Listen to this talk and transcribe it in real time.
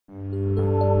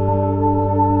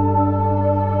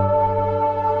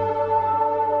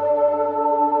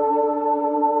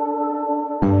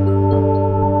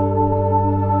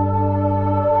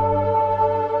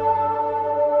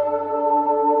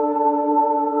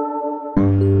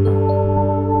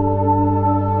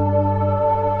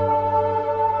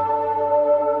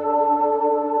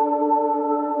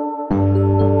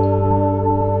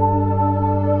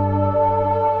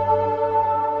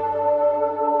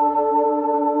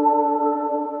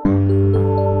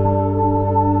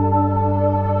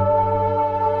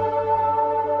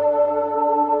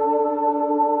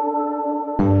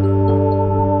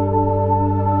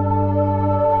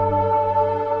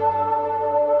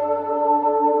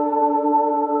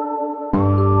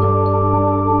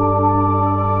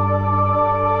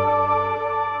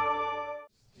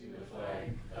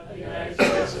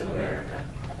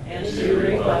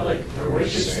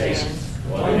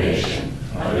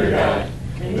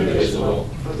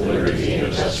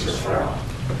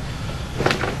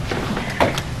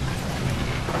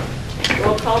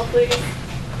please.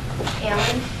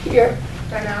 Allen. Here.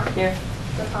 Darnell. Here.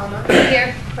 De Palma.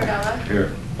 Here. Cordella.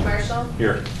 Here. Marshall.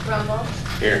 Here. Rumble.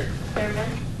 Here. Thurman.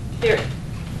 Here.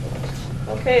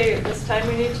 Okay, this time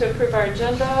we need to approve our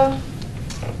agenda.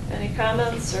 Any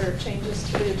comments or changes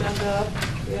to the agenda?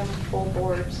 We have a full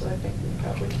board, so I think we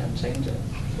probably can change it.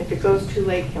 If it goes too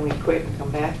late, can we quit and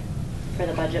come back? For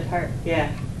the budget part.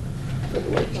 Yeah.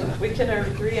 We can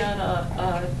agree on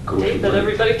a Cool. date that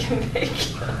everybody can make.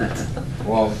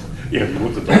 Well, Yeah, you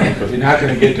looked at if you're not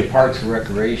gonna get to Parks and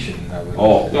Recreation, I would.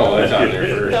 Oh, no, that's on there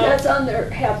first. No. That's on there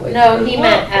halfway. No, through. he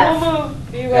meant F. We'll move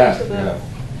you Yeah, up to the. yeah.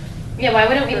 Yeah, why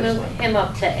wouldn't we First move one. him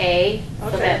up to A, so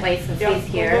Okay. that way since Yeah, he's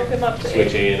we'll here. move him up to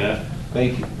Switch 8. A and F.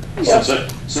 Thank you.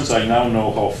 Since I now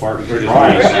know how far to We're just-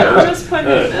 drive here. Just put him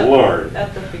Good at- Lord.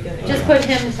 at the beginning. Just put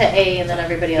him to A and then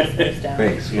everybody else moves down.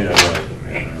 Thanks. Yeah.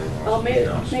 I'll make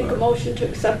a motion to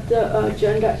accept the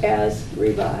agenda as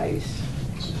revised.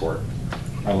 Support.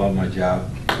 I love my job.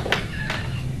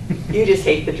 You just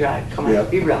hate the drive, come on,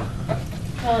 Yep. be real.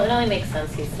 Well, it only makes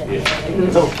sense he's sitting Yeah. here.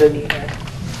 No, it doesn't.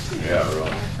 Yeah,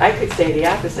 really. I could say the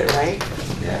opposite, right?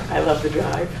 Yeah. I love the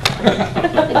drive.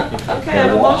 Okay, I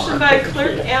have a motion by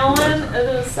Clerk Allen, and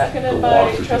it is seconded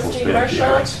by Trustee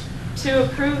Marshall to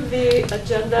approve the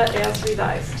agenda as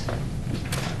revised.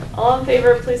 All in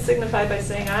favor, please signify by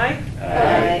saying aye.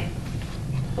 Aye.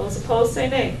 Those opposed, say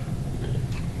nay.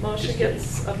 Motion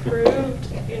gets approved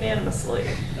unanimously.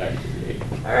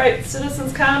 All right,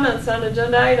 citizens' comments on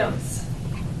agenda items.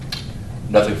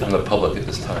 Nothing from the public at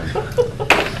this time.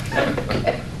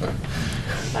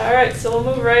 All right, so we'll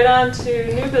move right on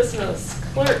to new business.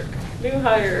 Clerk, new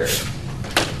hire.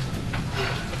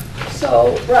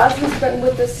 So Rosalind's been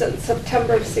with us since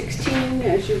September of 16,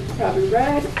 as you've probably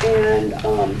read, and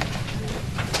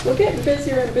we're getting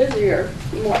busier and busier.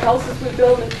 The more houses we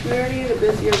build in the community, the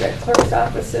busier that clerk's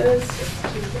office is.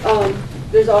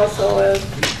 There's also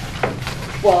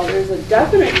there's a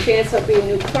definite chance of being a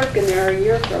new clerk in there a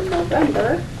year from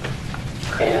November.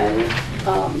 And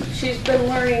she's been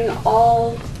learning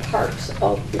all parts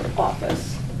of the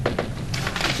office.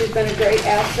 She's been a great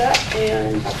asset,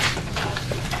 and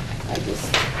I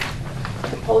just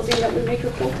proposing that we make her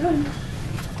full-time.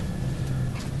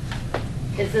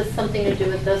 Is this something to do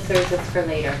with this, or is this for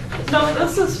later? No,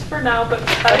 this is for now, but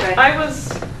Okay. I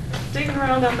was digging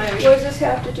around on my. What does this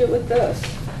have to do with this?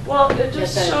 Well, it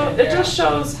Yes, just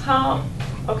shows how,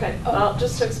 okay,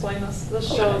 just to explain this, this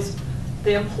Okay. shows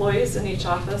the employees in each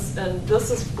office, and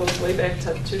this goes way back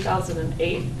to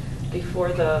 2008, before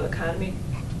the economy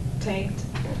tanked.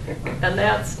 And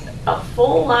that's, a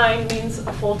full line means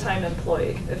a full-time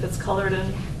employee, if it's colored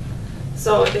in.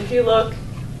 So if you look,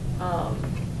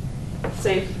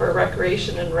 say for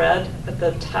recreation in red, at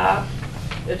the top,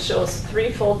 it shows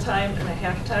 3 full-time and a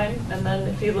half-time, and then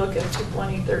if you look into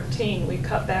 2013, we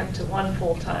cut back to 1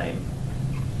 full-time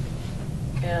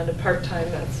and a part-time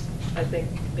that's, I think,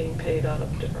 being paid out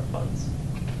of different funds.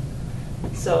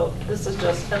 So this is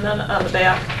just, and then on the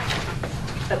back,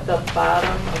 at the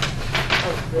bottom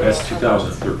of the. That's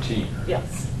 2013,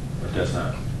 Yes. but that's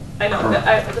not. I know,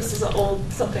 this is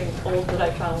something old that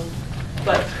I found,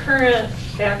 but current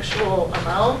actual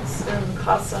amounts in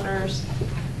cost centers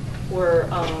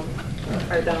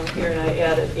are down here, and I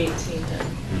added 18 in.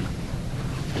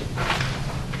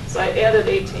 So I added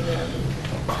 18 in.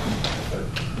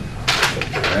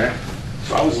 Okay.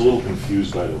 So I was a little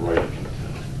confused by the writing.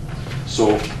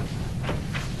 So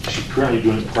she's currently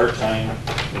doing part-time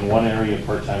in one area,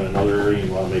 part-time in another area, and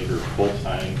you want to make her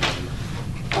full-time?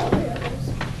 All the others.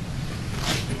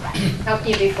 How can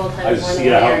you be full-time I in just, one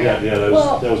yeah, area? that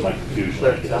was my confusion,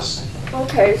 I guess.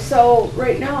 Okay, so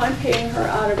right now I'm paying her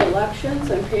out of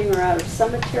elections, I'm paying her out of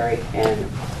cemetery and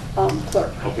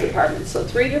clerk Okay. department. So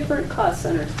 3 different cost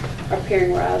centers are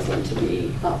paying Rosalind to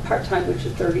be part-time, which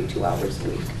is 32 hours a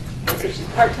week. So she's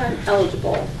part-time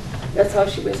eligible. That's how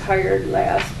she was hired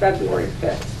last February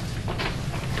 5th.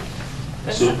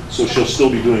 So she'll still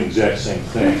be doing the exact same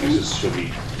thing, it's just she'll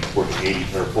be working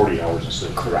 80 or 40 hours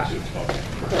instead of 32. Okay.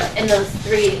 Correct. And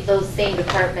those same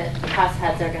department cost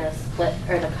heads are gonna split,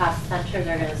 or the cost centers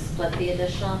are gonna split the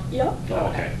additional? Yep, Oh,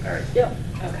 okay, all right. yep.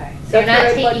 Okay. So you're not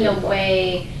That's what I taking budgeted for.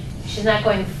 away, she's not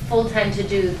going full-time to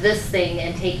do this thing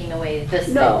and taking away this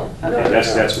thing? No, no. Okay.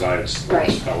 That's what I was Right.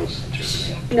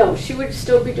 interested in. No, she would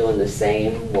still be doing the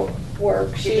same work. You're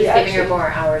just She giving her actually- more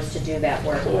hours to do that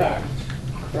work. Correct,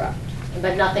 correct.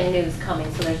 But nothing new is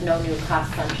coming, so there's no new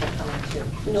cost center coming to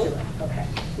Nope. it? Okay.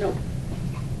 Nope.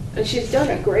 And she's done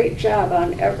a great job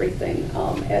on everything.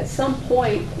 At some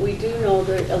point, we do know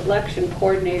the election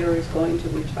coordinator is going to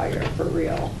retire for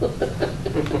real.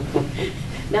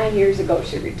 9 years ago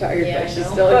she retired, Yeah, but I she's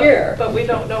know. still here. But we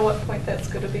don't know what point that's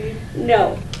gonna be.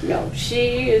 No,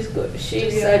 she is good. She Do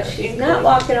you said have she's inkling? not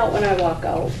walking out when I walk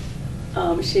out.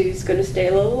 She's gonna stay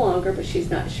a little longer, but she's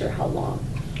not sure how long.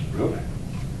 Really?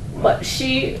 But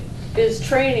she is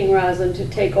training Roslyn to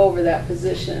take over that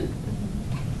position.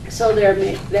 So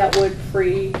that would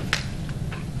free,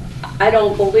 I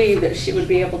don't believe that she would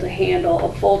be able to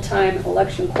handle a full-time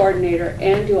election coordinator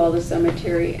and do all the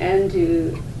cemetery and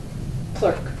do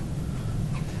clerk.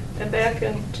 And back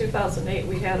in 2008,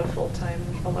 we had a full-time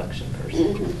election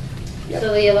person. Mhm. Yep.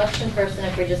 So the election person,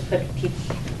 if we just put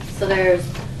so there's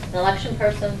an election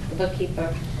person, the bookkeeper,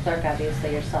 clerk,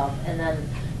 obviously yourself, and then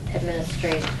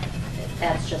administrate,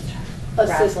 that's just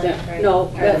Roslyn, Assistant, right?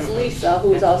 no, Or that's Lisa,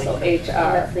 who is That's also Lisa. Oh,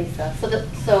 HR. that's Lisa.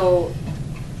 So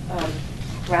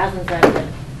Roslyn's not even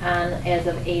on as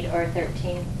of 8 or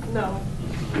 13, No,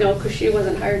 No, because she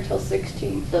wasn't hired till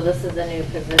 16. so this is a new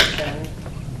position.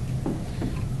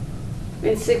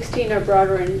 In 16, I brought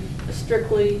her in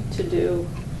strictly to do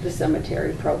the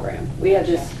cemetery program. We had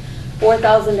this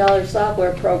 $4,000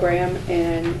 software program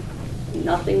and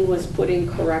nothing was put in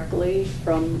correctly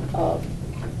from a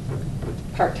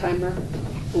part-timer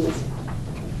who was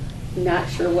not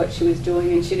sure what she was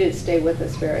doing, and she didn't stay with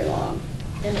us very long.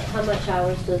 And how much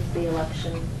hours does the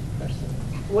election person?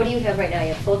 What do you have right now? You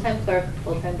have full-time clerk,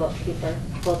 full-time bookkeeper,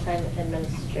 full-time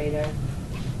administrator,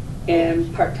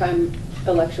 And part-time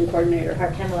election coordinator.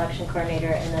 part-time election coordinator,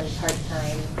 and then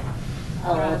part-time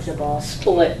eligible.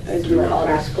 Split, as we call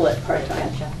her, Right. split part-time.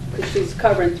 Gotcha. Because she's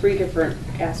covering 3 different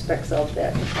aspects of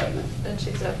that department. and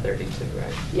she's at 32,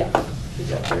 right? Yeah,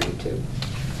 she's at 32.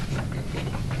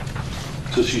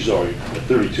 So she's already, at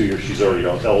 32 years, she's already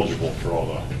eligible for all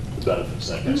the benefits,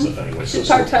 that kind of stuff anyway. She's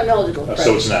part-time eligible.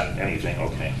 So it's not anything,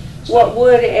 okay. What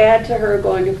would add to her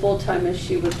going to full-time is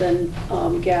she would then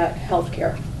get health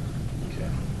care. Okay.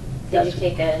 Did you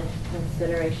take that into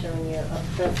consideration when you up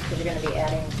this, because you're gonna be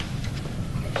adding,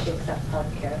 if she accepts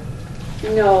healthcare?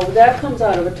 No, that comes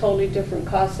out of a totally different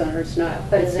cost center, it's not,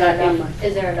 But it's is not there in my, enough,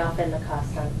 is there enough in the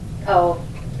cost then? Oh,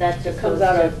 that it just comes goes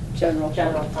out to of general fund.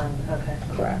 general fund, okay.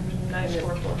 Correct.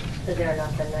 944. Is there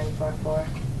enough in 944?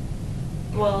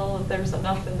 Well, there's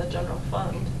enough in the general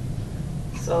fund.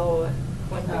 So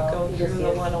when we Oh, go you through just the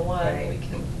use- 101, right. we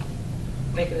can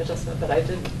make an adjustment, but I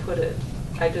didn't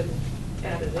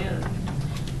add it in.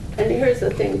 And here's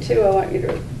the thing too, I want you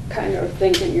to kind of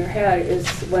think in your head, is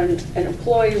when an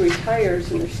employee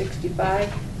retires and they're 65,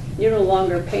 you're no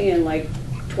longer paying like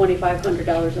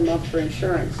 $2,500 a month for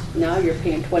insurance. Now you're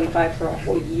paying $25 for a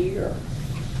whole year.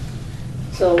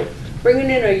 So bringing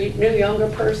in a new younger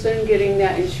person, getting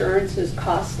that insurance is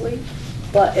costly,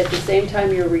 but at the same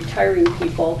time, you're retiring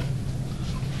people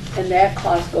and that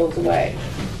cost goes away.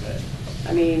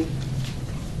 I mean,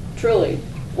 truly,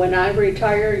 when I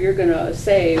retire, you're gonna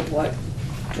save, what,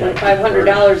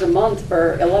 $2,500 a month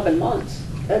for 11 months?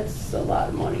 That's a lot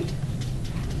of money.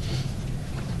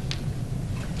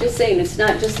 Just saying, it's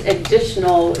not just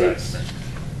additional, it's,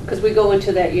 because we go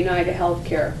into that United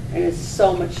Healthcare, and it's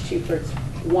so much cheaper. It's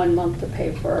 1 month to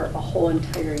pay for a whole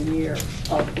entire year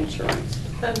of insurance.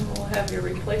 Then we'll have your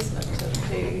replacement to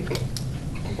pay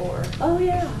for. Oh,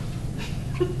 yeah.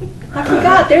 I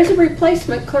forgot, there's a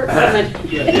replacement clerk coming.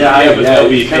 Yeah, but they'll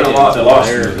be kinda paying, lost they'll my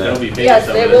hair. they'll be paying Yes,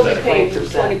 some they of will it. be paying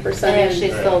 20%. 20%. And if she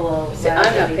in. still will. See,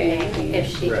 I'm not be paying.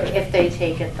 If she, Right. if they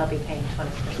take it, they'll be paying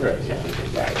 20%.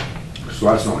 Right. So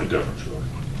that's the only difference, really.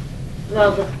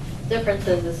 Well, the difference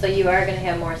is, so you are gonna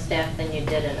have more staff than you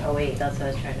did in '08, that's what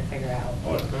I was trying to figure out.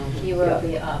 Oh, You will Yeah.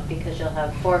 be up because you'll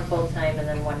have 4 full-time and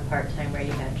then 1 part-time, where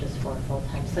you have just 4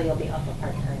 full-time, so you'll be up a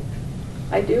part-time.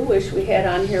 I do wish we had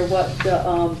on here what the,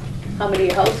 how many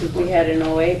houses we had in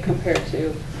 '08 compared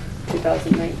to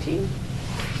 2019.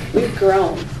 We've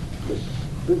grown.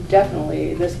 We've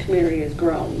definitely, this community has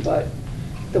grown, but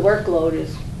the workload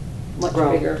is much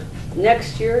Grown. bigger.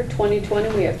 Next year, 2020,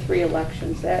 we have 3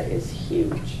 elections. That is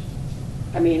huge.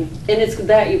 I mean, and it's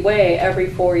that way every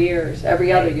 4 years,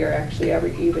 every other year, actually,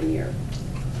 every even year.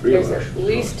 3 There's elections, at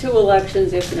least really. 2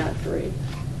 elections, if not 3.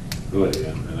 Really,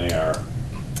 and they are,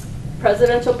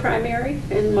 Presidential primary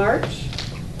in March.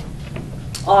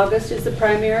 August is the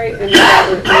primary, and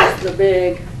that is the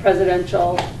big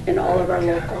presidential in all of our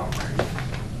local.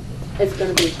 It's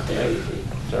gonna be crazy.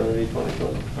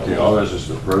 the August is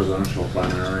the presidential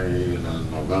primary, and then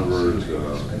November is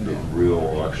the real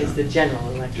election. It's the general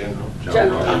election.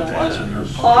 General election.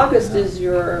 election. August is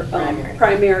your Primary.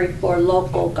 primary for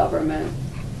local government.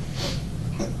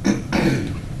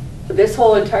 This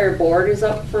whole entire board is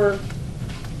up for,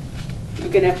 you're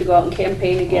gonna have to go out and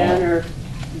campaign again or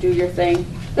do your thing.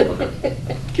 Okay.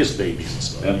 Kiss babies and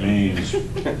stuff. That means,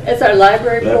 It's our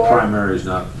library that board. primary is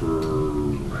not for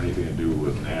anything to do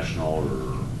with national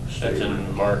or state? That's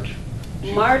in March.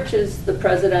 March is the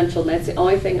presidential, and that's the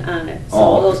only thing on it. So Oh,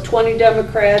 all okay. those 20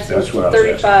 Democrats, That's those what I was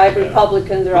asking, 35 yeah.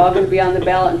 Republicans are all going to be on the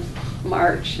ballot in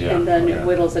March, Yeah, and then it okay.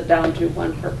 whittles it down to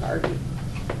one per party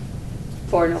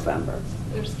for November.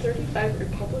 There's 35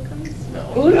 Republicans? No.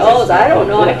 Who knows? I don't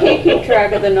know. I can't keep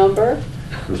track of the number.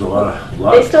 There's a lot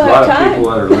They still have of time.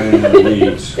 people that are laying in the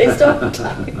weeds. They still have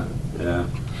time. Yeah.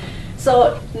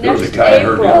 So There was next a guy I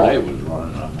heard the other day April, was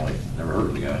running, I'm like, never heard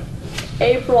of the guy.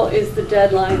 April is the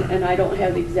deadline, and I don't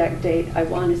have the exact date. I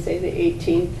want to say the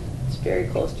 18th. It's very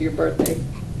close to your birthday.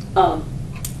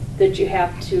 That you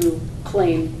have to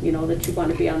claim, you know, that you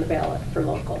want to be on the ballot for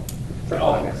local for Oh.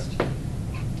 August.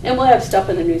 And we'll have stuff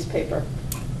in the newspaper.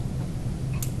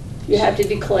 You have to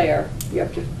declare. You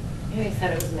have to. You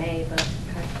said it was May, but.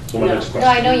 So my No. next No, I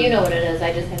question, know you know what it is,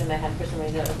 I just had in my head for some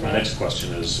reason it was May. my next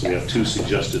question is, we have two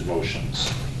suggested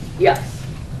motions. Yes.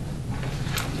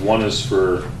 One is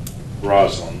for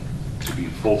Roslyn to be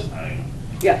full-time,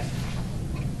 Yes.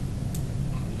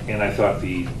 and I thought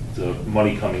the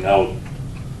money coming out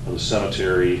of the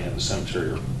cemetery and the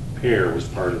cemetery repair was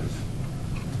part of,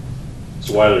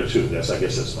 so why are there two? I guess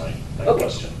that's my Okay.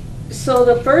 question. So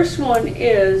the first one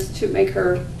is to make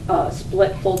her a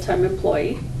split full-time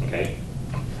employee Okay,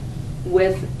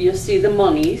 with, you'll see the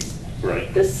monies.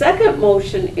 right, The second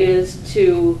motion is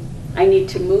to, I need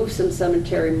to move some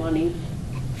cemetery money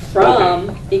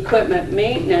from equipment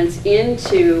maintenance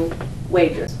into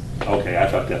wages. okay, I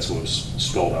thought that's what was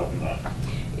spelled out in the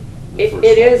It first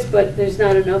it one. is, but there's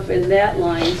not enough in that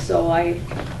line, so I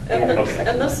And, added a Okay. second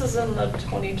and this one. is in the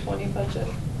 2020 budget?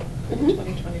 Mhm.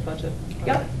 2020 budget?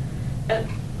 Yep. Okay. And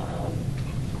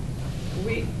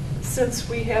since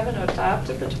we haven't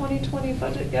adopted the 2020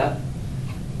 budget yet,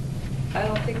 I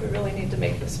don't think we really need to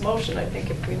make this motion. I think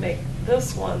if we make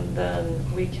this one, then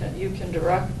you can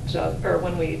direct, or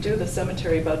when we do the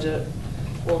cemetery budget,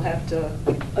 we'll have to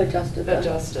Adjusted then.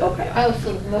 adjust it. Okay. yeah. Oh,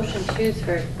 so motion two's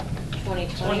for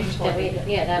 2020? 2020.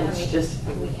 Yeah, that one It's just-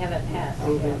 we haven't passed.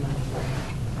 Moving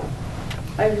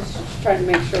I was just trying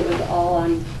to make sure it was all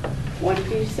on one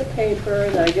piece of paper,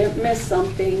 that I didn't miss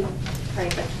something.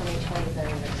 Right, but 2020 is not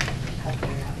even up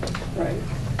there. Right.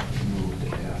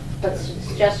 But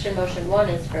suggestion motion one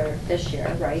is for this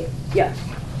year, right? Yes.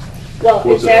 Well,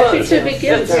 What's it's it? actually to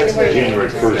begin It's January January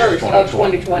 1st of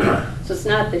 2020. 2020. So it's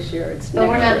not this year, it's But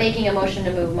we're next not year. making a motion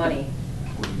to move money.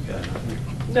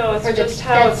 No, it's Or just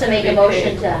how that's it's to gonna make a be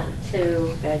motion paid.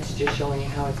 to, That's just showing you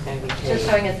how it's gonna be paid. just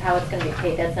showing us how it's gonna be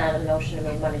paid. That's not a motion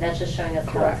to move money. That's just showing us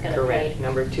how it's Correct. gonna be paid. Correct.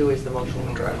 Number two is the motion to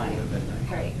move money.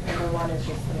 Right, number one is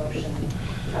just the motion.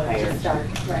 Oh, Higher. to start,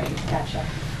 right, gotcha.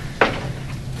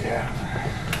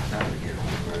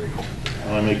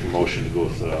 I make a motion to go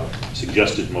with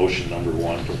suggested motion number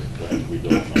one, but I think we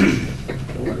don't.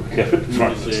 Have it in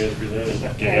front of us. Say as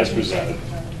presented. Yeah, as presented.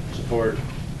 Support.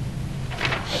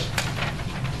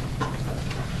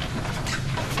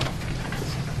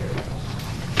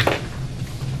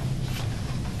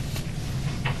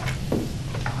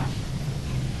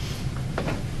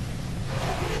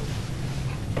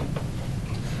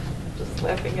 Just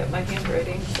laughing at my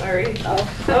handwriting, sorry.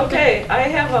 Oh. Okay, I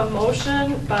have a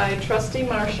motion by trustee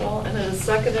Marshall, and it is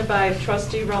seconded by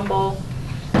trustee Rumble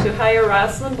to hire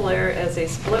Rosalind Blair as a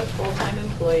split full-time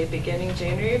employee beginning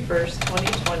January 1st,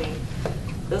 2020.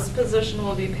 This position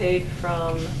will be paid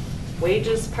from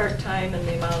wages part-time in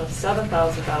the amount of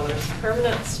 $7,000,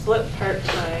 permanent split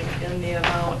part-time in the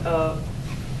amount of,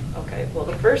 okay, well,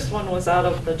 the first one was out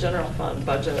of the general fund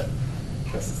budget.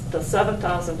 The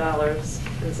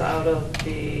 $7,000 is out of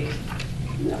the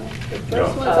No, the No.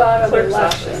 first one's out of clerk's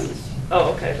office. elections.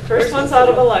 Oh, okay, the first one's out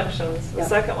of elections, the Yeah.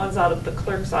 second one's out of the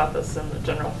clerk's office in the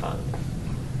general fund.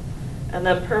 And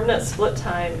then permanent split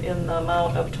time in the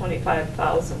amount of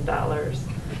 $25,000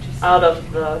 out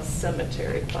of the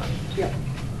cemetery fund. Yep.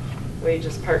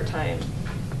 Wages part-time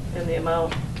in the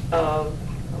amount of,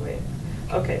 oh wait,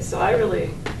 okay, so I really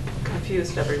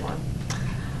confused everyone.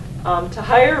 To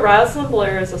hire Rosalind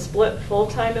Blair as a split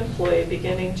full-time employee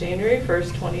beginning January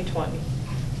 1st, 2020.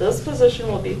 This position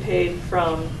will be paid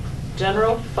from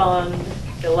general fund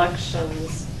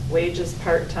elections wages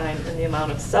part-time in the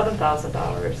amount of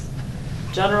 $7,000.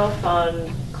 General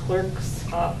fund clerk's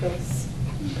office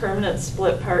permanent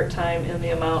split part-time in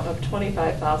the amount of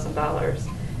 $25,000.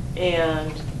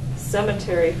 And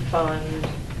cemetery fund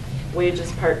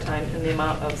wages part-time in the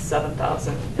amount of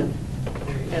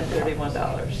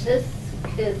 $7,031. This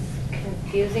is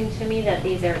confusing to me that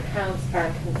these accounts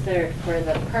are considered for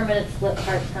the permanent split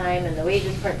part-time and the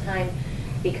wages part-time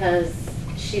because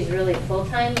she's really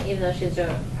full-time, even though she's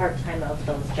doing part-time of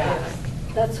those jobs.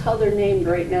 That's how they're named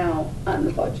right now on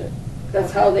the budget.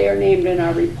 That's how they are named in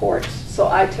our reports. So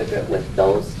I took it with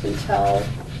those until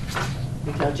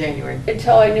January.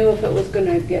 I knew if it was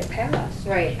gonna get passed.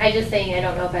 Right, I just saying, I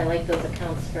don't know if I like those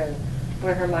accounts for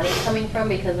where her money's coming from,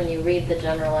 because when you read the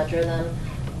general ledger then,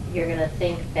 you're gonna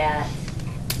think that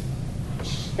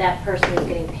that person is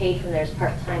getting paid from theirs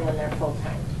part-time when they're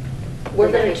full-time. We're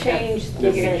Does that gonna make sense? change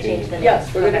You're this. gonna change the name?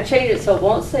 Yes, we're gonna Okay. change it, so it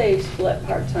won't say split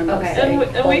part-time, it'll Okay. say And we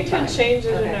can full-time. change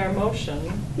it in Okay. our motion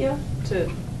Yeah, to,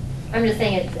 I'm just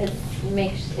saying it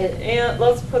makes it, and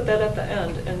let's put that at the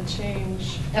end and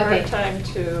change Okay. part-time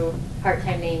to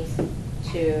part-time names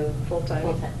to full-time.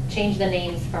 full-time. Change the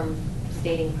names from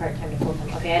stating part-time to full-time.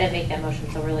 Okay, I didn't make that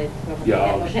motion, so really, whoever made Yeah, that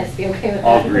I'll- motion has to be okay with that.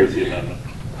 I'll agree with the amendment.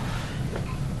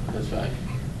 That's fine.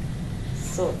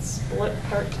 So it's split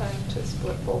part-time to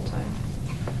split full-time.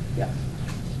 yeah.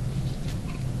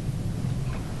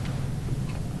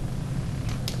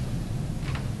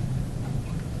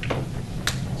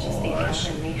 She's Oh, thinking I more see.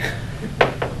 than me.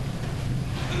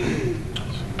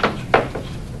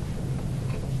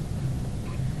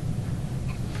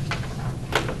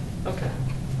 Okay.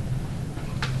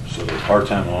 So the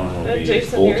part-time one will And be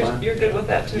Jason, you're full-time? good with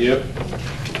that too? Yep.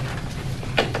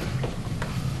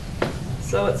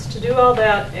 So it's to do all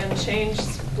that and change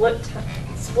split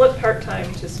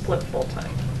part-time to split full-time.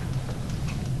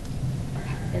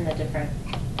 In the different,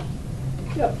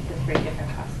 Yep. the three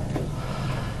different cost centers.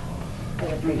 Or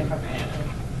the three different cost centers.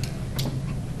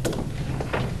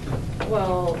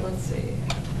 Well, let's see.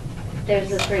 There's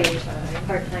the three, Part-time.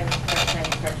 part-time,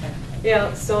 part-time, part-time.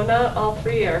 Yeah, so not all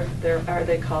three are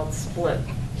they called split?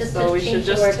 Just So to we change should the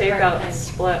just word take out part-time.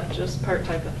 split, just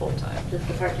part-time to full-time. Just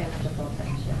the part-time to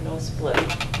full-time, sure. No split.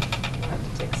 We'll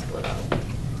have to take split out.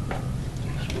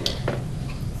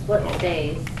 Split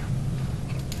stays.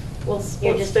 Well, You're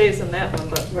split just- stays in that one,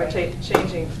 but we're Right.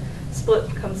 changing,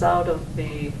 split comes out of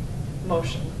the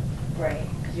motion. Right,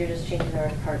 because you're just changing the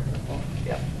word part to full.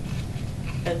 Yep.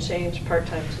 And change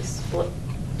part-time to split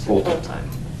to Full-time. full-time.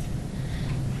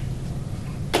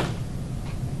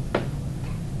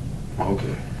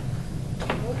 Okay.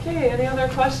 Okay, any other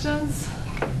questions?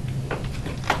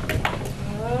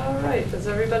 All right, does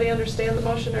everybody understand the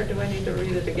motion, or do I need to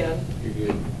read it again? You're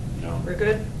good. No. We're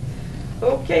good?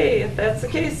 Okay, if that's the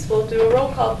case, we'll do a roll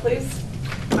call, please.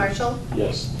 Marshall,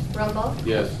 Yes. Rumble,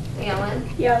 Yes. Allen,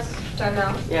 Yes,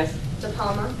 Darnell, Yes.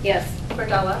 DePalma, Yes.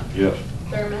 Cordella, Yes.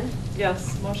 Thurman,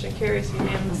 Yes, motion carries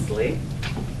unanimously.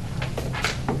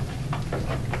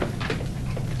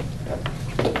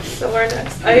 So our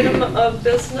next item of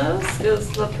business is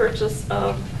the purchase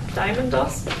of diamond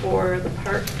dust for the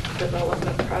park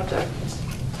development project.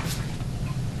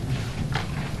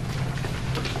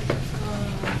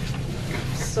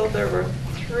 So there were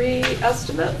 3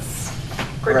 estimates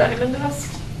for Correct. diamond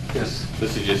dust. Yes.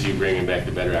 This is just you bringing back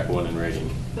the better one in writing,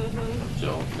 Mhm.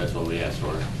 so that's what we asked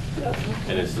for. Yep.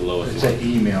 And it's the lowest It's one. an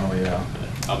email, yeah.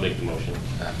 I'll make the motion.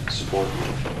 Support.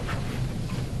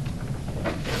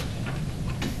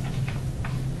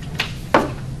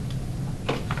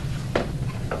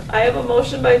 I have a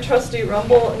motion by trustee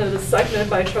Rumble and it is seconded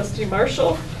by trustee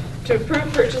Marshall to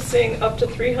approve purchasing up to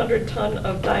 300 ton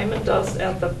of diamond dust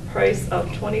at the price of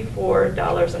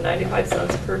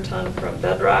 $24.95 per ton from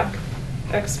Bedrock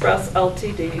Express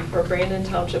LTD for Brandon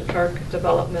Township Park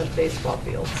Development baseball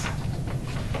fields.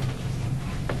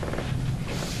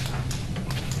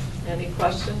 Any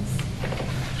questions?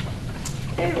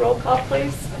 Okay, roll call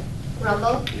please.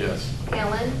 Rumble, Yes.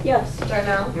 Allen, yes.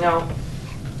 Darnell, No.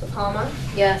 DePalma,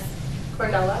 Yes.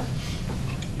 Cordella,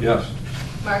 Yes.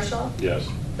 Marshall, Yes.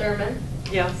 Thurman,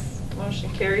 Yes, motion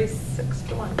carries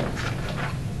 6-1.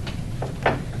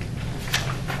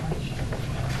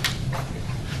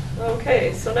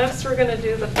 Okay, so next we're gonna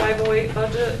do the 508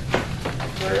 budget.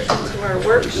 We're into our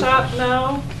workshop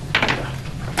now.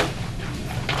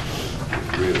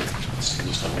 Really? This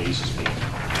just amazes me.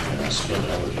 I spent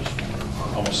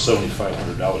almost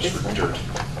 $7,500 for dirt.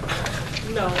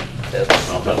 No, it's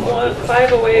Oh, the that one, one.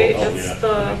 508, Oh, it's yeah.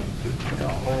 the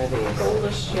One of these.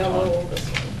 goldish yellow, this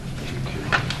one.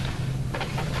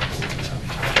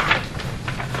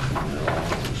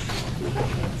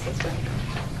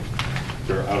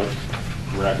 They're out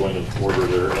of, we're not going to order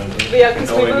there. and- Yeah, because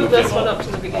No, we moved this them one up to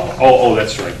the beginning. Oh,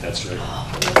 that's right, that's right.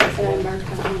 And I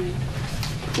marked on mine.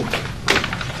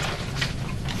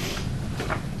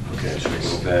 Okay, so we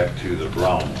go back to the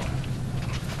brown one.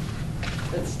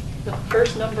 It's, the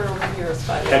first number over here is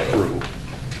 508. Ecru,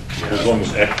 as long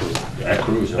as Ecru.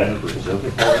 Ecru, is that what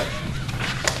they call it?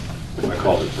 I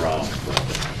called it brown.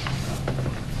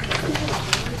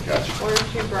 Gotcha.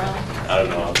 Orange you brown. I don't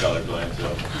know, I'm colorblind,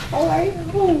 so. Oh,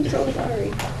 I'm so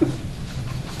sorry.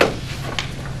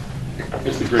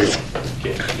 It's the gray one.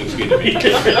 Okay, looks good to me.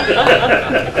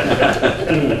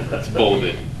 It's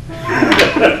bolded.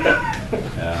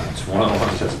 Yeah, it's one of the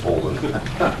ones that's folded.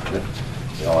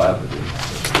 They all have to be.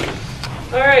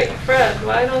 All right, Fred,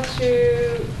 why don't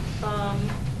you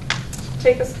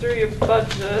take us through your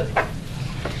budget?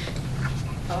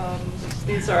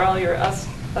 These are all your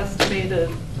estimated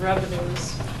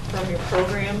revenues from your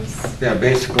programs. Yeah,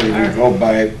 basically, we go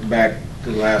back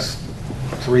to the last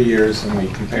 3 years and we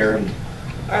compare them.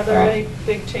 Are there any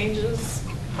big changes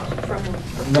from the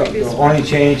No, previous the one? only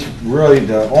change, really,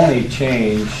 the only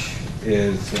change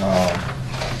is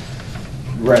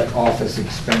rec office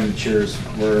expenditures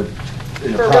were.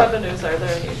 in For the revenues, are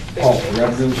there any big Oh, changes?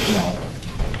 revenues, no.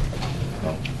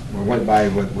 No. We went by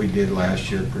what we did last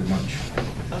year, pretty much.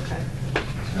 Okay.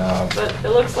 But But it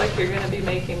looks like you're gonna be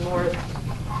making more,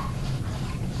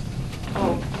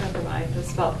 oh, never mind,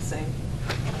 it's about the same.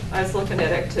 I was looking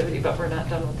at activity, but we're not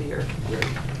done with the year.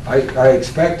 I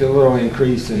expect a little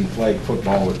increase in flag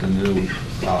football with the new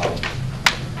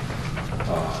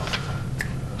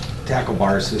tackle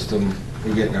bar system.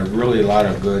 We're getting a really lot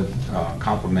of good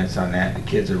compliments on that. The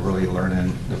kids are really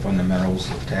learning the fundamentals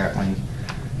of tackling.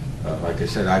 Like I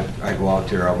said, I go out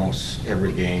there almost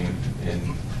every game and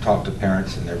talk to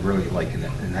parents, and they're really liking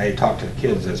it. And I talk to the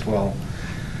kids as well,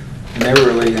 and they're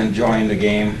really enjoying the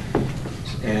game.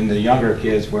 And the younger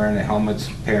kids wearing the helmets,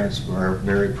 parents were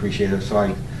very appreciative, so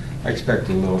I expect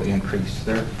a little increase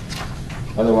there.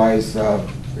 Otherwise,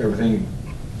 everything,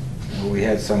 we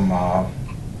had some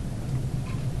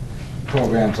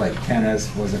programs like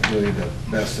tennis wasn't really the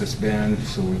best it's been,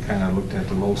 so we kind of looked at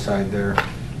the low side there.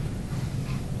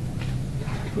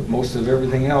 But most of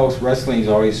everything else, wrestling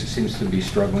always seems to be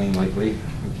struggling lately.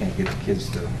 We can't get the kids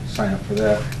to sign up for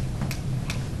that.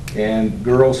 And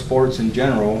girls' sports in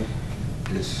general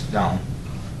is down.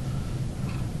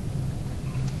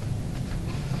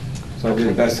 So I did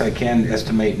the best I can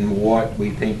estimating what we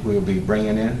think we'll be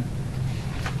bringing in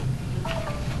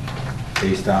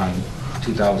based on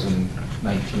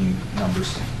 2019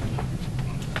 numbers.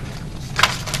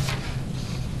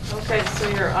 Okay, so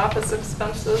your office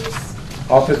expenses,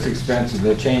 Office expenses,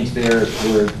 the change there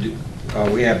is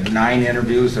we have 9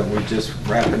 interviews that we're just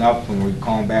wrapping up, and we're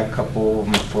calling back a couple of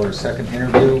them for a second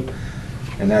interview.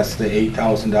 And that's the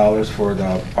 $8,000 for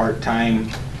the part-time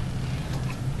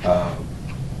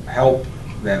help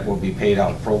that will be paid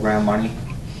out program money.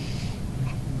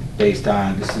 This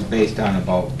is based on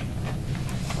about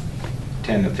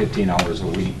 10 to 15 hours a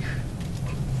week.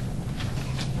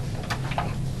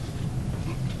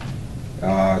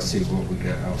 Let's see what we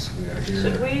got else we got here.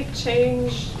 should we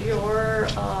change your,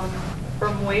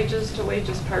 from wages to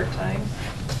wages part-time?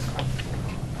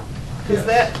 Because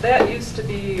Yes. that used to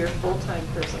be your full-time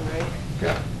person, right?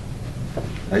 Yeah.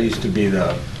 That used to be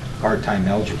the part-time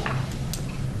eligible.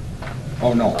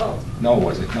 Oh, no. Oh. No,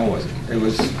 was it? No, was it? It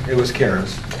was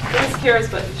Kara's. It was Kara's,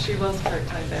 but she was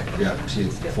part-time back then. Yeah,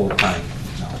 she's Yeah. full-time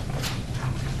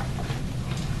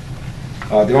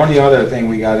now. The only other thing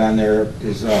we got on there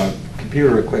is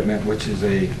computer equipment, which is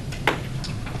a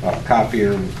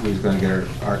copier. We was gonna get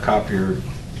our copier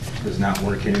does not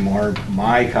work anymore.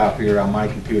 My copier on my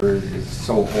computer is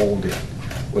so old that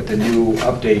with the new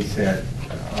updates that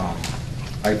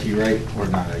IT Right, or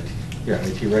not IT, yeah,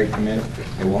 IT Right come in,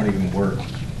 it won't even work.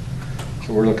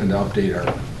 So we're looking to update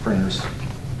our printers.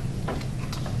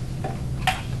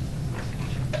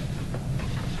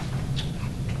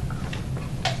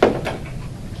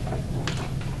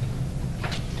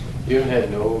 You haven't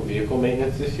had no vehicle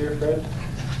maintenance this year, Fred?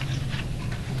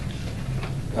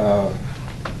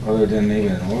 Other than maybe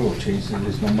an oil change,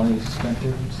 there's no money spent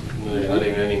there. No, there's not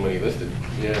even any money listed.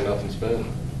 Yeah, nothing spent.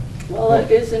 Well,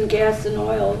 it is in gas and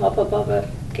oil, up above it,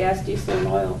 gas, diesel, and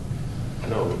oil.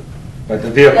 No, But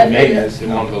the vehicle That- maintenance, the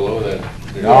one below that.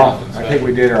 there's no, nothing I spent. think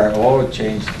we did our oil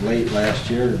change late last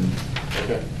year, and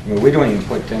Okay. I mean, we don't even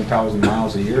put 10,000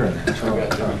 miles a year in that truck.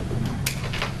 Okay.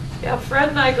 Yeah, Fred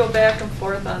and I go back and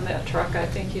forth on that truck. I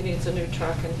think he needs a new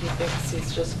truck, and he thinks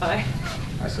he's just fine.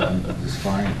 I said, it's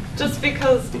fine. Just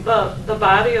because the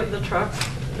body of the truck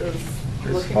is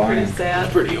It's looking fine. pretty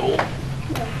sad. Pretty old.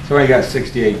 So we got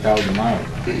 68,000 miles.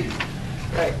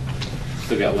 Right.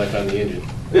 Still got life on the engine.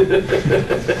 But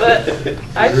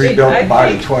I We think, rebuilt the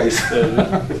body twice.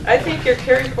 I think your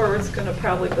carry forward's gonna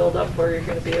probably build up where you're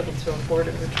gonna be able to afford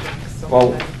a new truck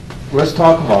Well, sometime. let's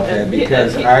talk about that, And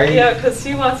because yeah, because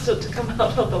he wants it to come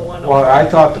out of the one. well, I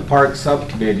thought the park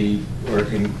subcommittee,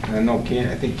 I know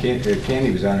I think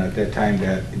Candy was on it at that time,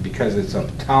 that because it's a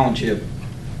township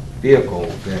vehicle,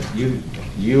 that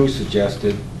you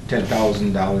suggested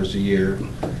 $10,000 a year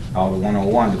out of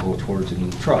 101 to go towards a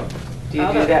new truck. Do you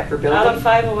do that for Out of building?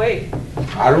 508.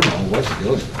 I don't know what's the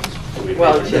deal.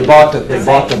 Well, They bought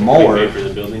the We mower. pay for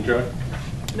the building truck?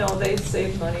 No, they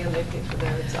saved money and they paid for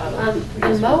theirs. It's out of.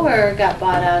 The mower got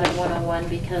bought out at 101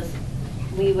 because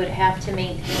we would have to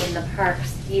maintain the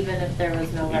parks even if there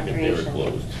was no Even if they were recreation.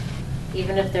 closed.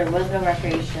 Even if there was no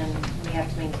recreation, we have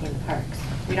to maintain the parks.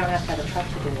 We don't have to have a truck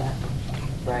to do that.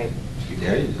 Right.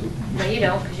 Yeah, you do. No, you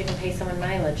don't, because you can pay someone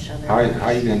mileage on their. How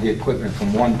are you gonna get equipment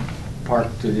from one park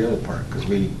to the other park? Because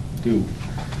we do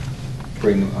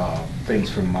bring things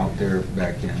from out there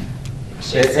back in.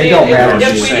 It don't matter. If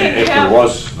She's we saying didn't if there have-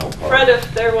 was no park. Fred,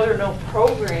 if there were no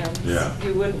programs, Yeah.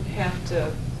 you wouldn't have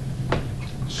to go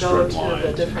Strip to the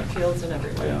lines. different fields and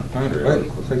everywhere. Yeah. All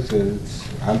right, like I said,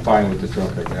 I'm fine with the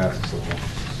truck I got, so.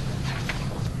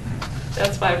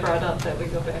 That's why I brought up that we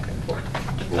go back and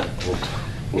We'll,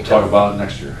 forth. we'll talk about it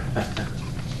next year.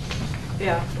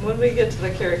 Yeah, when we get to the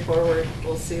carry forward,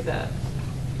 we'll see that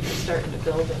you're starting to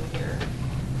build in here.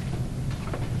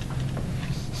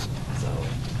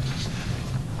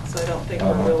 So I don't think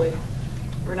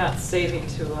we're not saving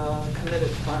to a committed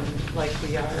fund like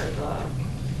we are the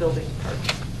building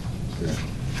parts. Yeah.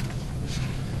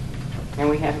 And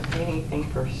we haven't paid anything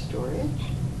for storage?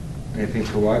 Anything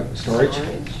for what? Storage?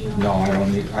 No, I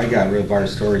don't need, I got rid of our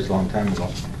storage a long time ago.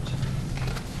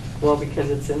 Well, because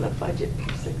it's in the budget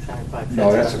for $600.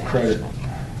 No, that's a credit.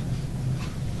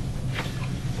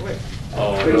 Wait,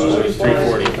 Oh, it's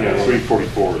 340. Yeah,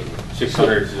 344.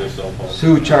 600 is a cell phone.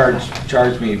 Sue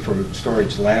charged me for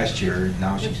storage last year, and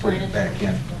now she put it back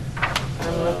in.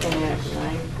 I'm looking at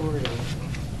 940.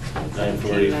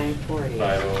 940, 940.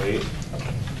 508.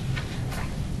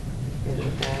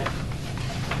 Isn't that?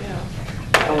 yeah.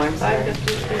 Oh, I'm sorry.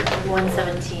 553.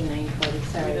 117, 940,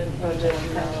 sorry. We didn't budget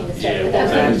on that. Yeah, I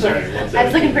 117.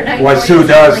 was looking for 940. What Sue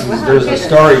does is I'm like, wow, there's a goodness,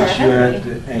 storage that's unit,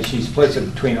 heavy. and she splits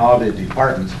it between all the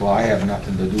departments. Well, I have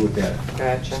nothing to do with that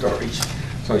Gotcha. storage,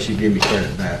 so she gave me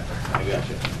credit back. I got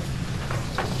you.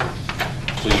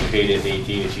 So you paid in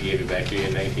 18 and she gave it back to you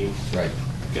in 19? Right.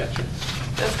 Gotcha.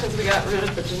 That's because we got rid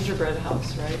of the gingerbread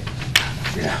house, right?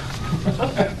 Yeah.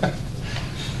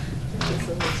 It's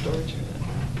in the storage unit.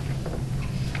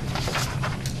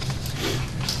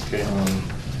 Okay.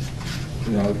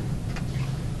 You know,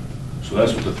 So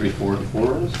that's what the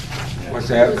 344 is? what's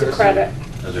that, It's a Chris? credit.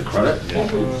 As a credit?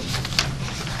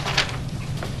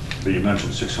 But you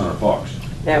mentioned $600.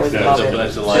 That was That's above a- it.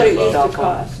 that's a So line it above. used Cell to phone.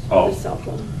 cost, Oh. the cell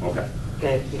phone. Okay,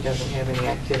 That he doesn't have any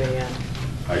activity on.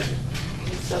 I see.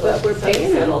 But we're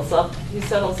paying him. He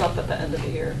settles up at the end of the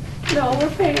year. No, we're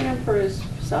paying him for his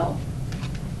cell.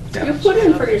 Yeah. You put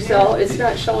in for your cell, it's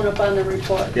not showing up on the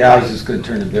report. Yeah, I was just gonna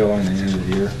turn the bill in at the end of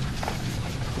the year,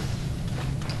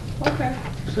 Okay.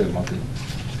 instead of monthly.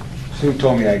 Sue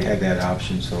told me I had that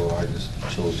option, so I just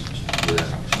chose to do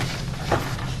that option.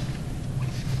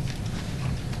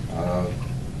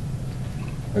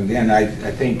 Again, I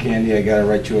think, Candy, I gotta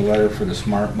write you a letter for the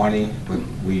smart money, but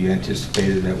we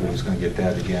anticipated that we was gonna get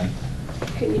that again.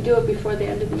 Can you do it before the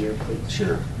end of the year, please?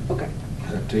 Sure. Okay.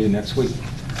 Up to you next week.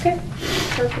 Okay,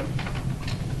 perfect.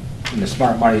 And the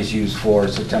smart money is used for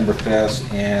September Fest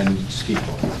and ski boat,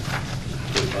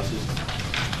 For the buses?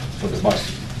 for the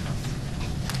bus.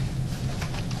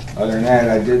 Other than that,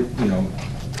 I did,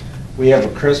 we have a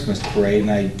Christmas parade,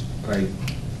 and I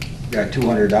got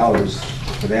 $200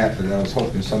 for that, but I was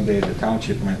hoping someday the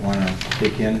township might want to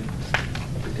kick in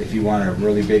if you want a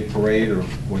really big parade or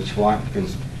what you want,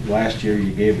 because last year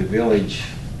you gave the village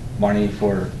money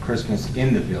for Christmas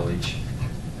in the village,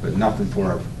 but nothing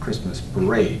for a Christmas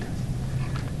parade.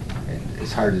 And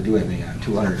it's hard to do anything on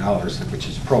 $200, which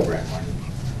is program money.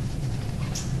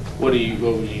 What would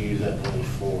you use that money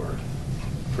for?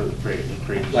 For the parade? The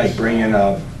parade? Like bringing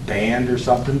a band or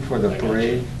something for the I gotcha.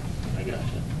 parade. I got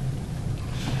you.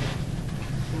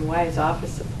 And why is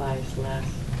office supplies less?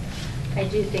 I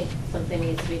do think something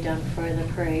needs to be done for the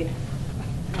parade.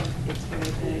 It's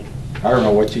very big. I don't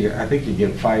know what I think you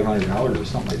give $500 or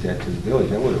something like that to the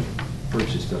village. I would have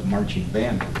purchased a marching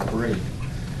band for the parade.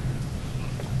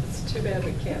 It's too bad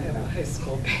we can't have a high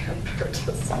school band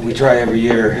purchase. We try every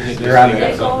year. They're on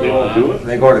They go- You wanna do it?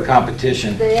 they go to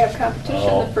competition. They have competition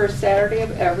Oh. the first Saturday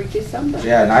of every December.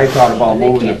 Yeah, and I thought about They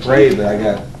moving the can't parade, change but I it.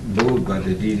 got booed by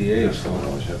the DDA, so. Someone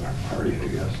always have a party, I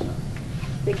guess.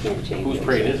 They can't change it. Whose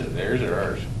parade is it, theirs or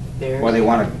ours? There. Well, they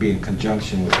want to be in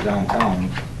conjunction with downtown.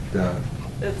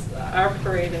 It's our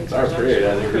parade in It's our parade,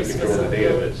 I think we Christmas control the and date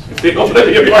of it. village. If they don't let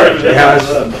me a part of it. Yeah,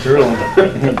 that's true.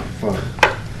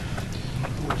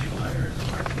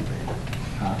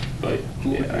 But,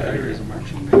 yeah, I agree.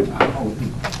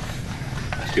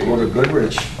 Go to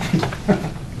Goodrich.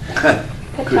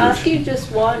 Petoskey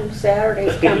just won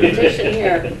Saturday's competition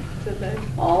here. Did they?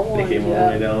 All They won, came all the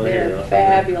way yeah. down there, They're huh?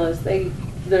 fabulous.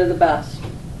 They're the best.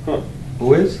 Huh.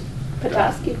 Who is?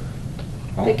 Petoskey.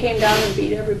 Oh. They came down and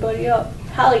beat everybody up.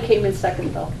 Holly came in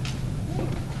second though.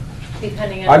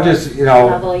 Depending I'm on just, what you know-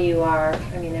 level you are,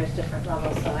 I mean, there's different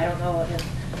levels, so I don't know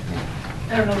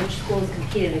I don't know which schools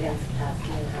competed against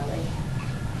Petoskey and Holly.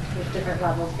 There's different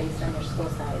levels based on your school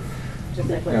size, just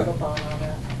like with Yeah. football and all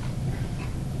that.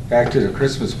 Back to the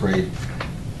Christmas parade,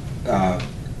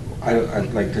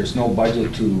 like, there's no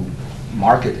budget to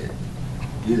market it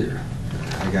either.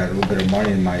 I got a little bit of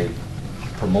money in my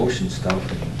promotion stuff,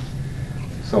 and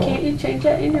so, Can't you change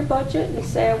that in your budget and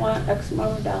say I want X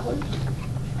amount of dollars?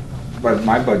 but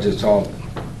my budget's all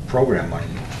program money.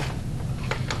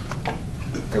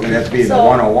 It would have to be the So-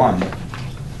 101,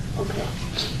 Okay.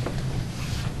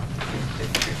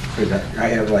 because I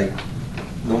have like,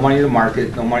 no money to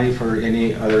market, no money for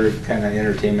any other kind of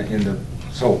entertainment in the,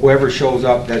 so whoever shows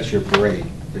up, that's your parade,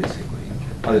 basically.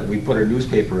 We put a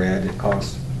newspaper ad, it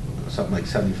costs something like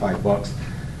 $75,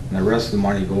 and the rest of the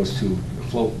money goes to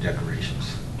float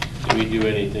decorations. Do we do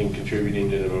anything contributing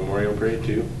to the Memorial Parade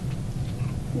too?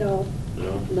 No,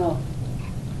 No? no.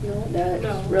 No, that's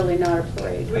No. really not a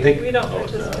parade. I think- We don't Oh,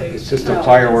 it's not. participate. It's just the No.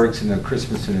 fireworks and the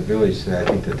Christmas in the village that I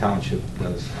think the township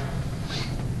does.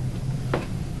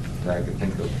 That I can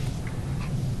think of.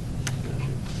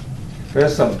 But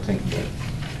that's something to think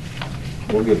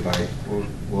about. We'll get by.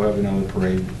 We'll have another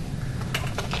parade.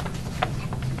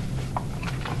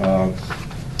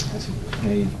 Let's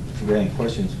see, if you got any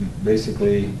questions,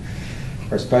 basically,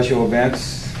 our special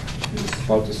events is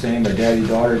about the same. Our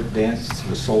daddy-daughter dance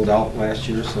was sold out last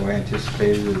year, so I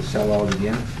anticipated it would sell out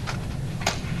again.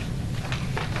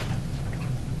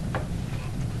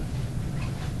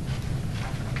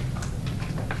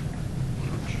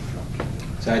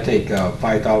 So I take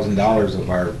 $5,000 of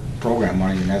our program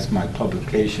money, and that's my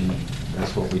publication.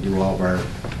 That's what we do all of our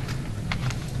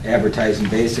advertising,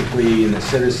 basically, in the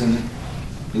Citizen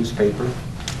newspaper.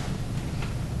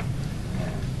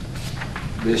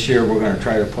 This year, we're going to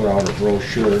try to put out a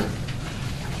brochure. Let's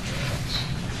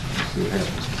see what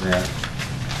happens with that.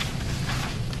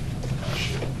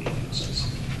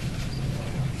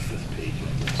 Fifth page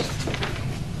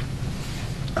of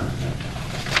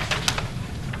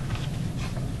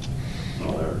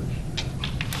Oh, there.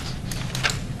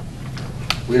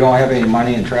 We don't have any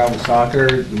money in travel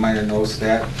soccer. You might have noticed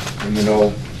that, even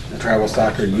though travel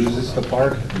soccer uses the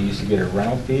park. We used to get a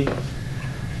rental fee.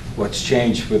 What's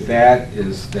changed with that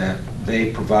is that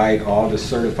they provide all the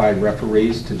certified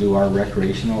referees to do our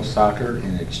recreational soccer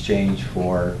in exchange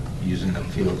for using the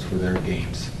fields for their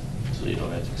games. So you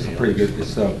don't have to It's pay. a pretty good,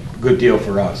 it's a good deal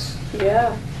for us.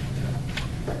 Yeah.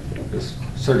 This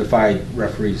certified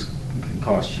referees can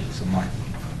cost you some money.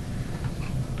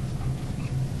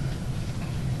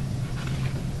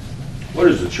 What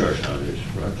is the charge nowadays?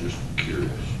 I'm just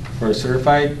curious. For a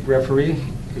certified referee,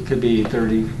 it could be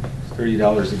 $30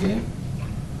 a game.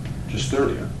 Just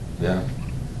 30, huh? Yeah.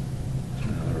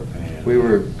 They were paying We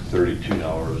were, $32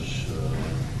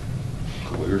 a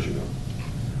couple years ago.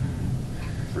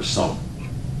 For some,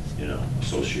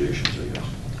 associations, I guess.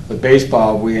 with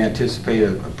baseball, we anticipate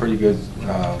a pretty good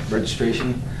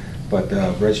registration, but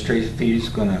the registration fee is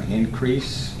going to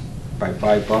increase by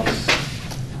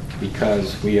 $5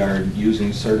 because we are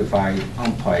using certified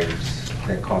umpires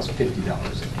that cost $50 a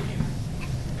game.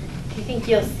 Do you think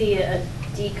you'll see a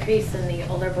decrease in the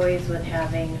older boys with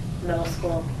having middle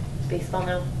school baseball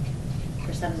now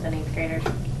for 7th and 8th graders?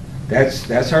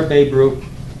 That's our Babe Ruth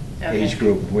Okay. age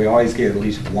group. We always get at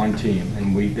least one team,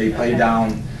 and they play Okay.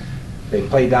 down. They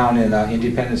play down in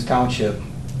Independence Township,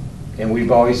 and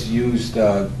we've always used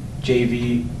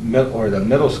JV or the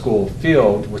middle school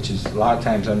field, which is a lot of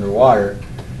times underwater.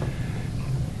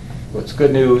 What's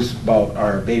good news about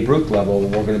our Babe Ruth level,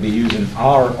 we're going to be using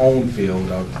our own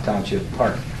field of the Township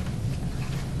Park.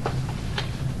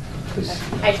 'Cause,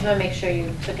 I just want to make sure you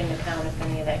took into account if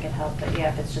any of that could help, but yeah,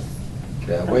 if it's just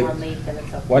yeah, the we- one league, then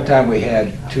it's okay. One time we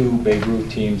had 2 Babe Ruth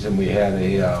teams, and we had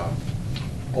a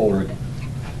older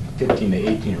 15 to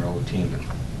 18-year-old team.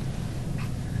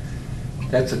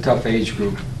 That's a tough age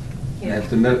group. And if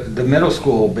the middle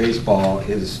school baseball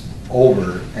is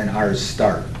over and ours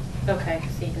start. Okay,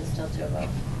 so you can still do both.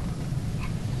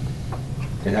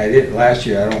 And last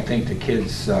year, I don't think the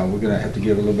kids, we're gonna have to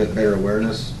give a little bit better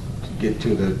awareness to get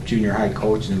to the junior high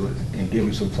coach and give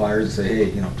them some flyers and say,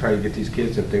 hey, try to get these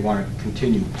kids, if they want to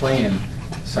continue playing,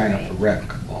 sign up for rec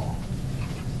ball.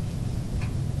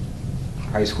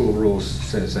 High school rules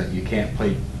says that you can't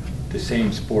play the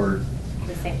same sport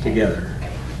The same thing. together.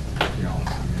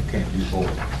 can't do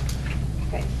both.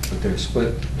 Okay. But they're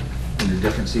split in a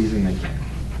different season, they can.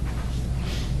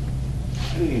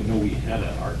 I didn't even know we had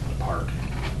an art in the park.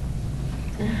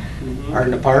 Art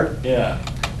in the Park, Yeah.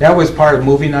 that was part of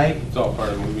movie night. It's all part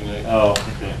of movie night. Oh,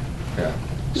 okay. Yeah.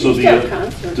 So Used to have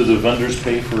concerts. do the vendors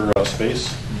pay for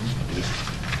space?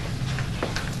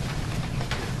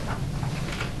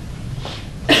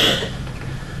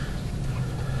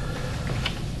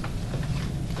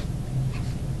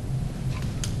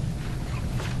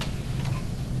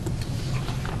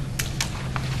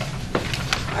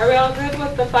 Are we all good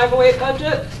with the 508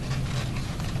 budget?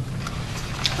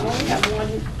 I only have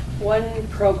one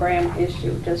program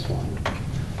issue, just one.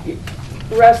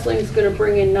 Wrestling's gonna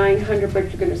bring in 900, but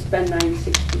you're gonna spend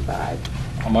 965.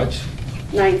 How much?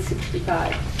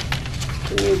 965.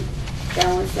 Can you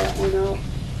balance that one out?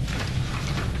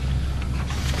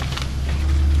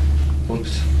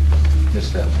 Oops,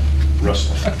 missed that one.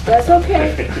 Wrestling. That's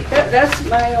okay. That's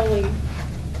my only,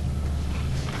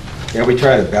 Yeah, we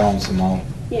try to balance them out,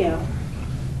 yeah,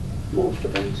 most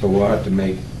of them. so we'll have to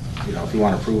make, you know, if you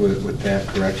want to approve it with that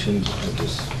correction, we'll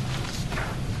just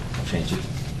change it.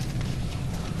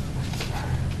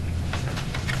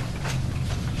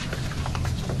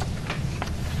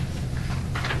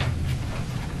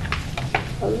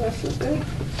 All the rest is good.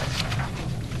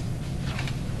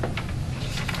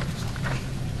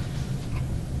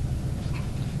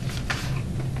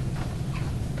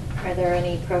 Are there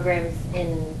any programs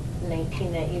in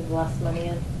 19 that you've lost money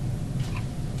on?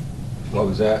 What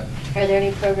was that? Are there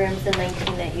any programs in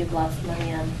 19 that you've lost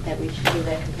money on that we should do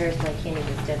that comparison like Candy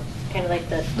just did? Kind of like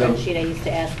the spreadsheet I used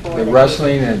to ask for. The that-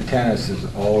 wrestling and tennis is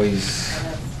always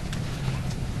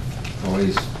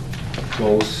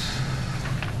close.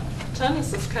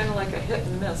 Tennis is kind of like a hit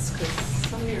and miss, because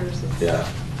some years it's Yeah.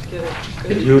 get it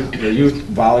The good. youth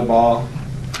volleyball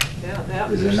Yeah,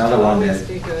 that is used to another one always that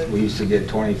be good. we used to get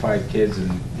 25 kids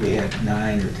and we had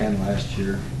 9 or 10 last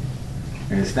year.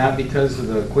 And it's not because of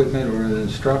the equipment or the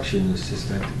instruction, it's just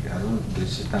that,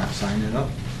 it's just not signing up.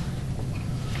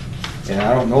 And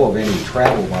I don't know of any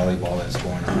travel volleyball that's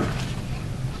going on,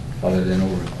 other than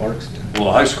over in Clarkston. Well,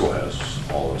 the high school has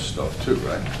all this stuff too,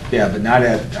 right? Yeah, but not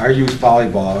at, our youth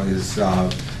volleyball is,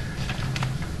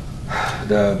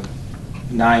 the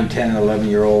 9, 10, and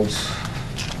 11-year-olds.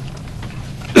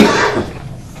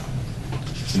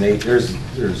 And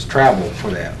there's travel for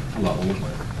that level,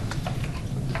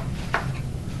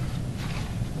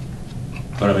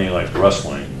 But I mean, like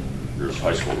wrestling, there's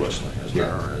high school wrestling, is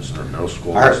there? Or is there middle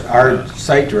school? our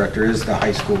site director is the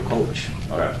high school coach,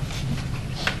 Okay.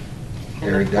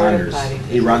 Eric Donders.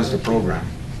 He runs the program.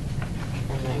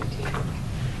 In 19.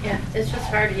 Yeah, it's just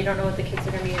hard. You don't know what the kids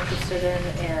are going to be interested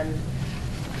in, and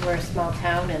we're a small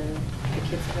town, and the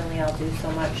kids can only all do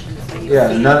so much. And so you Yeah,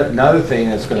 see- another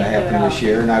thing that's gonna Can't do it happen this all.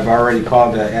 year, and I've already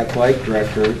called the athletic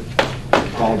director,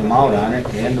 called him out on it,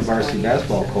 and the varsity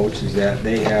basketball coach, is that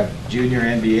they have junior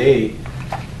NBA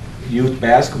youth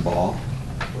basketball,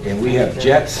 and we have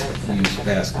Jets youth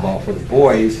basketball for the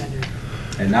boys.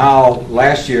 And now,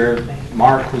 last year,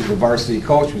 Mark, who's the varsity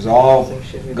coach, was all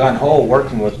gung-ho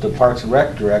working with the Parks and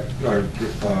Rec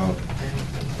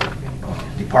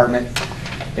department,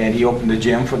 and he opened the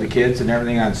gym for the kids and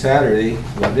everything on Saturday.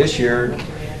 Well, this year,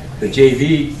 the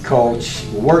JV coach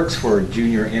works for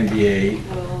junior NBA.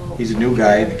 He's a new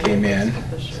guy that came in.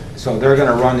 So they're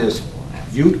gonna run this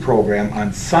youth program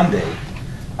on Sunday.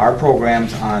 Our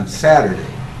program's on Saturday.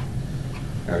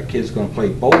 Our kids gonna play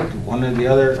both, one or the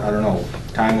other, I don't know,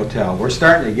 time will tell. We're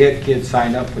starting to get kids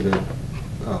signed up for the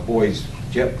boys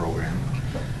jet program,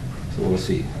 so we'll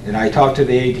see. And I talked to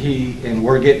the AD, and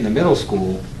we're getting the middle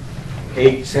school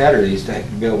 8 Saturdays to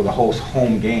be able to host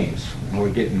home games, and we're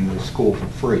getting the school for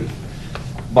free.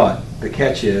 But the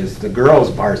catch is, the girls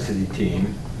varsity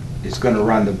team is gonna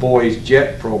run the boys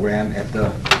jet program at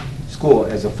the school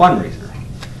as a fundraiser.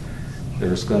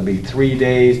 There's gonna be 3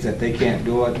 days that they can't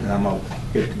do it, and I'm gonna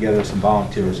get together some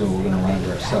volunteers, and we're gonna run it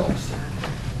ourselves.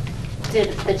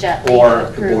 Did the Jet League Or the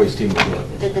approve? boys team will do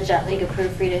it. Did the Jet League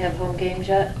approve for you to have home games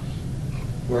yet?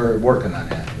 We're working on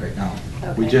that right now.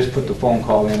 We Okay. just put the phone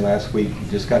call in last week, we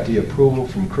just got the approval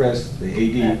from Chris, the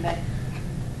AD. Okay.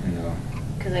 And,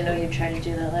 Because I know you tried to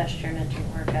do that last year and it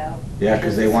didn't work out. Yeah,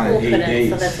 'cause they the wanted school 8 couldn't,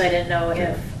 dates. So that's why I didn't know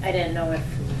Yeah.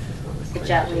 if the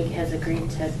Jet League has agreed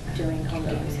to doing home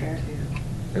games here.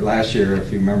 Last year,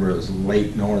 if you remember, it was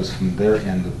late notice from their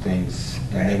end of things,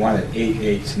 and they wanted 8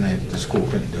 dates, and the school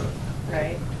couldn't do it.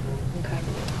 Right. Okay.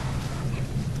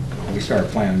 We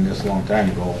started planning this a long time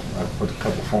ago. I put a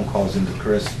couple phone calls into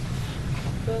Chris.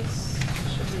 This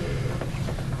should be,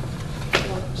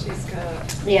 well, she's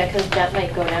got, Yeah, because Jet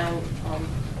might go down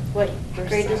What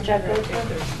grade does Jeff go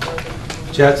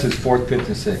to? Jets is fourth, fifth,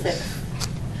 and sixth. Sixth.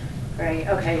 Right,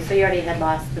 okay, so you already had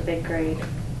lost the big grade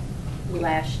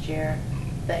last year.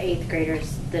 The 8th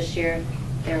graders this year,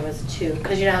 there was 2.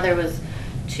 Because you know how there was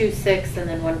 2 sixths and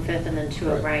then 1 fifth and then 2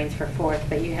 Right. O'Briens for 4th,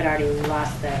 but you had already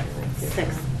lost that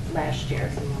 6th last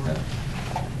year.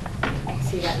 Yeah.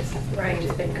 So you got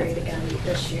Ryan's big grade again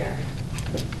this year.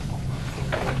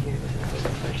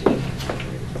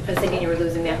 I was thinking you were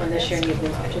losing that one this year and you'd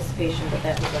lose participation, but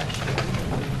that was last year.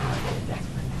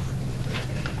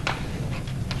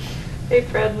 Hey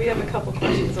Fred, we have a couple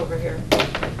questions over here.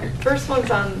 First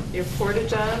one's on your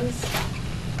porta-johns.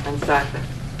 On soccer.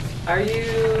 Are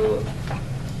you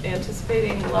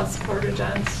anticipating less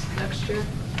porta-johns next year?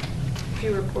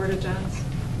 Fewer porta-johns?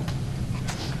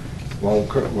 Well,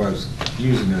 Kurt was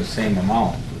using the same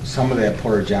amount. Some of that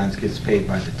Porter Johns gets paid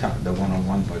by the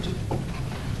 101 budget.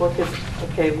 Well, because,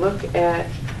 okay, look at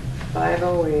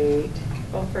 508,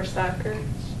 Oh, for soccer?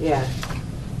 yeah,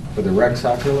 For the rec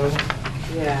soccer level,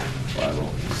 yeah.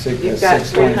 You've got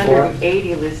 624.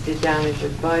 380 listed down as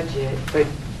your budget, but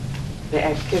the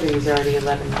activity is already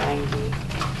 1190.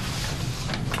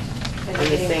 Are And you the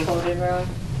getting same- quoted wrong?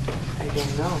 I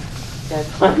don't know. That's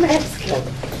what I'm asking.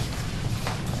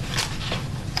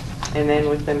 And then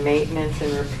with the maintenance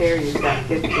and repair, you've got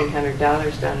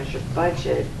 $1,500 down as your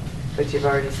budget, but you've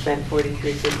already spent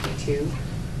 $43.52.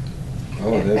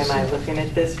 Oh, that's. Am I looking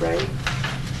at this right?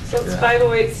 So it's Yeah.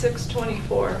 508,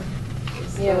 624.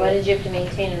 Yeah, why did you have to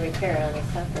maintain and repair on the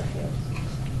soccer fields?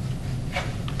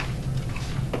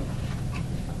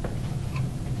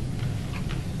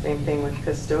 Same thing with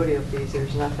custodial fees,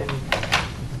 there's nothing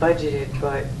budgeted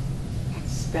but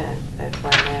spent, that's why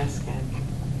I'm asking.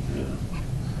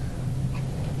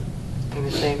 And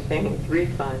the same thing with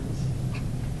refunds.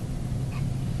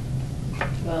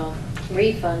 Well,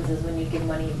 refunds is when you give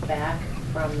money back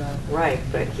from the, Right,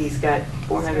 but he's got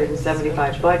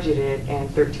 475 budgeted and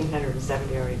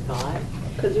 1,370 already gone.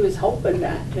 Because he was hoping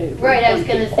that to. right, I was refund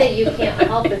gonna people. say, you can't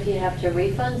help if you have to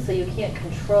refund, so you can't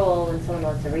control when someone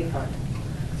wants a refund.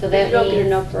 So If that you don't get means,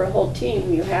 enough for a whole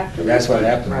team, you have to. That's what refund.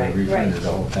 happened, I Right. refunded Right. the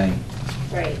whole thing.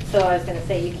 right, so I was gonna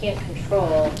say, you can't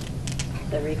control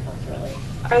the refunds really.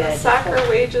 Are Yeah, the just soccer hold-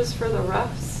 wages for the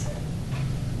refs?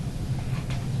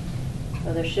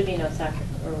 Well, there should be no soccer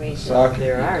or wages. Soccer,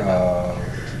 There are. uh,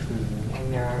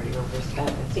 And they're already overspent,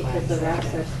 that's why I Because the said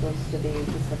refs that. are supposed to be, you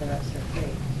said the refs are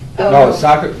free. no,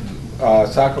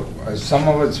 soccer, some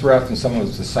of it's ref and some of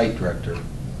it's the site director.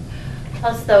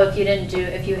 Plus though, if you didn't do,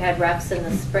 if you had refs in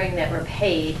the spring that were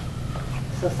paid,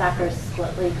 so soccer's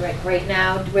split league right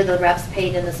now, were the refs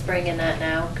paid in the spring and not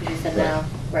now? Because you said Right. now,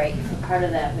 right, so part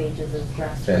of that wages is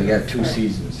refs. Yeah, you got 2 Split.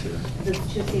 seasons here. There's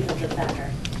 2 seasons of soccer.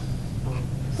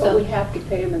 But we have to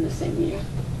pay them in the same year.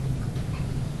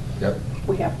 Yep.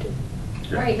 We have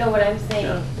to. Right, no, what I'm saying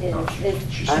Yeah. is,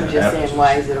 She's I'm gonna just have saying, to-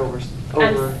 why is it over?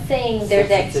 I'm saying there's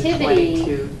since it's a activity.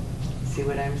 22? See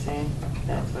what I'm saying?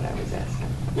 That's what I was asking.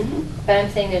 Mhm. but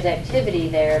I'm saying there's activity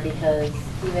there because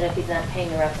even if he's not paying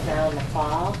the refs now in the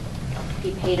fall,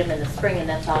 he paid them in the spring and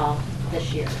that's all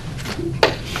this year.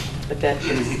 But that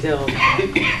should still,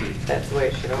 that's the way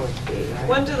it should always be, right?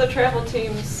 When do the travel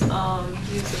teams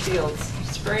use the fields?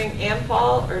 Spring and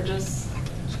fall, or just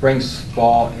Spring,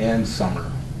 fall, and summer.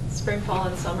 spring, fall,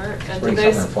 and summer? And do Spring,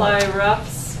 they summer, fall. supply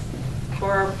refs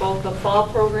for both the fall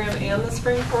program and the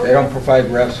spring program? They don't provide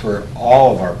refs for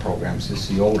all of our programs, it's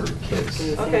the older kids.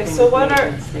 Same Okay, thing so with what are,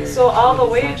 maintenance there. so all the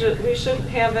For soccer. wages, we shouldn't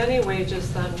have any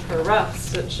wages then for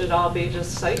refs, it should all be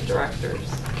just site directors.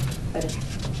 But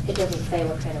it doesn't say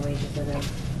what kind of wages it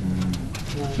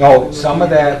is. No, some of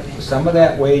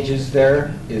that wages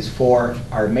there is for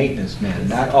our maintenance men,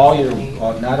 not all your,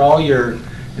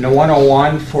 in the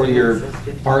 101 for your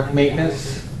park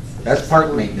maintenance, that's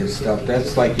park maintenance stuff,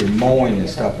 that's like your mowing and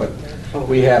stuff, but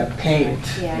we have paint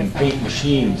and paint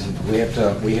machines,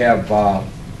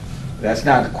 that's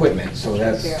not equipment, so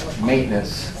that's maintenance.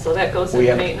 So that goes in We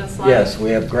the have, maintenance line? yes, we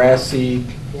have grass seed,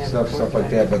 stuff like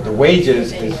that, but the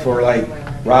wages is for like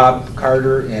Rob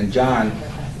Carter and John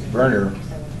Werner,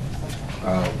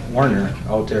 Warner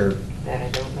out there. That I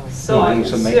don't know. So, Doing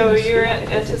some so maintenance. you're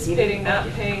anticipating not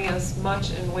paying as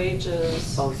much in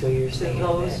wages? Oh, so you're to saying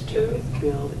those that two it was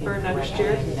billed for in next right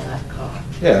year? and not cost.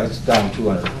 Yeah, it's down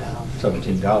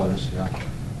 $217, yeah.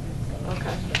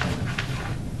 Okay.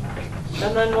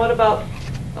 And then what about,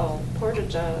 oh,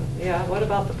 Porta-John, yeah, what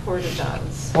about the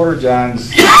Porta-Johns? Porter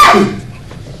Johns,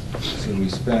 so we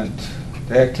spent,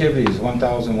 the activity is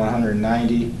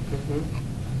 1,190.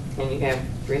 And you have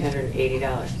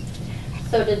 $380.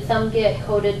 So did some get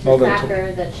coded to Oh, the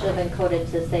soccer that should have been coded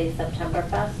to say September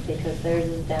Fest because theirs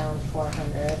is down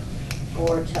 400?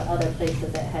 or to other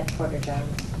places that had porta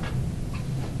johns.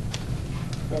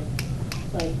 That,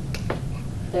 like,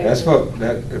 That's what,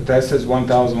 if that says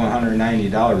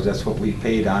 $1,190, that's what we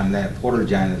paid on that porta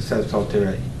john that says out there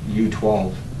at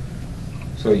U12.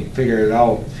 So you figure it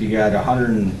out, if you got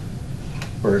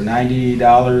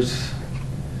 $90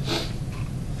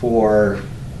 for,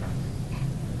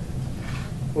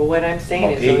 Well, what I'm saying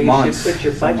About is, 8 though, months, you should put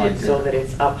your something budget like so that. that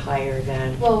it's up higher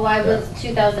than, well, why was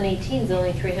 2018's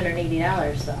only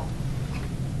 $380 though?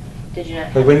 Did you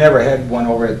not? but we never had one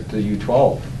over at the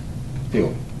U12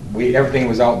 field. Everything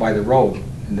was out by the road,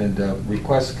 and then the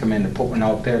requests come in to put one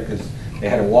out there because they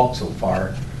had to walk so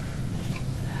far.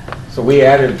 So we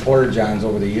added porta johns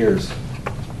over the years.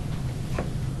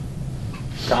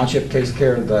 Township takes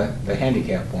care of the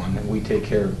handicap one, and we take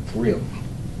care of 3 of them.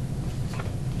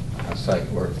 That's like,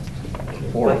 or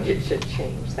your 4. budget should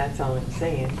change, that's all I'm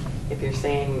saying. If you're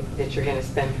saying that you're gonna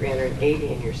spend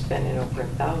 380 and you're spending over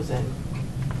 1,000,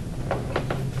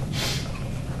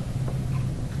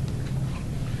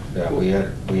 Yeah, we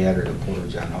added a porta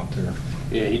john out there.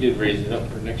 Yeah, he did raise it up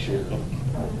for next year though.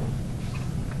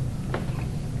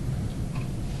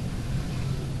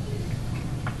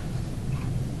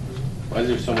 Why is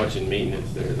there so much in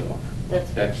maintenance there though? That's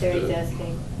what That's Terry's the-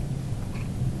 asking.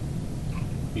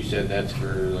 You said that's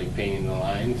for like painting the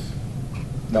lines?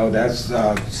 No, that's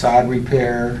sod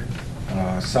repair,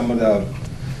 some of the,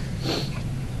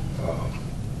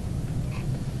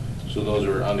 So those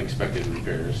are unexpected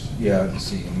repairs. yeah, let me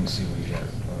see, we got,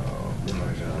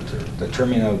 the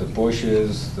trimming of the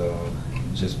bushes,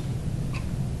 just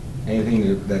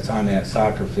anything that's on that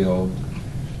soccer field.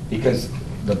 Because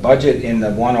the budget in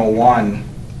the 101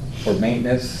 for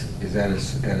maintenance is at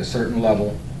a certain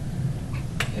level.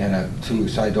 And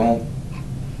so I don't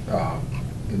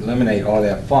eliminate all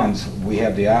that funds, we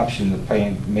have the option of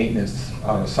paying maintenance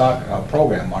out of soccer,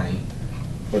 program money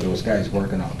for those guys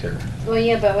working out there. Well,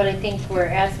 yeah, but what I think we're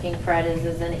asking, Fred,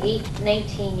 is in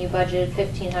 19 you budgeted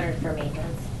 1,500 for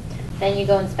maintenance. Then you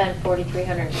go and spend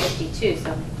 4,352.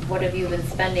 So what have you been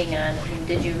spending on? And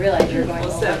did you realize you're going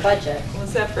Was over that- budget?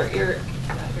 Was that for not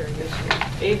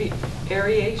irrigation,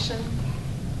 aeration?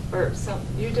 Or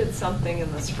you did something in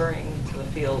the spring to the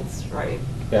fields, right?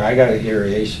 Yeah, I got an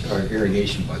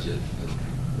irrigation budget.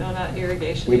 No, not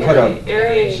irrigation. We put a-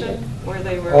 Aeration, where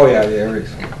they were. Oh, yeah, the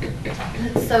irrigation.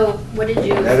 So what did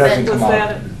you That doesn't spend? come Was out,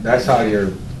 that- that's how your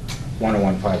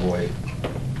 101,508.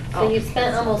 So you Oh, spent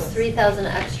that's almost what 3,000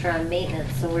 extra on maintenance.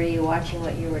 So were you watching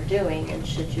what you were doing? And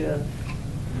should you have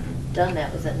done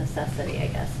that? Was it necessity, I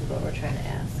guess, is what we're trying to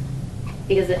ask.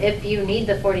 Because if you need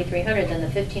the 4,300, then the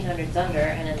 1,500's under,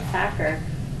 and in soccer,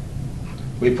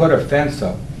 We put a fence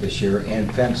up this year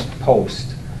and fence post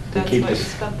to That's keep what you us,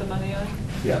 spent the money on,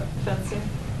 yeah. fencing?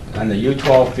 On the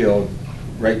U12 field,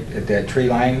 right at that tree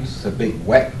line, it's a big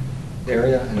wet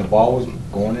area, and the ball was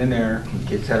going in there, and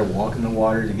kids had to walk in the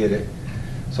water to get it.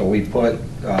 So we put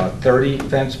 30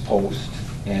 fence posts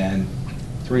and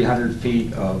 300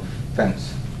 feet of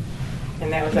fence.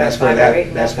 and that was That's our why that-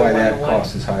 508, that's not the why that 101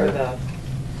 cost is for higher. the-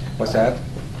 What's that?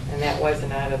 And that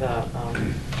wasn't out of the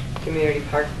community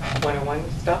park 101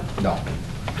 stuff? No,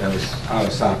 that was out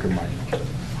of soccer money.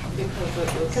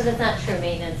 because it's not true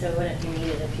maintenance, it wouldn't be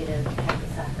needed if you didn't have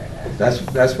the soccer there.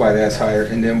 That's why that's higher,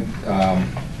 and then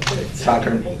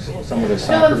soccer, some of the No,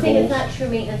 soccer I'm saying it's goals. not true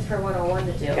maintenance for 101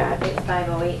 to do. Gotcha. It's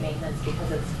 508 maintenance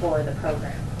because it's for the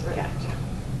program. Gotcha.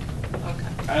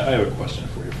 Okay. I have a question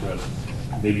for you, Fred.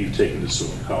 Maybe you've taken this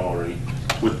into account already.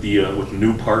 With the, with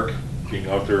new park being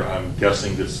out there, I'm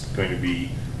guessing that's going to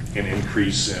be an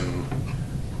increase in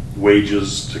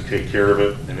wages to take care of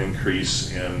it, an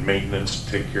increase in maintenance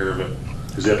to take care of it.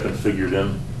 Has that been figured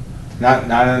in? Not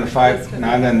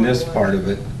in this part of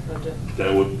it. Budget.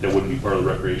 That wouldn't be part of the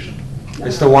recreation?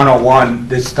 It's the 101,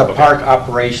 it's the park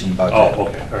operation budget. Oh,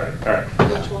 okay, all right.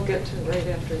 Which we'll get to right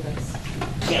after this.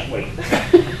 Can't wait.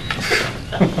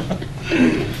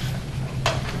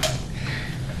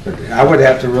 But I would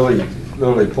have to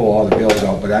really pull all the bills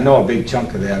out, but I know a big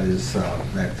chunk of that is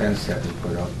that fence that we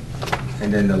put up,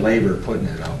 and then the labor putting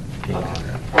it up. came out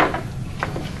of that.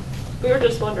 We were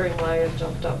just wondering why it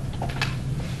jumped up.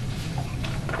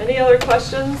 Any other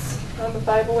questions on the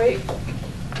 508?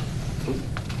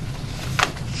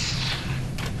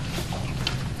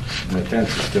 And the fence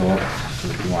is still up, so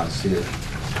if you want to see it.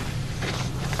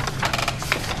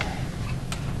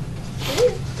 Okay,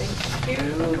 thank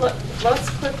you. Let's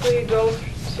quickly go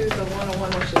to the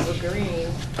 101, which is a green.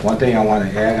 One thing I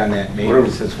want to add on that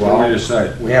maintenance as well. What do we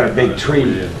decide? We had a big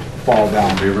tree fall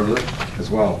down Favor of it? as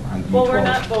well on Well, we're U12.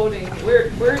 not voting.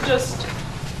 We're just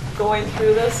going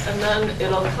through this, and then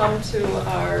it'll come to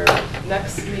our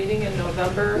next meeting in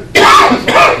November.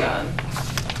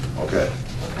 Okay.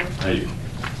 Okay, thank you.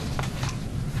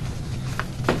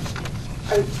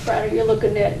 Brad, are you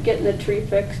looking at getting the tree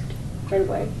fixed right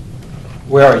away?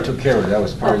 We already took care of it, that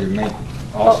was part of your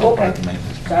maintenance, also Oh, part of okay. the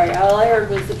maintenance. Sorry, all I heard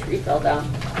was the tree fell down.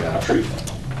 Yeah, tree.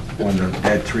 One of the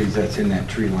dead trees that's in that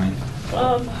tree line.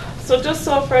 So just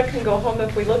so Fred can go home,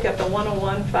 if we look at the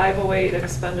 101-508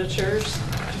 expenditures,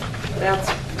 that's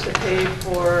to pay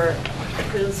for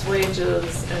his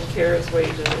wages and Kara's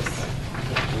wages.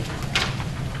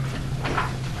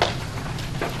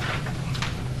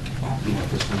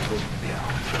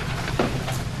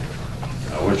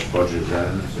 Which budget is that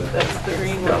in? Is that- That's the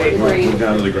green Yeah, one. Move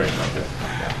down to the green, okay.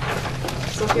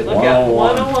 So if you look at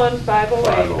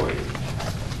 101-508,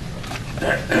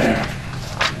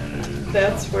 508.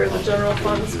 that's where the general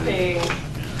fund's paying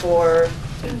for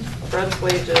Fred's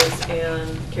wages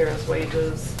and Kara's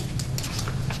wages.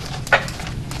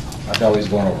 I thought he was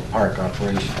going over park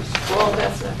operations. Well,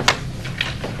 that's next.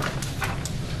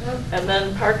 And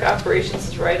then park operations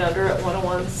is right under at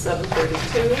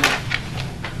 101-732.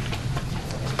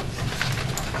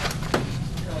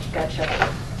 Gotcha.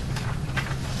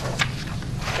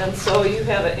 And so you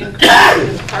have an increase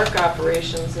in park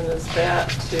operations, and is that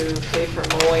to pay for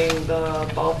mowing the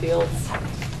ball fields? Let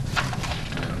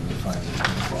me find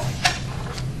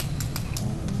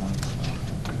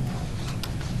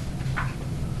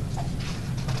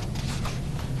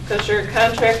Because your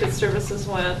contracted services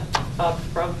went up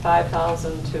from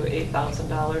 $5,000 to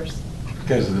 $8,000 it.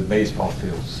 Because of the baseball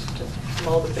fields. to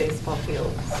mow the baseball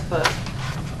fields, but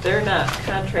they're not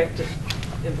contracted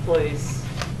employees.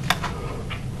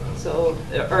 So,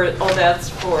 oh, that's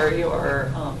for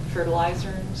your fertilizer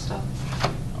and stuff?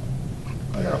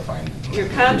 I gotta find it. Your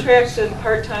contracted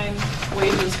part-time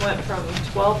wages went from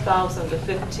 12,000 to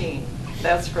 15.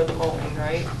 That's for the mowing,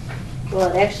 right?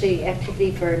 Well, actually,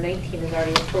 activity for 19 is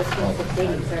already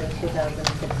 14,680, starting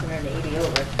 2,680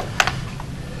 over.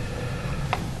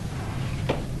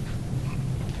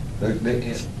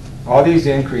 All these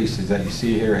increases that you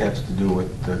see here has to do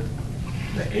with the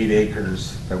 8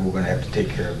 acres that we're gonna have to take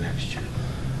care of next year.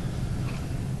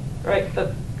 Right,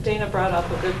 but Dana brought up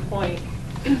a good point.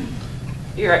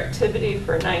 Your activity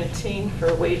for 19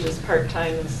 for wages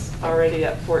part-time is already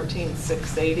at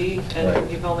 14,680, and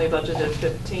Right. you've only budgeted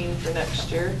 15 for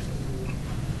next year.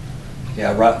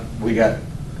 Yeah, Rob, we got,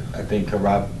 I think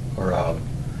Rob, or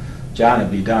John will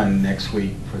be done next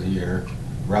week for the year.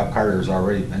 Rob Carter's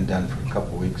already been done for a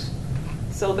couple weeks.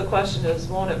 So the question is,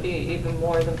 won't it be even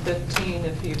more than 15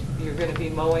 if you're going to be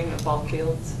mowing the ball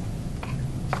fields?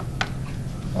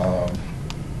 I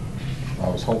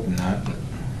was hoping not, but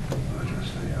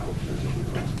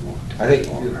I think,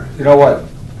 you know what,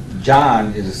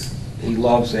 John he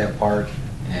loves that park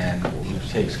and he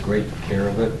takes great care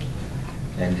of it.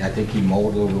 And I think he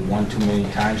mowed a little bit one too many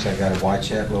times. I gotta watch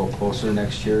that a little closer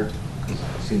next year, because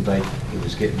it seems like he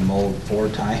was getting mowed 4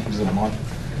 times a month.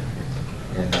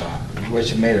 And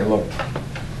which made it look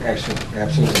actually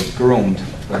absolutely groomed,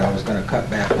 but I was gonna cut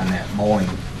back on that mowing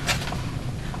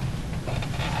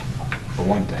for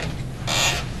one thing.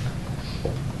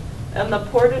 And the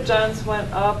porta-johns went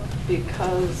up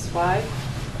because, why?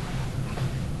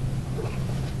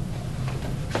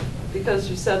 Because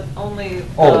you said only.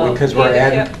 Oh, because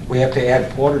handicap- we have to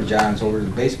add porta johns over to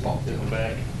the baseball Come field.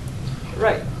 back.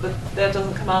 Right, but that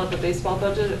doesn't come out of the baseball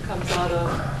budget, it comes out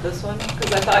of this one?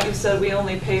 Because I thought you said we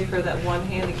only pay for that one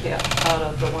handicap out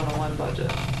of the 101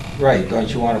 budget. Right,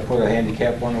 don't you want to put a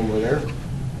handicap one over there?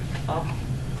 Oh.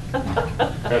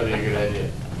 Probably a good idea.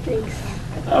 Thanks.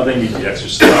 I think you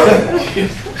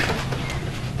exercise.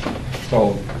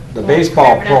 So the Well,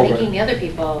 baseball We're not making program, the other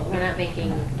people, we're not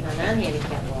making a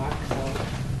non-handicap walk, so.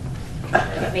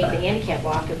 We're not making the handicap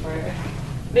walk if we're.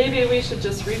 Maybe we should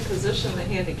just reposition the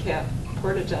handicap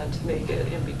porta-john to make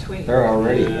it in between. they're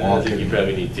already Yeah, I think you walking.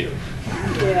 probably need to.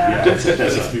 Yeah.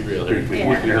 Let's be real here. Pretty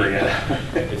Yeah. quick area.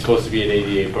 It's supposed to be an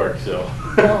ADA park, so.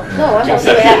 No, I'm not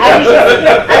saying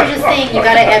that. I was just saying you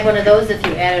gotta add one of those if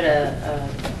you added a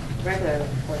regular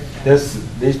porta-john.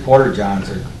 These porta johns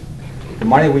are, the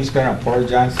money we spent on porta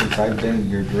johns since I've been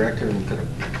your director, we could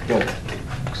have built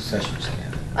a concession stand.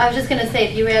 I was just gonna say,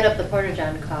 if you add up the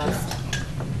porta-john cost,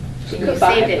 You you could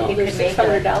buy saved it, you another could make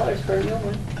 $600 for a new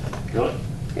one. Really?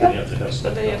 Yeah. You have to have some.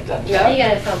 But they have to. Yeah. you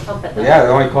gotta have some pump it though. Yeah, it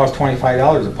only costs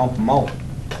 $25 to pump them out.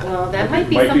 Well, that might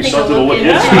be Might be something to something to look look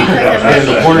into, into. because Yeah. I'm And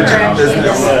the not porta sure john actually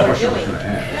business. what we're Question doing. I'm gonna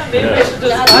ask. Yeah, maybe we should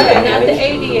just Not buy the it.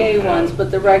 ADA ones,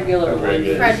 but the regular ones.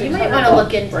 Regular. Fred, you might wanna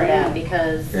look into that,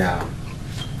 because Yeah.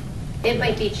 It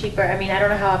might be cheaper, I mean, I don't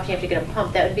know how often you have to get them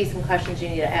pumped, that would be some questions you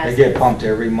need to ask. They get pumped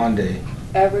every Monday,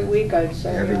 Every week, I'd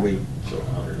say. every yeah. week. So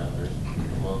 $100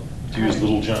 a month. To use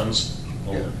Little John's?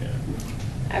 Oh, Yeah.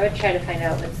 I would try to find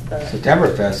out what's the,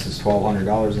 Septemberfest is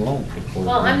 $1,200 alone for 4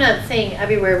 well, I'm not saying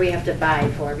everywhere we have to buy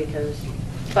for, because,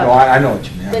 but. No, I know what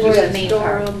you mean. Then We just gotta the main store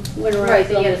park. 'em, winterize Right,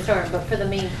 then you them. gotta store 'em, but for the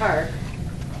main park,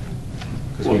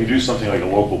 Well, if you do something like a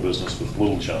local business with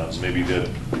Little John's, maybe they'd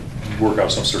work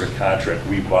out some sort of contract.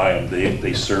 We buy them,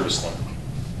 they service them,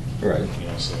 Right, you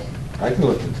know, so. I can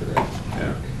look into that.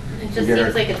 Yeah. it just get our-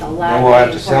 seems like it's a then lot. we'll have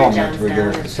to for sell 'em John's after we now, get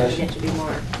our and it's gonna concession. get to be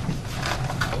more.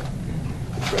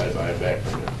 Try to buy it back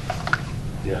from them.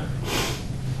 Yeah.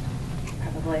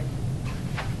 Probably.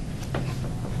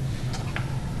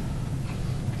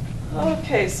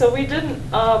 Okay, so we didn't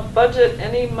budget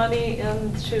any money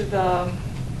into the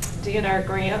DNR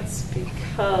grants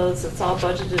because it's all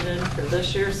budgeted in for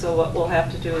this year, so what we'll have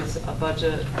to do is a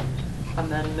budget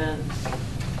amendment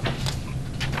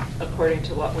according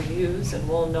to what we use, and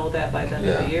we'll know that by the end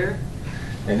of Yeah. the year.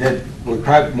 And then we're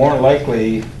probably more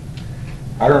likely,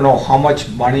 I don't know how much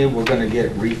money we're gonna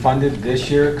get refunded this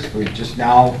year, because we just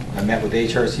now, I met with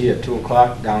HRC at 2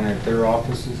 o'clock down at their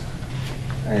offices.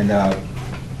 And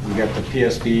we got the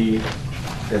PSB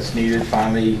that's needed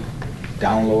finally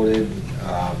downloaded.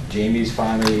 Jamie's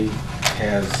finally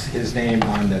has his name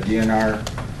on the DNR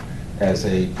as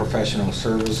a professional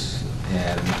service,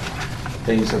 and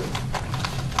things are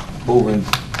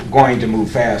going to move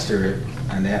faster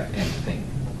on that end of thing.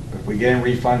 If we get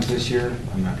any refunds this year,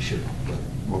 I'm not sure, but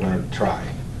we're gonna try.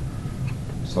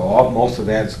 So most of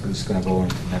that's just gonna go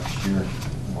into next year,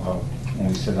 when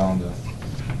we sit down to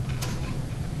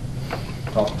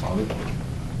talk about it.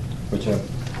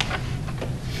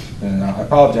 And I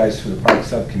apologize for the park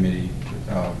subcommittee,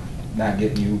 not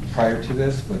getting you prior to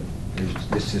this, but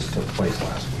this just took place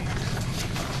last week.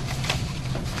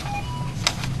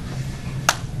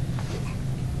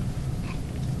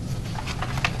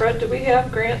 Fred, do we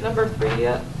have grant number 3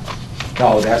 yet?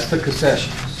 No, that's the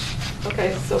concessions.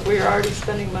 Okay, so we're already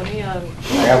spending money on.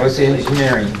 That was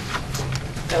engineering.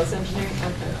 That was engineering,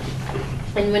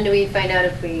 okay. And when do we find out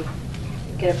if we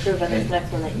get approved on this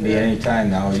next one that you? Be any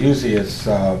time now. Usually it's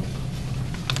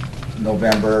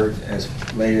November, as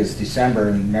late as December.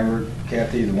 And remember,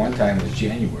 Kathy, the one time was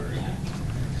January.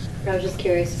 I was just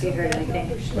curious if you heard anything.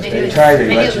 But I they knew it- try to I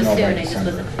knew let it you was know by soon, I just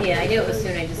December. wasn't- Yeah, I knew it was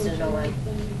soon, I just didn't know when.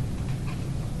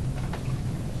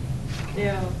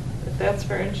 Yeah, if that's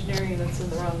for engineering, it's in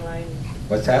the wrong line.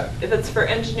 What's that? If it's for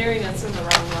engineering, it's in the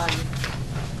wrong line.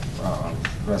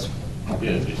 That's, Yeah, okay,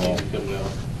 it well, needs to come down.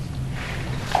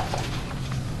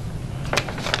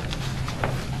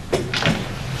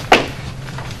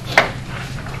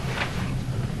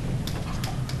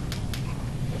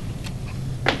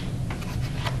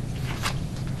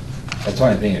 that's the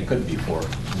only thing it could be for,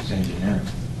 is engineering.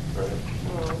 Right.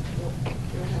 Well,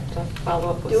 You'll have to follow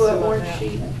up with Do Sue a on warrant that.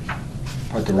 sheet.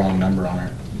 Put the wrong number on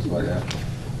it, is what happened.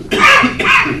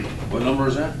 What number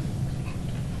is that?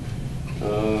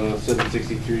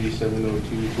 763, 702,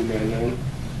 299.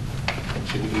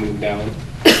 Should we move down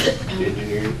to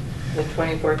engineering? The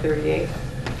 2438.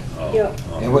 Oh, Yep.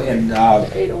 oh. And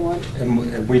 801.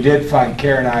 And we did find,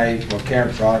 Karen and I, well,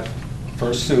 Karen brought,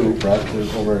 first Sue brought it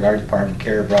to, over at our department,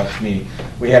 Karen brought it to me.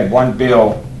 We had one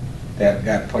bill that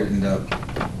got put in the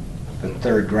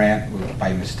third grant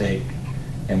by mistake,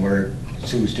 and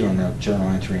Sue's doing the journal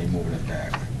entry and moving it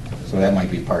back. So that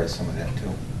might be part of some of that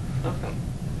too.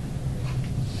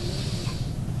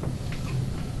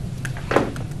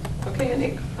 Okay,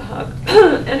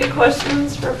 any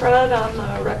questions for Fred on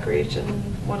the recreation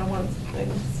 101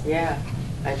 things? Yeah,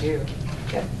 I do.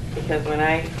 Okay. Because when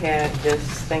I had this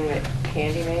thing that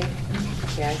Candy made,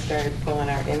 yeah, I started pulling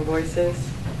our invoices.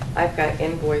 I've got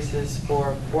invoices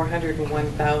for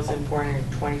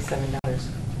 $401,427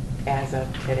 as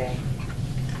of today,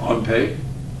 Unpaid?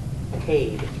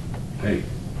 paid. Paid.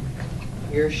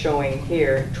 You're showing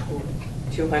here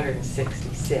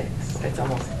 266. It's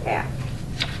almost half.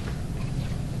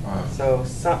 So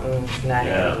something's not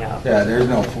adding up. Yeah, there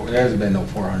hasn't been no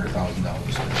 $400,000.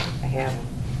 I haven't.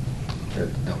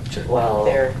 Don't check. Well,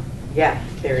 they're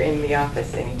in the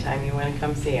office anytime you want to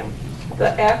come see them.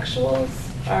 The actuals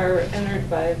are entered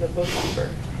by the bookkeeper.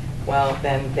 Well,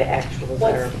 then the actuals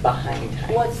are behind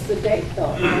time. What's the date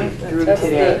though? Through That's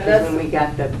today, the- 'cause that's when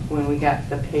we got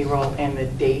the payroll and the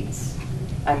dates,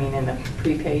 and the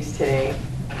prepays today,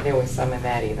 there was some of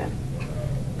that even.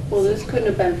 Well, this couldn't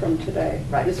have been from today.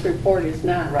 Right. This report is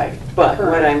not. Right, but what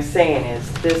current. I'm saying is,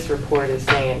 this report is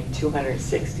saying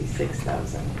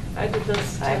 266,000. I did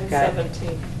this I've got-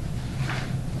 10/17.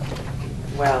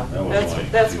 Well, That was only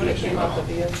That's a few when it days came ago. out of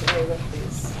the VSA with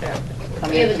these.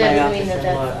 Come Yeah, into but that my doesn't mean office that and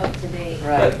that's look. up to date.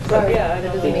 Right. But, yeah, I That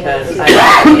don't doesn't know. mean Because that's- I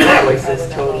have I invoices wouldn't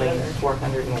know totaling either.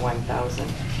 401,000.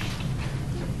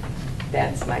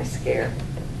 That's my scare.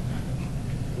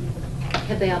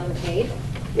 Have they all been paid?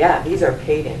 Yeah, these are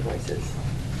paid invoices.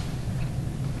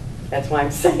 That's why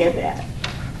I'm saying that.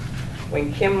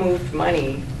 When Kim moved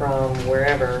money from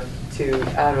wherever to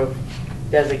out of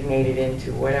designated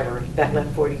into whatever, that left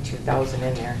 42,000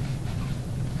 in there.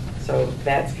 So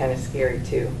that's kind of scary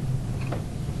too.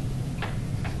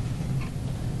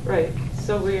 Right,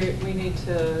 so we need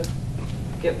to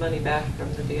get money back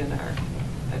from the DNR,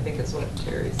 I think is what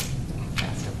Terry's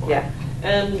asking for. Yeah.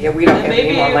 And Yeah, we don't and have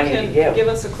any more money to Maybe you give. can give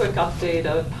us a quick update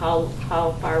of how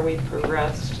far we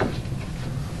progressed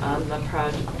on the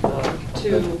project,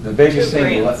 the The biggest two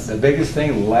thing, grants. the biggest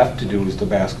thing left to do is the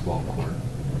basketball court,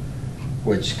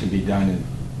 which can be done in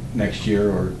next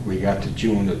year, or we got to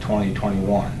June of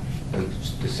 2021.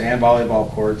 The sand volleyball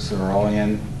courts are all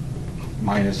in,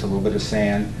 minus a little bit of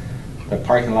sand. The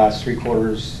parking lot's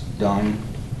 3/4 done.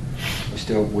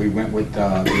 We went with the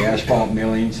asphalt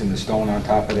millings and the stone on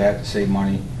top of that to save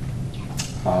money.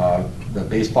 The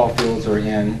baseball fields are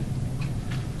in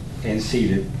and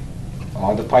seeded.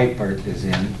 All the pipe part is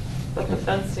in. But the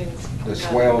fencing's. The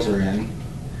swales are in.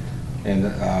 And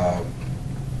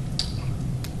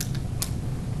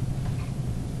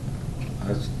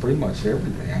that's pretty much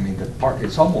everything. I mean, the park,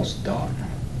 it's almost done,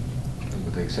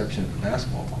 with the exception of the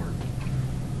basketball court.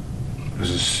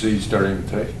 Is the seed starting to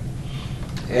take?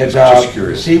 And Just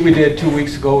curious. seed we did 2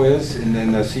 weeks ago is, and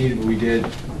then the seed we did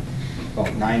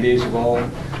about 9 days ago,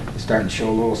 it's starting to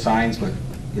show little signs, but,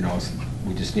 you know,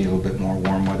 we just need a little bit more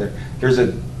warm weather. There's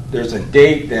a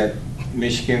date that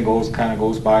Michigan kind of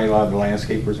goes by, a lot of the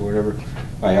landscapers or whatever,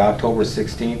 by October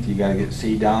 16th, you gotta get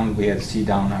seed down. We had seed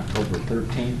down October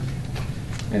 13th,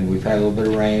 and we've had a little bit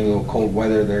of rain, a little cold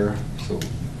weather there, so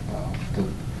the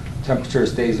temperature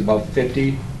stays above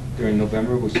 50 during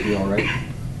November, which will be all right.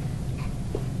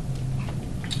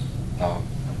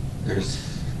 There's,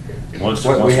 Once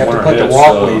we have to winter put the hits,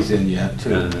 walkways in yet,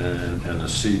 too. And the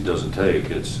seed doesn't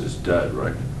take, it's dead,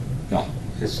 right? No,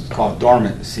 it's called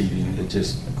dormant seeding, it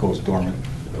just goes dormant.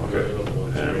 Okay,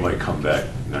 and it might come back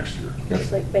next year.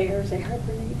 It's like bears, they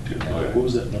hibernate. What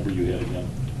was that number you had again?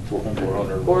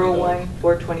 400? 401,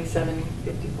 427,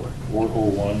 54.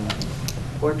 401.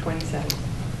 427,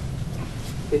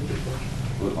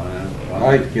 54. I'd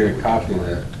like to get a copy of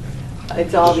that.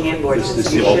 It's all the invoices,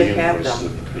 It's you all the should have invoices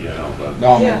them. that- Yeah.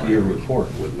 No, I'm Yeah. your report.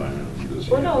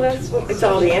 Well, no, that's what. It's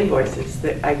all the invoices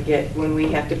that I get when we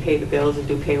have to pay the bills and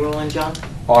do payroll and junk.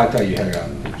 Oh, I thought you had it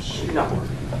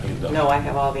on. No, I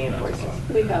have all the invoices.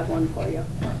 We have one for you.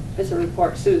 It's a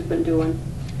report Sue's been doing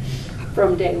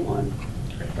from day one.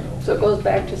 So it goes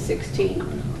back to 16.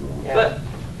 Yeah. But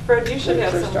Fred, you should When you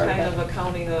have first some started kind of that.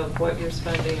 accounting of what you're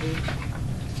spending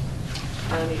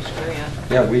on each grant.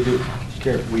 Yeah, we do,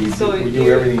 we So do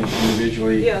you- everything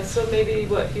individually. Yeah, so maybe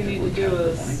what you need to do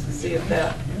is see if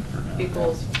that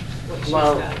equals what she's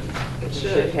Well, got. It we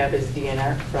should have his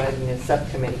DNR, Fred, and his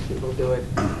subcommittee people do it.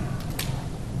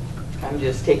 I'm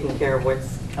just taking care of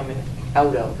what's coming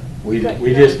out of. We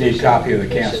just need a copy of the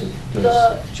canceled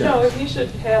No, check. you should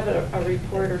have a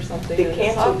report or something. The and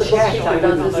canceled it's checks, showing I how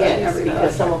wouldn't much get, you spent.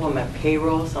 because some of them have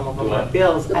payroll, some of them have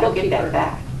bills, The I don't get bookkeeper. that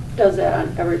back. Does that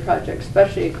on every project,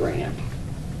 especially a grant.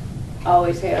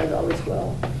 Always has, always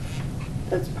will.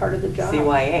 That's part of the job.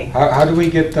 CYA. How do we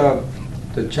get the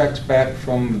checks back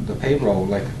from the payroll,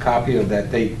 like a copy of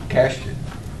that they cashed it?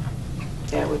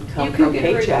 That would You come can from get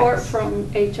a report paychecks. from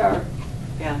HR.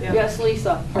 Yeah. Yeah. Yes,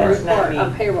 Lisa, a That's not report me.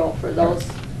 on payroll for those,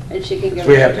 and she can give. So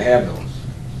we have to have those.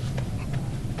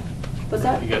 What's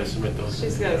that? You gotta submit those. to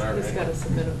He's the DNR, got right? to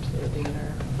submit them to the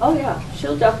DNR. Oh, yeah,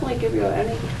 she'll definitely give you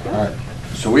any. yeah. All right.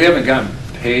 So we haven't gotten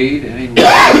paid any money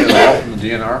at all from the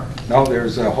DNR? No,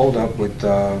 there's a holdup with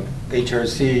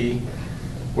HRC.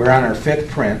 We're on our 5th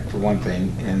print, for one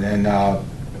thing, and then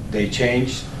they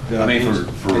changed the... I mean,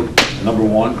 for number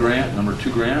 1 grant, number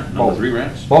 2 grant, number Both. 3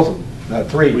 grants? Both of them,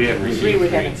 3. We have Three received we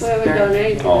three. haven't We haven't done done,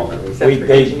 anything. Oh. with those. except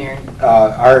for engineering.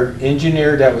 Our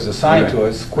engineer that was assigned to Okay.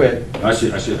 us quit, I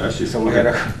see. so we had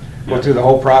to go through the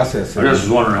whole process. I just was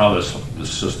wondering how this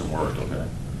system worked, okay?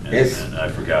 And- It's- And I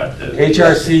forgot that.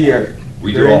 HRC,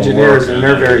 We do they're all the engineers, work, and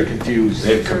they're and very confused.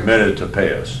 They've committed to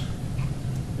pay us.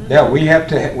 Yeah, we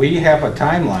have a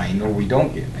timeline, or we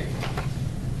don't get paid.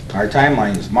 Our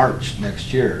timeline is March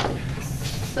next year.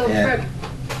 So Yeah. Fred,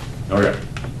 Okay.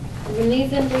 when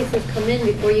these invoices come in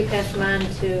before you pass them on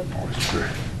to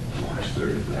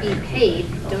be paid,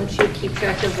 don't you keep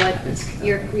track of what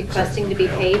you're requesting to be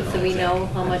paid so we know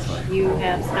how much you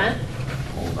have spent?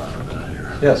 Hold on a minute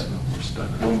here. Yes. We're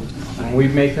spending. When we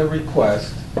make a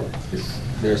request,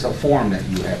 there's a form that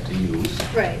you have to use.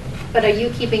 Right, but are you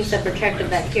keeping separate track of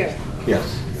that here?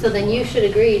 Yes. So then you should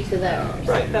agree to theirs.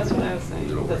 Right, that's what I was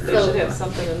saying, that they should have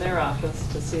something in their office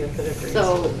to see if it agrees.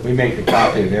 So We make a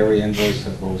copy of every invoice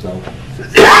that goes out.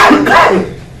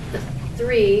 the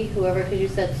three, whoever, because you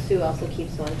said Sue also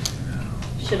keeps one,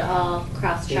 should all Be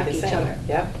cross-check the each same. other.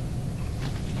 Yep.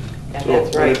 And So,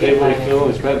 that's right. if we they line it.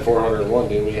 only spent 401,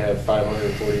 didn't we have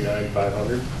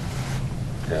 549,500?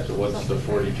 Yeah. So what's the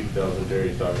 42,000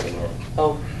 Terry's talking about?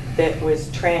 Oh, that was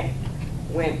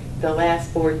when, the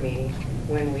last board meeting,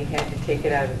 when we had to take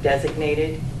it out of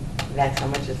designated, that's how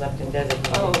much is left in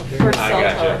designated. Oh, for I cell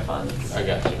gotcha. tower funds. I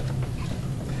got you.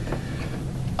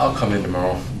 I'll come in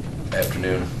tomorrow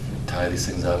afternoon, tie these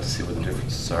things out to see what the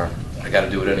differences are. I gotta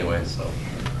do it anyway, so.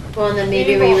 Well, and then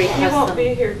maybe He we won't- request He won't be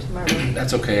them. here tomorrow.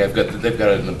 That's okay, they've got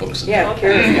it in the books. Yeah, Okay.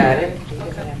 Kara's got it. He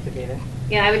doesn't have to be there.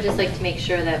 Yeah, I would just like to make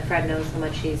sure that Fred knows how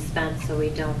much he's spent, so we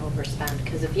don't overspend,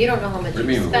 because if you don't know how much What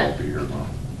do you you've mean we won't be spent. here, Mom?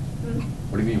 Hmm?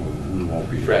 What do you mean we won't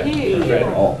be here? Fred. He- Fred.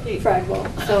 Oh. he- Fred will.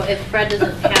 So if Fred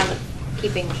doesn't have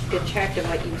keeping good track of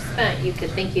what you've spent, you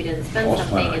could think you didn't spend Most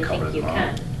something plan I and covered think you tomorrow.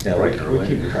 can. Yeah, Right we early,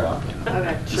 keep 8 track. o'clock.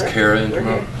 Okay. Is Kara in We're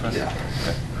tomorrow? here. Chris? Yeah.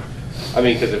 Okay. I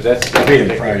mean, because if that's, I It'll be in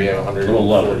think we Friday. have Little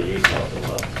lower. 148,000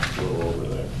 left, a little over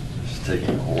there. It's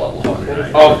taking a whole lot longer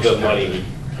than I Of the expected. money we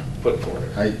put for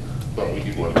it, I- but we do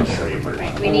need What to was pay it? for it.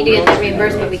 Right, we need to get the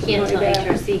reimbursement, we can't tell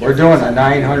HRC. We're doing a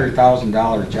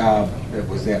 $900,000 job that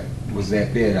was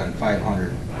that bid on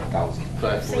 500,000.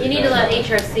 So you need to let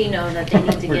HRC know that they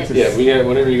need to get. Yeah, we got,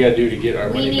 whatever you gotta do to get our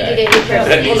We money need to back. get HRC. That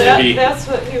Well, needs to be, that's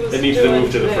what he was it needs to doing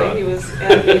move to the today. front. He was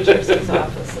at HRC's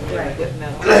office and they were Right. getting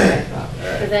that all back up.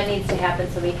 Because that needs to happen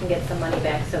so we can get some money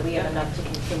back, so we have enough to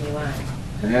continue on.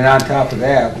 And then on top of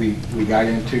that, we got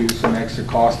into some extra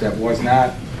cost that was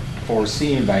not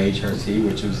foreseen by HRC,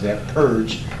 which was that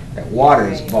purge, that water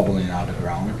is Right. bubbling out of the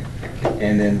ground.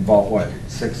 And then about what,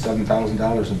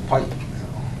 $7,000 in pipe.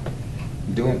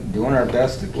 Doing our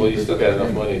best to keep it. Well, you still got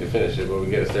enough money to finish it, but we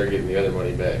gotta start getting the other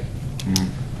money back.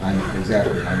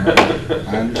 Exactly,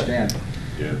 I understand.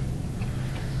 Yeah.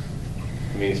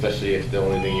 I mean, especially if the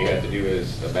only thing you have to do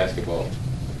is a basketball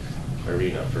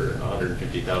arena for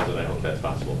 150,000, I hope that's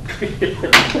possible.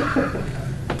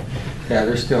 Yeah,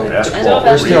 there's still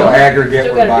Basketball aggregate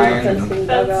Still we're gotta do buying. the and- fencing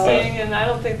dug out. Fencing, and I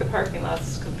don't think the parking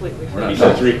lot's completely We're not You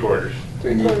finished. said 3/4.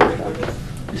 Three And you- quarters of it.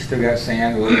 You still got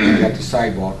sand, you got the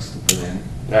sidewalks to put in.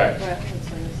 All right.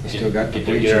 You still got the Get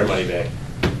our bleachers. money back.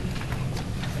 We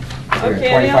got Okay,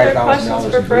 any other questions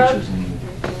 $25,000 for in Fred? bleachers and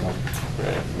stuff.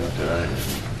 Right.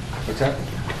 What's that?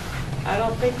 I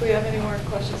don't think we have any more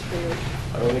questions for you.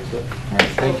 I don't think so. All right,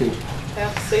 thank you.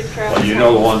 Have safe travels. Well, you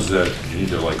know the ones that you need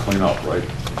to like clean up, right?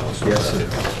 Yes, sir.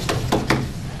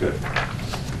 Good.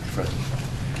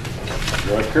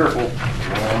 Drive careful,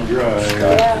 long drive.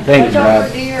 Yeah, Thank you, watch out Bob.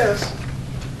 for deer.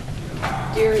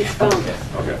 Deer and skunk.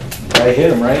 Okay. I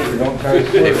hit him, right? You don't try to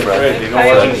Hey, swerve. Fred, You know what, I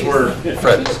Coyotes. swear.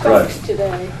 Fred, Two skunks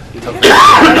today. tough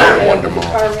The one tomorrow.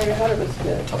 car right ahead of us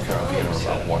did. Tough care of being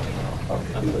about one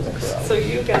tomorrow. So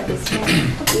you got this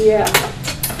one. Yeah.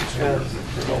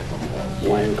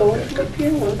 One going to the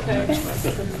pier, one coming Okay. back.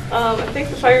 I think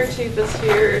the fire chief is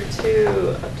here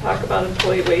to talk about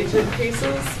employee wage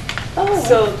increases. Oh.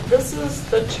 So this is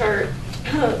the chart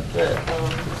that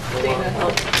Dana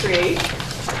helped create.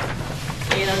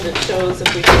 And it shows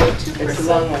if we go 2%. It's a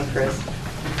long one, Chris.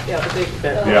 Yeah, the big.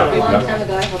 Oh, Yeah. a long time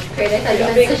ago, I helped create it. I Yeah.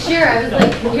 meant this year, I was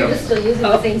like, you're just still using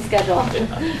the same schedule.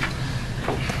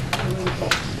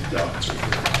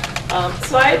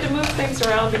 So I had to move things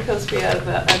around because we have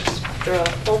an extra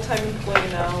full-time employee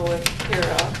now with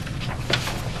Kara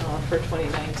for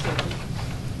 2019.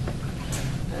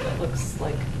 And it looks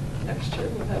like next year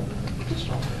we'll have an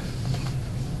additional.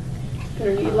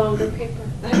 Gonna need longer paper.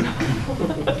 I know.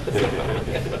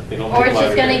 They don't Or make it's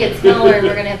just gonna longer. get smaller and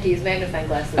we're gonna have to use magnifying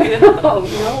glasses.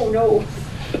 Oh, no.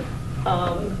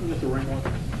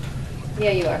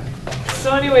 Yeah, you are.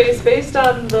 So anyways, based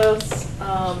on this,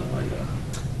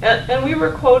 and we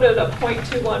were quoted a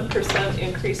 0.21%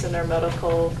 increase in our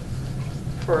medical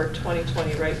for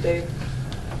 2020, right, Dave?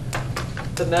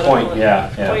 The medical. Point, yeah,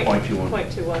 0.21.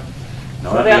 0.21. Now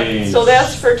So that that, means- so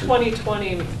that's for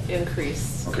 2020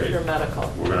 increase Okay. for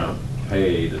medical. We're gonna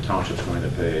pay, the township's going to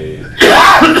pay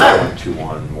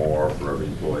 0.21 more for every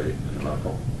employee in the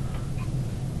medical.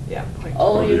 Yeah. 0.21.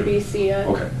 Only you- BCN.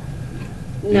 Okay.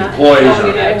 The Not employees are-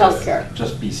 United Healthcare,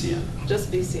 Just BCN.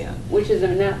 Just BCN. which is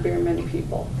not very many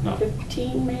people. No.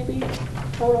 15 maybe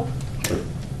total. Okay,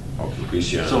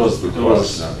 BCN. So it's- Blue it Cross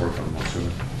was- Network, I'm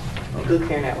assuming. Blue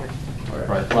Care Network. Okay.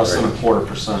 Right, less than a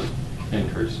 0.25%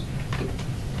 increase.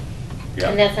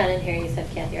 And that's not in here, you said,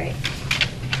 Kathy, right?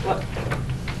 What,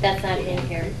 That's not in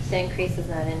here. The increase is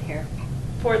not in here.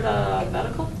 for the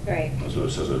medical? Right. That's what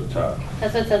it says at the top.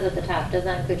 That's what it says at the top. Does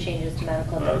not include changes to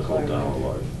medical. Medical, dental, or dental,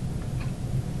 life.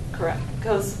 Correct,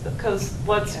 because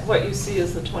what you see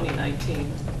is the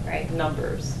 2019 Right.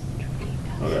 numbers.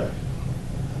 Okay.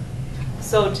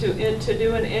 So to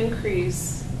do an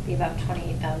increase Be about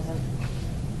 28,000.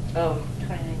 of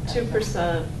 29,000.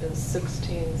 2% is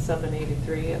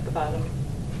 16,783 at the bottom.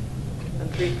 And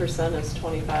 3% is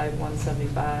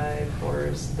 25,175, 4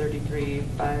 is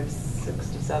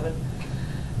 33,567.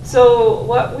 So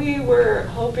what we were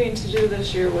hoping to do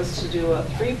this year was to do a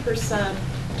 3%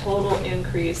 total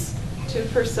increase,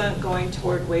 2% going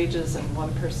toward wages and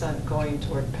 1% going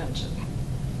toward pension.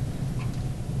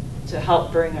 To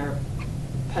help bring our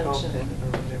pension. OPEB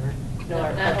or whatever. No,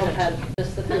 our Not pension. OPEB,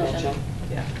 just the pension.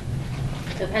 Yeah.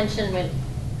 The pension went,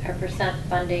 our percent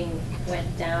funding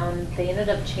went down. They ended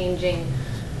up changing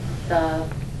the,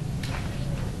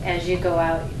 as you go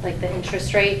out, like the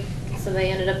interest rate. So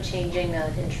they ended up changing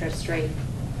the interest rate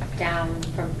down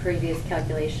from previous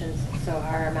calculations. So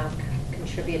our amount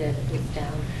contributed is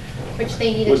down, which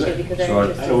they needed Was to it- because our so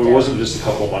interest I is know down. it wasn't just a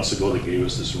couple of months ago they gave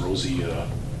us this rosy,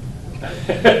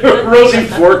 rosy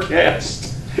forecast.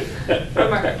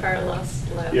 From our last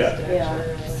Yeah. Yeah,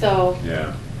 actually. so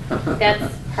Yeah.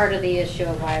 that's part of the issue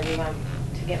of why we want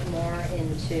to get more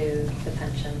into the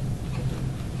pension.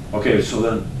 Okay, so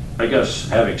then, I guess,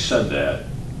 having said that,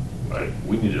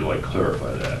 we need to like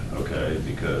clarify that, okay?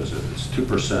 Because if it's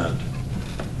 2%,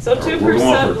 So 2% we're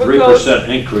going for would go- 3%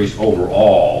 increase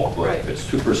overall, but Right. if it's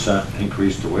 2%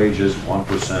 increase to wages,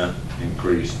 1%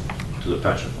 increase to the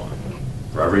pension fund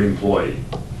for every employee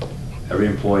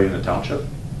in the township?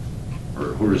 Or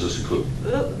who does this include?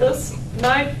 This,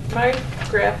 my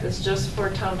graph is just for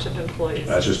township employees.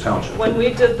 That's just township. When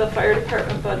we did the fire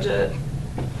department budget,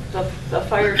 the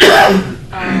fire,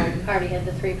 Already had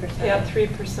the 3%. he had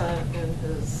 3% in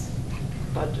his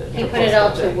budget. He put it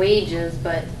out to budget. wages,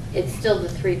 but it's still the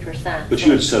 3%. But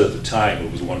you had said at the time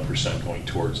it was 1% going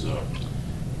towards the,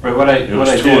 Right, what I It was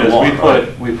did 2 and is 1,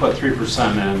 right? we put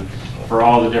 3% in for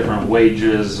all the different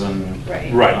wages and.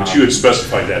 Right. right, but you had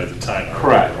specified that at the time.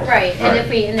 Correct. Right, and if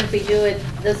Right. we do it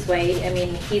this way, I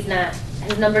mean, he's not,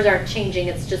 his numbers aren't changing,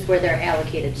 it's just where they're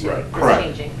allocated to. Right. It's Correct.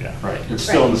 changing. Yeah. Right, it's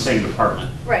still in the same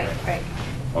department. Right, right.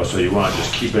 Oh, so you want to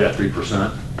just keep it at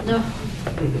 3%? No,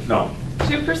 No.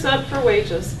 2% for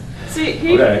wages. See,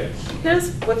 Okay.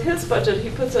 with his budget, he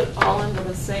puts it all into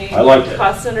the same I like that.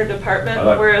 cost center department, I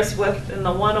like- whereas in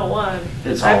the 101,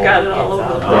 It's I've all- got it all it's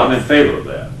over the all- No, I'm in place. favor of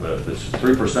that, but if it's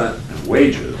 3% in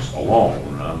wages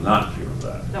alone, I'm not in favor of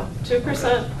that. No,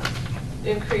 2%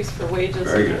 increase for wages,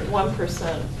 Very and good.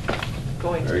 1%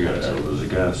 going to Very good, pension. that was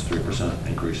against 3%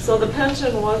 increase. So the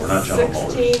pension We're was not General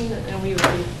Motors. 16, and we would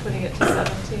be putting it to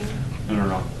 17.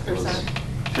 No. It was Percent.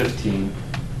 15,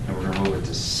 and we're gonna move it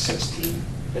to 16.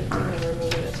 15, and we're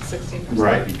moving it to 16%.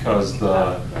 Right, because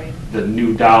Right. the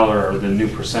new dollar, or the new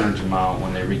percentage amount,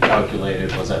 when they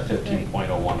recalculated, was at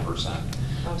 15.01%.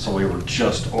 So we were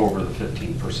just over the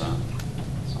 15%.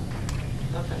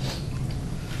 Okay.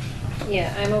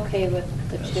 yeah, I'm okay with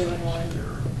the 2 and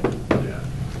 1. Yeah.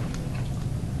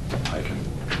 I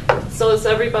can, So is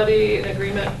everybody in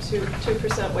agreement to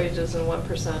 2% wages and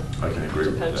 1% I can agree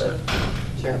to with pension?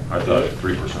 that. Sure. I thought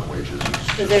 3% wages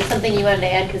Is is, there something you wanted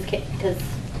to add, because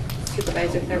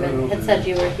Supervisor Thurman had said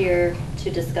you were here to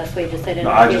discuss wages, I didn't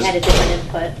No, know I if you just- had a different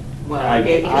input. Well, I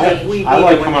if we I need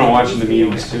like one coming and thing, watching the we need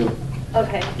meetings one. too.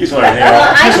 Okay. You just want to hang Well,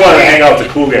 out, I you just want to figured- hang out with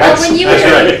the cool guys. Well, when you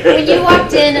That's right. when you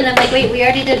walked in and I'm like, wait, we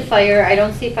already did fire, I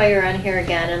don't see fire on here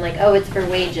again, I'm like, oh, it's for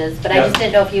wages, but I Yeah. just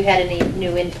didn't know if you had any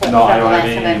new input from the No, I don't have last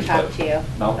any time I've input. talked to you.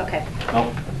 No. Okay,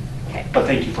 No, okay. but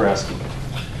thank you for asking.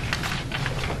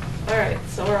 All right,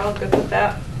 so we're all good with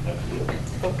that?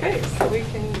 Okay, so we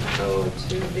can go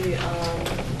to the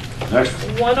next,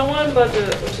 101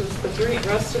 budget, which is the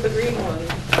rest of the green one,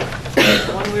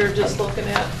 the one we were just looking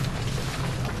at.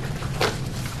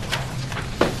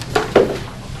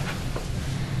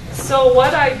 So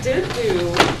what I did do,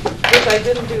 which I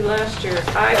didn't do last year,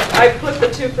 I put the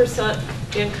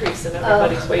 2% increase in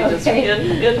everybody's wages okay.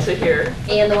 into here.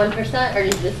 And the 1%, or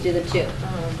did you just do the 2?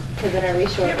 Because then are we I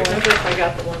short can't one? remember if I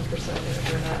got the 1% in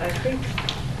it or not. I think,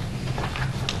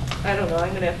 I don't know,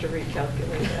 I'm gonna have to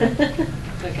recalculate that.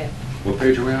 Okay. what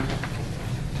page are we on?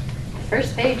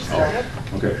 First page, sir.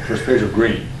 Okay, first page of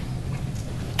green.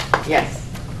 Yes.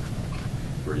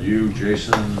 For you,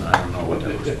 Jason, I don't know what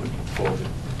that was.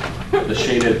 The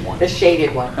shaded one. The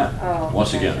shaded one. Oh.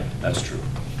 Once again, that's true.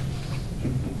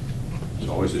 It's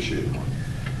always the shaded one.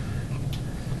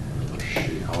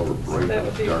 However bright, That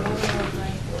would be dark. 101, I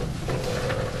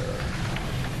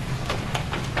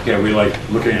Okay, are we like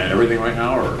looking at everything right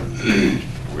now, or are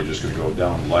we just gonna go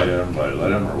down light item by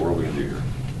light item, or what are we gonna do here?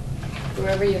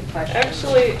 Whoever you question.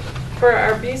 Actually, for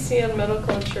our BCN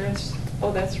medical insurance,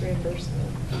 oh, that's reimbursement.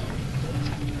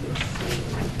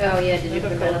 Oh, yeah, did you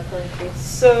put medical increase?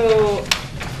 So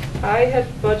I had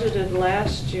budgeted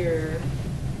last year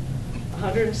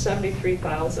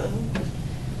 173,000.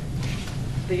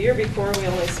 The year before, we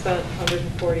only spent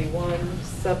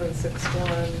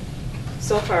 141,761.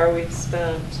 So far, we've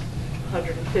spent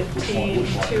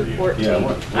 115,214. Yeah,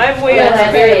 what? I'm way Oh, on the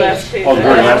last very page. last page. Oh, the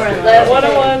very last page.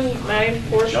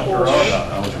 101,944.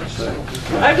 I was gonna say.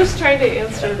 I'm just trying to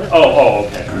answer. Oh,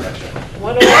 okay, I gotcha.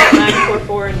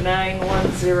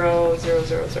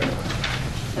 101,944,910,000.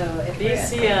 So if we're at-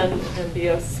 BCN and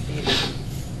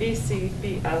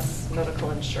BCBS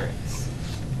medical insurance.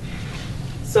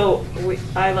 So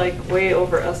I like way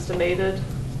overestimated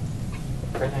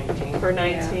For 19. for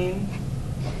 19,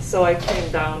 so I came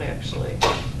down actually.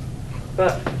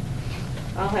 But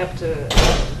I'll have to,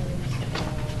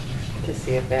 To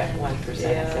see if that 1% is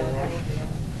in there.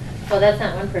 Well, that's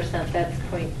not 1%, that's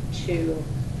 0.221.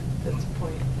 that's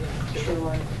point,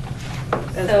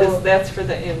 yeah. So- That's for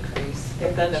the increase.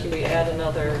 And then if we add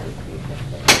another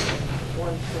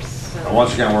 1%.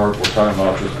 Once again, we're talking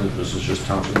about, this is just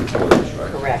township employees,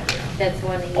 right? Correct. That's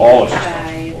All of it's township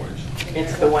 185. employees.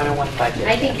 It's the 101 budget.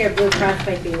 I think your Blue Cross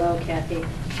might be low, Kathy.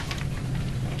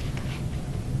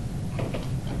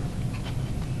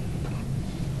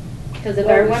 Because if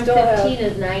Well, our we still have- 115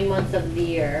 is 9 months of the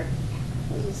year,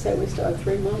 As I say, we still have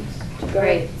 3 months to go.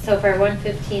 right, so if our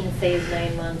 115 says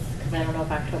 9 months, because I don't know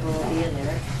if October will be in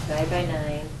there, divide by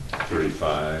 9,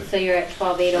 35. so you're at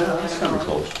 12,801 That's a kinda month.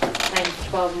 close. Times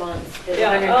 12 months is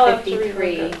Yeah, I'll have to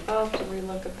 153. relook at, I'll have to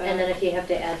relook at that. And then if you have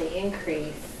to add the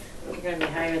increase, you're gonna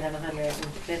be higher than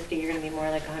 150, you're gonna be more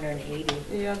like 180.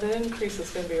 Yeah, the increase is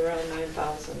gonna be around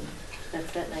 9,000.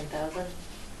 That's at 9,000?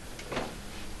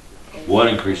 What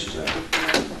increase is that?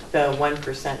 The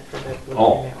 1% for the Blue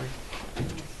Oh. Network.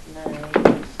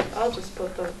 9. I'll just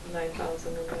put the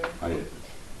 9,000 in there.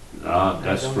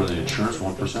 That's for the insurance,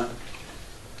 1%?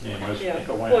 Yeah, might as Yeah. well make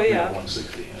a Well, yeah.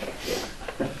 160.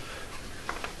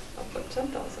 I'll put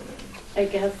 10,000 in. I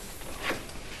guess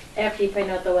after you find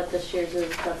out though what this year's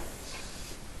is, plus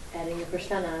adding the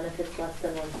percent on, if it's less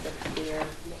than 160, or,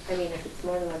 I mean, if it's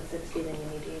more than 160, then you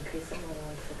need to increase it more than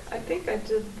 160. I think I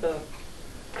did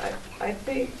I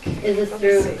think. Is this let's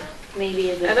through, see. maybe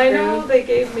is it And I know through- they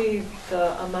gave me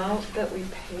the amount that we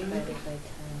paid, Divided by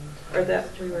 10. or that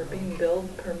we were being billed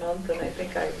per month, and I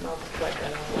think I multiplied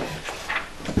that out.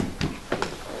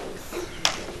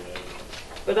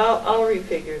 But I'll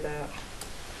refigure that.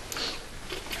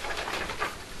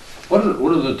 What are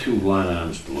the two line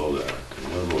items below that?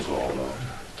 What are those all about?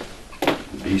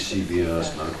 The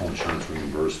BCBS, medical insurance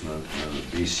reimbursement, and the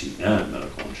BCN,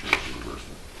 medical insurance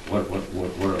reimbursement.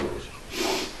 What are those?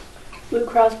 Blue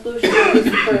Cross Blue Shield is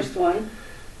the first one.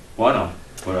 Well, I know,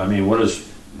 but I mean, what is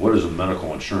a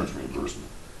medical insurance reimbursement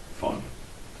fund?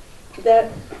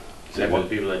 That, Is that for the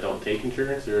people that don't take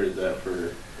insurance, or is that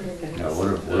for? Yeah,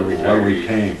 what are we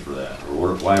paying for that,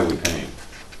 or why are we paying?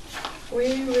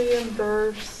 We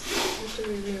reimburse, what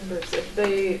do we reimburse? If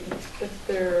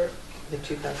they're The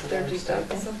 2,000. their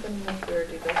deductible, something with their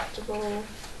deductible.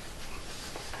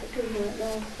 I couldn't hear it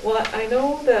now. Well, I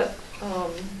know that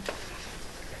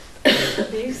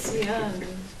BCN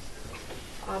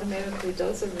automatically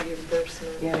does a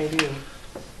reimbursement. Yeah, they do.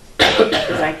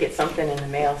 Because I get something in the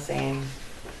mail saying,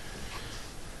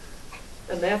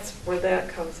 And that's where that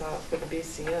comes out for the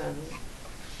BCN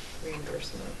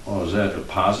reimbursement. Oh, is that a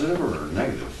positive or a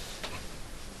negative?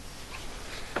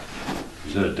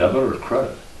 Is that a debit or a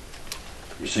credit?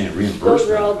 You're saying reimbursement? Those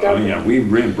are all I mean, debit. are we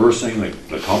reimbursing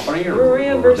the company, or We're are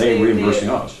they reimbursing reimbursing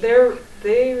us?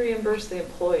 They reimburse the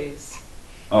employees.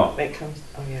 Oh, it comes,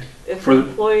 oh yeah. If For the-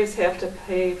 employees have to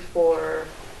pay for.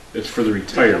 It's for the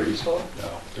retirees.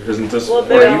 Isn't this, Well, or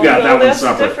there- you got no, that one that's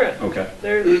separate? different. Okay,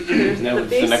 There's the No, it's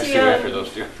the next two after BCN.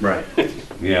 those two. right.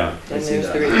 yeah. Then see there's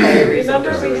that. the retirees.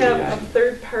 Remember, we have a Yeah.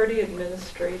 third-party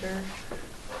administrator.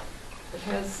 It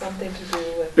has something to do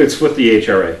with. It's with the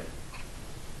HRA.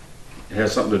 It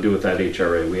has something to do with that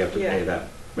HRA. We have to pay Yeah. that.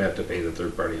 We have to pay the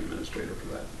third-party administrator for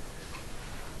that.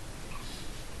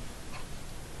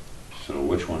 So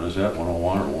which one is that,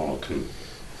 101 or 102?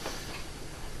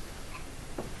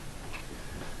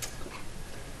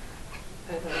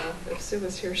 I don't know, if Sue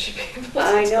was here, she'd be able to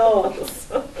I tell know. us.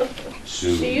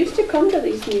 Sue she used to come to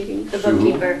these meetings. The Sue?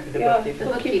 bookkeeper, The Yeah, bookkeeper.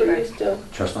 bookkeeper used to.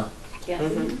 Chestnut? yes.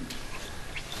 Mhm.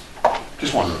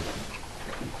 Just wondering.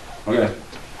 Okay.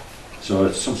 So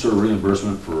it's some sort of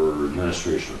reimbursement for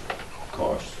administration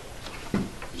costs.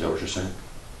 Is that what you're saying?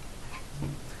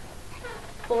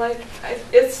 Well,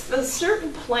 it's the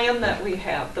certain plan that we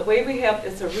have. The way we have,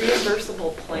 it's a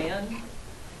reimbursable plan.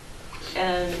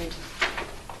 And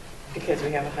Because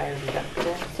we have a higher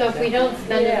deductible? So if we don't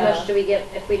spend as Yeah. much, do we get,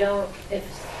 if we don't, if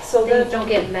So things then- don't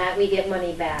get met, we get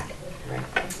money back? Right.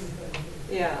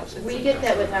 yeah. We get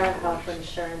that with our health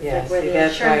insurance, Yeah, like where see, the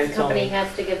that's why insurance it's company only-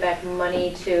 has to give back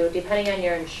money to, depending on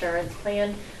your insurance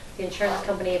plan, the insurance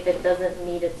company, if it doesn't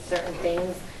meet its certain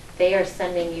things, they are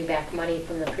sending you back money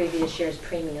from the previous year's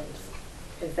premiums.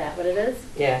 Is that what it is?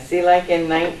 Yeah, see, like in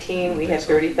 19, we had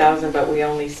 30,000, but we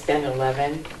only spent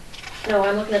 11. No,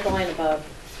 I'm looking at the line above.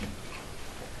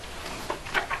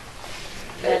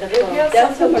 It Medical. has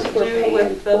That's how something much to we're do paying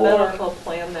with the for- medical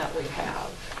plan that we have.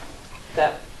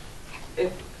 That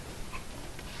if,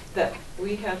 that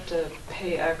we have to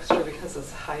pay extra because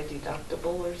it's high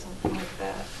deductible or something like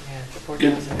that. Yeah, it's a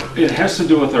It 4,000. it has to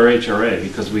do with our HRA,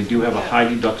 because we do have a high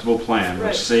deductible plan, Right.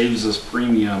 which saves us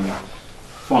premium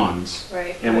funds.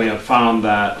 Right. And we have found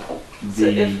that So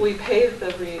if the, we pay the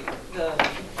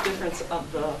difference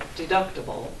of the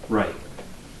deductible, right,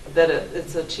 that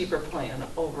it's a cheaper plan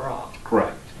overall.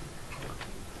 correct.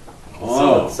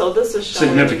 Oh, So this is showing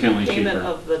Significantly payment cheaper.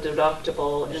 of the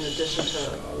deductible in addition to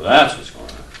so that's what's going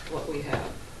on. what we have.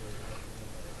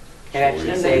 It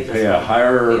actually We saves pay a us.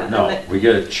 higher, Yeah, no, and the- we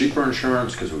get a cheaper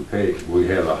insurance because we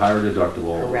have a higher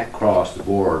deductible Correct. across the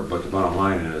board, but the bottom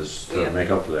line is, Yeah. to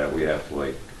make up for that, we have to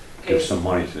like Pay. give some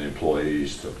money to the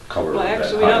employees to cover Well, that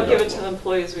actually, we high don't give it to deductible. the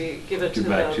employees, we give it to Give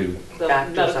back to the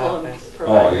doctor's medical office. Oh,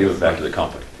 providers. you give it back to the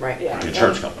company, Right. Yeah. the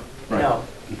insurance company. No,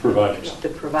 Providers. the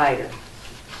provider,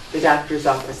 the doctor's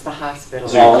office, the hospital.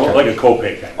 So Oh, like a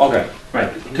copay kind of. Okay,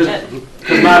 Right, because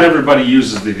not everybody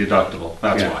uses the deductible,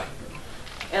 that's Yeah. why.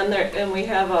 And we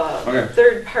have a Okay.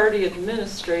 third-party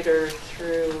administrator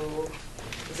through,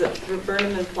 is it through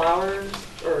Burnham and Flowers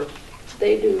or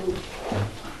They do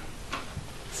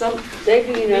some,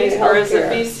 United or is it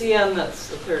Healthcare. BCN that's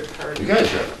the third party? you guys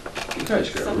got really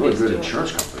Somebody's good doing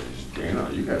insurance it. companies. Dana,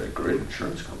 you got a great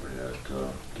insurance company that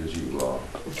gives you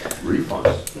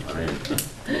refunds.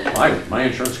 I mean, my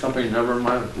insurance company never in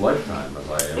my lifetime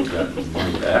have I ever gotten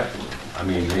money back. I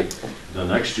mean, the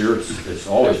next year, it's I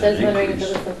always was an wondering if it increase.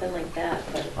 was something like that,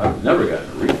 but I've never gotten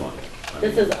a refund. I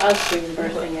this mean- is us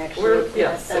reimbursing actually. We're- It's not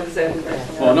yes, them exactly.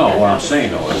 reimbursing Well, us. no, what I'm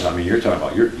saying though is, I mean, you're talking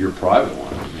about your private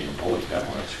one. I mean, holy cow,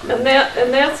 that's great.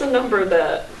 And that's a number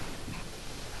that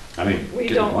I mean, we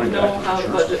getting don't money back know from how to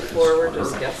insurance budget companies for, we're is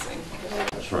just unheard of. guessing.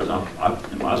 As far as I'm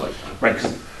in my lifetime. Right,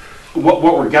 because what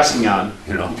we're guessing on,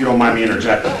 You know. if you don't mind me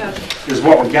interjecting, Go ahead. is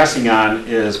what we're guessing on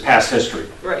is past history.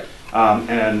 Right.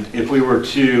 And if we were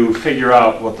to figure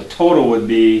out what the total would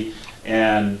be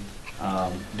and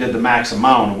did the max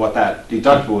amount of what that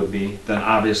deductible would be, then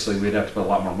obviously we'd have to put a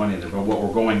lot more money in there. But what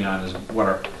we're going on is what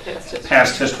our Past history.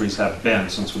 past histories have been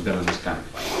since we've been in this county.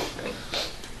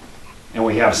 And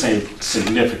we have saved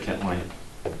significantly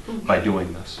by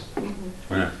doing this.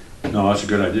 Yeah. No, that's a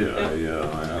good idea.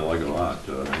 I like it a lot.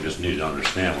 I just need to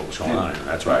understand what was going on, and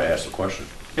that's why I asked the question.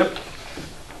 Yep.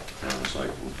 And it's like,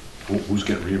 who's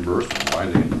getting reimbursed and why are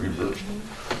they getting reimbursed?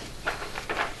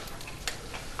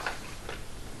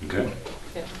 Okay,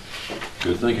 Yeah.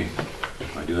 good thinking.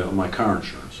 I do that with my car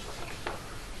insurance.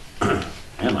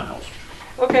 And my house.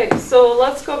 Okay, so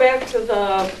let's go back to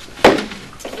the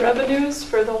revenues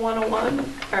for the 101.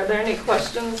 Are there any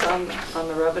questions on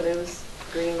the revenues,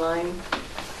 green line?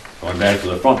 Going back to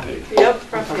the front page. Yep,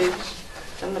 front page,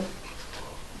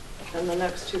 and the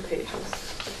next two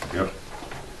pages. Yep.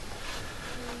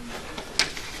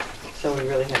 So we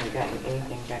really haven't gotten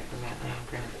anything back from that land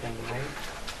grant thing, right?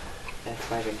 That's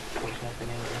why there's nothing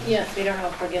in there. Yes, we don't know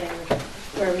if we're getting,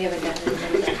 where we haven't gotten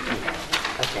anything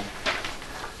back. Okay.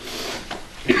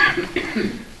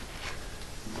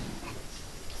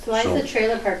 So why So- is the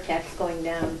trailer park tax going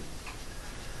down?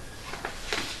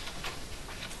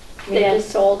 We They had-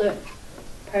 just sold it.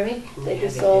 Pardon me? They Yeah,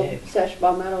 just they sold did.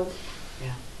 Seshba Metals.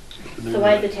 So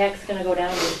why is the tax gonna go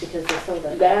down just because they sold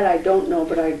it? That I don't know,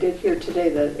 but I did hear today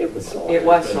that it was sold. It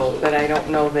was sold, but I don't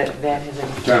know that that has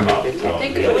any. Talking about, I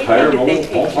think the the only entire thing that they mobile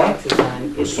pay home park? taxes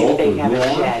on Was is sold if they for have a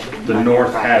New shed. The on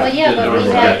north their half. Well, yeah, The but north we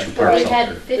had had, two but parks we out had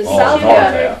there. 50, south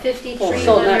half. 53,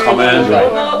 Sold that. Come in,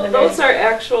 right. Well, those are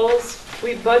actuals.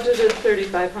 We budgeted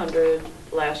 3,500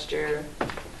 last year,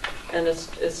 and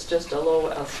it's just a low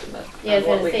estimate. Yeah, I was on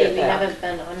what gonna say, get we back. haven't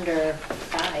been under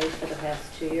 5 for the past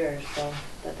 2 years, so,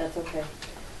 but that's okay.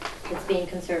 It's being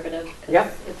conservative, because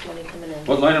Yep. it's money coming in.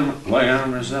 What line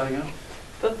item is that again?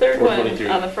 The third one 423.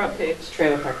 on the front page.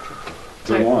 Trailer park.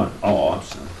 Third one. Oh, I'm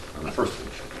sorry, on the first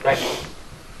page. Right.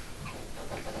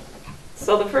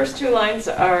 So the first two lines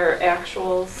are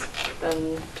actuals,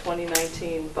 then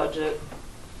 2019 budget,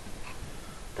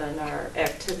 then our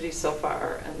activity so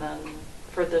far, and then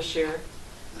for this year.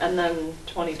 And then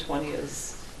 2020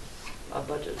 is a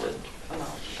budgeted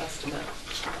amount estimate.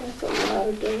 That's a lot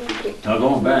of doing. Now,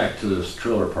 going back to this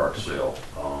trailer park sale,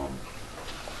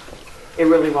 It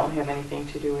really won't have anything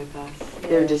to do with us.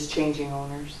 They're just changing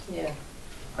owners. Yeah.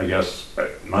 I guess,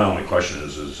 my only question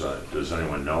is, does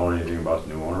anyone know anything about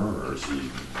the new owner, or is he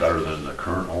better than the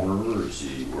current owner, or is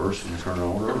he worse than the current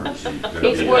owner, or is he gonna be?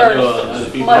 He's worse,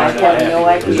 People much aren't worse. happy No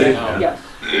with idea. it now. Yes,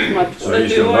 much So worse.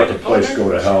 he's gonna let the place go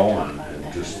to hell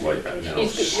and just like, you know,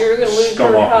 You're gonna lose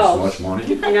scum your up as house. much money?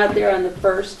 If you're not there on the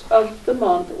first of the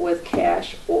month with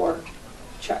cash or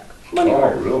check, money Oh,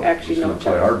 order. really? Actually, He's no gonna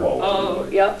play check. hardball with Oh.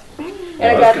 everybody. Yep. Well, And I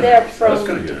that's got gonna- that That's gonna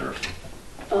from get interesting.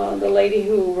 the lady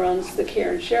who runs the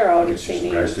Karen Share out in I see St.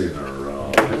 some guys Anne's. taking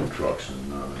their pickup trucks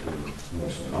and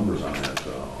doing some numbers on that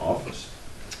office.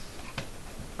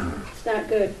 It's not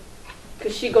good,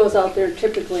 because she goes out there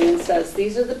typically and says,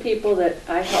 these are the people that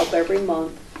I help every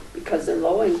month because they're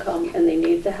low income and they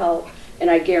need the help, and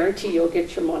I guarantee you'll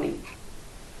get your money.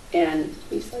 And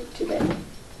he's like, too bad.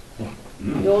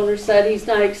 Mm. The owner said he's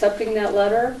not accepting that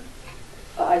letter.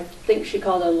 I think she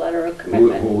called it a letter of Who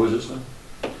commitment. was this then?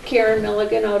 Karen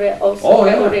Milligan out at Oh,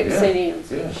 yeah, out at yeah, St.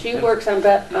 Anne's. yeah, She yeah. works on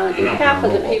behalf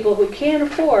of the people who can't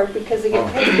afford because they get Oh.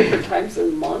 paid different times of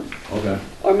the month Okay,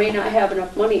 or may not have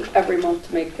enough money every month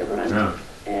to make the rent. yeah.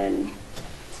 And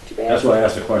it's too bad. That's why I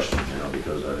asked the question,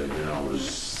 because it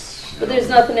was. But there's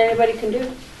nothing anybody can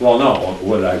do. Well, no,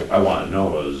 what I want to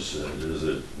know is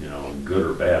it, good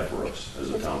or bad for us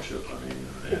as a township? I mean,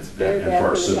 It's very and bad for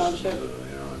our for the citizens, township.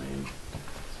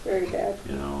 It's very bad.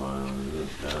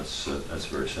 That's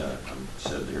very sad. I'm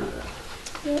sad to hear that.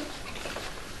 Yep.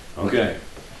 Okay,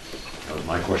 that was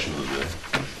my question of the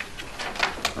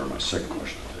day, or my second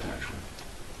question of the day, actually.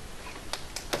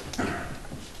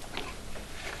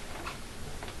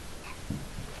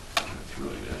 That's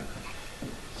really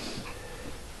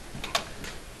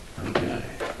bad. Okay,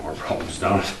 more problems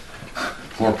down,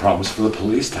 more problems for the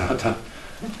police down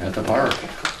at the park.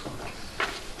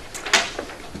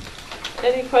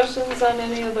 Any questions on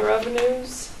any of the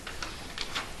revenues?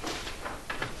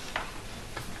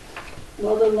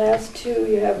 Well, the last two,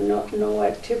 you have no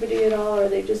activity at all. Are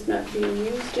they just not being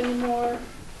used anymore?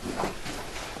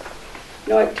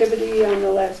 No activity on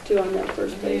the last two on that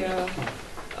first page. Yeah.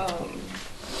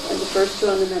 And the first two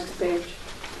on the next page.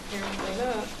 Apparently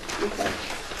not. Okay.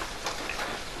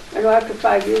 I know after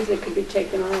 5 years, they could be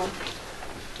taken off.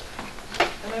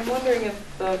 And I'm wondering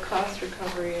if the cost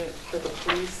recovery for the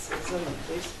police is in the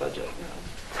police budget now.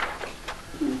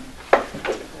 I don't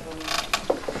know.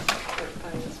 Court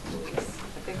fines, police.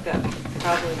 I think that's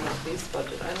probably in the police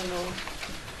budget. I don't know.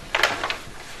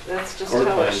 That's just Court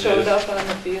how it fines showed is. up on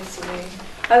the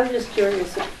BSNA. I was just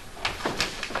curious.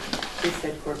 He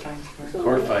said court fines for it.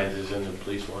 Court fines is in the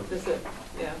police one. Is it?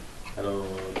 Yeah. I don't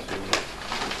know, let's see.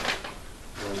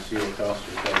 I don't see what cost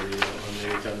recovery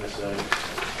is on this side.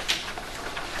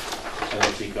 I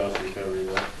don't see cost recovery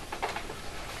though.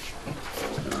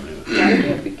 Why do you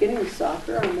have beginning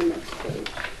soccer on the next page?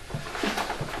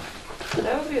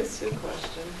 That would be a Sue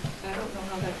question. I don't know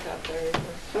how that got there either.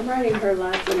 I'm writing her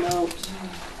lots of notes.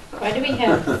 Why do we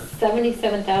have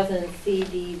 77,000 in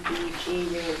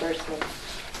CDBG reimbursement?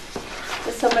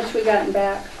 That's how much we gotten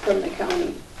back from the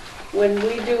county. When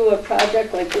we do a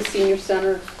project like the senior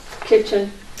center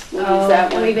kitchen, we use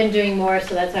that And we've one. been doing more,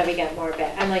 so that's why we got more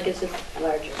back. I'm like, it's just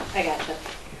larger. I gotcha.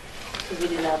 Because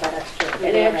we did all that extra, we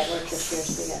And did all that actu- work this year,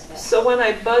 so we got that. So when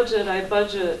I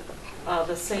budget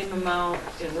the same amount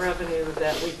in revenue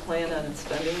that we plan on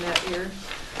spending that year,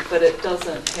 but it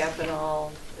doesn't happen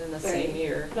all in the same Right.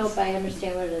 year. Nope, I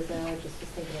understand what it is now. I just was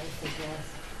thinking it was something else.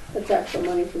 That's actual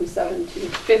money from 17,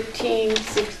 15,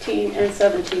 16, and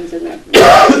 17's in there.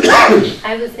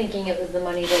 I was thinking it was the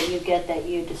money that you get that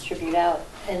you distribute out,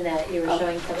 and that you were Oh.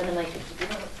 showing someone, I'm like,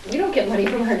 we don't get money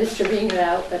from her distributing it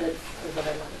out, but it's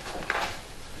other money.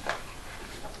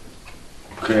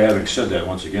 Okay, having said that,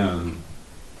 once again,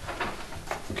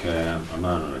 okay, I'm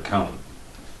not an accountant.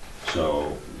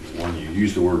 So when you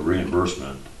use the word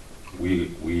reimbursement,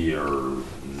 we are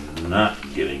not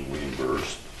getting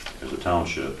reimbursed as a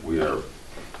township. We are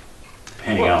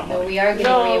paying out So money. we are getting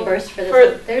No, reimbursed for for-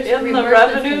 this. There's in the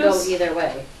reimbursements can go revenues- either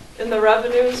way, In the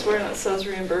revenues, where it says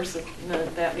reimbursement,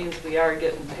 that means we are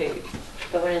getting paid.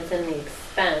 but when it's in the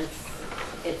expense,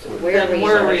 it's Then we're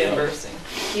we're reimbursing. reimbursing.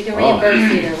 You can Oh.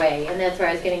 reimburse either way, and that's where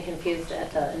I was getting confused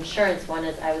at the insurance one,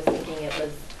 is I was thinking it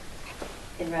was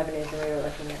in revenues and we were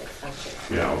looking at expenses.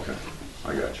 Yeah, okay,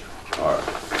 I got you. All right,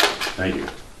 thank you.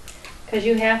 Because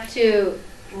you have to,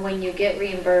 when you get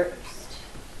reimbursed,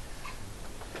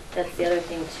 that's the other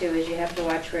thing too, is you have to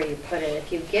watch where you put it.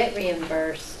 If you get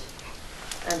reimbursed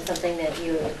on something that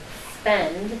you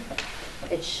spend,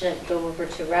 it shouldn't go over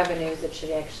to revenues, it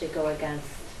should actually go against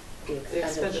the The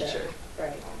expenditure. expenditure.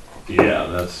 Right. Yeah,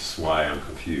 that's why I'm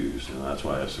confused, and that's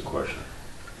why I asked the question.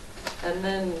 And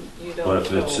then you don't But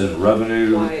if it's know in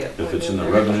revenue, why it if it's in the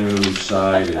went in there. revenue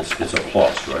side, it's a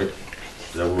plus, right?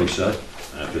 Is that what we said?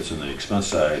 And if it's in the expense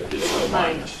side, it's a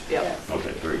minus. Yep. Yes.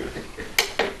 Okay, very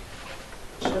good.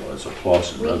 So it's a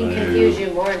plus in We revenue. can confuse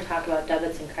you more and talk about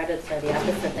debits and credits are the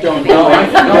opposite thing. Don't No,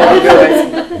 I'm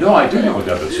good. No, I do know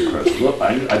debits and credits. Look,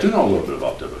 I do know a little bit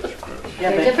about debits and credits. Yeah,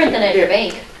 They're but different than at your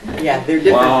they're- bank. Yeah, they're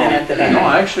different than at the bank. No,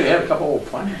 I actually had a couple of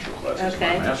financial classes in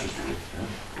Okay. my master's degree.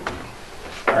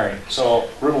 All right, so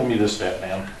riddle me this,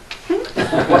 Batman.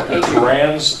 Okay.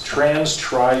 Trans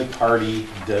tri-party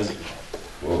designate.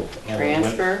 Whoa. And it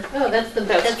went- Transfer? Oh, that's the.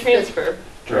 That's transfer.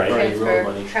 Right.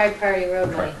 Transfer, tri-party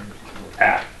road money.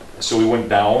 So we went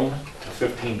down to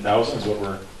 15,000 is what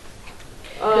we're,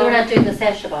 We're not doing the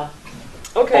Sasha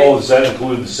Okay. oh, does that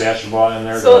include the Sasha in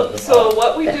there? So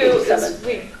what we do is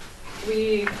 87.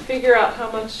 we figure out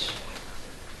how much,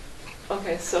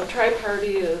 okay, so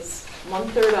tri-party is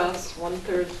 1/3 us,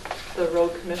 1/3 the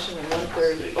road commission, and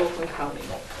 1/3 Oakland County.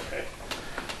 Okay.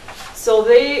 So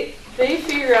they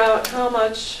figure out how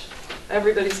much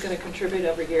everybody's gonna contribute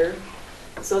every year.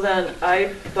 So then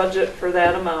I budget for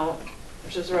that amount,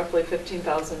 which is roughly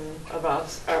 15,000 of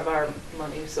our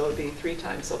money, so it'd be 3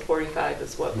 times, so 45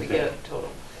 is what we Okay. get total.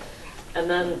 And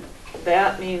then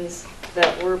that means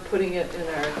that we're putting it in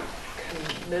our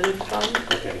committed fund.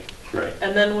 Okay, right.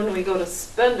 And then when we go to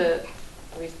spend it,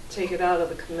 we take it out of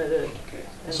the committed. Okay.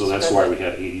 and So that's spend why it. we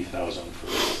had 80,000 for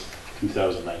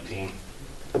 2019,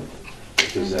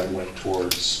 because that went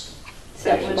towards.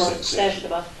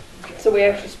 Sasha. So we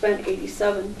actually spent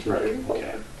 87, Right, 234.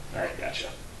 okay. All right, gotcha.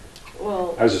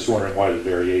 Well, I was just wondering why the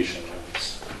variation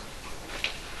was.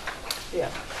 yeah,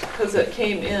 because it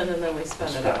came in and then we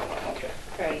spent it out Okay.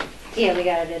 Right. Yeah, we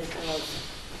got it in from those.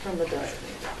 from the designated.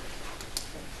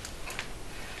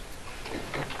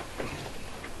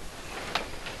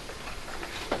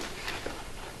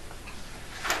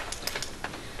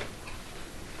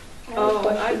 I have a Oh,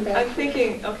 question back I'm here.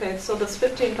 thinking, okay, so this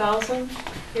 15,000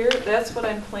 here, that's what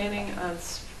I'm planning on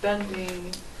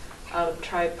spending out of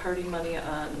tri-party money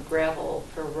on gravel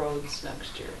for roads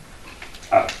next year.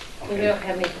 We Okay. don't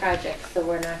have any projects, so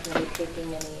we're not gonna be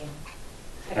taking any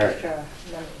right. extra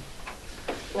money.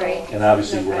 Right? And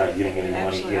obviously, we're not getting any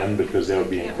money Actually, in because that would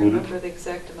be I can't included. remember the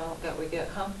exact amount that we get,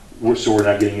 huh? So we're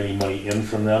not getting any money in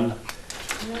from them?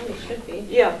 No, we should be.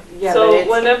 Yeah, Yeah, but so it's-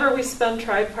 whenever we spend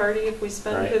tri-party, if we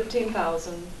spend Right.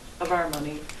 15,000 of our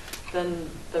money, then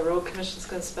the road commission's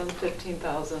gonna spend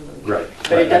 15,000. Right.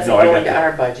 But it doesn't No, I go got into that.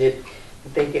 our budget.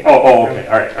 They get. Oh, okay,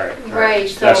 all right, all right. Right,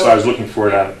 so. That's why I was looking for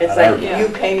it on It's our. like Yeah. you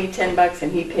pay me $10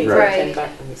 and he pays me Right.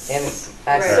 $10 and that's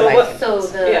Right. So like- what- So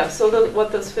the. Yeah, so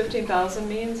what this 15,000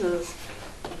 means is,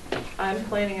 I'm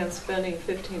planning on spending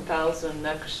 15,000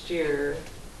 next year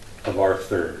Of our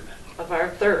third. of our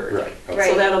third. Right. okay. Right.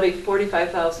 So that'll be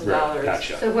 $45,000. Right,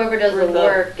 gotcha. So whoever does the Worth of-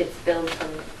 work gets billed from,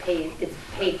 it's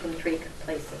paid from 3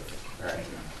 places. Right.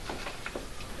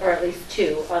 Or at least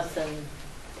 2, us and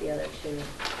the other 2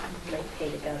 might pay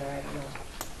together, I don't know.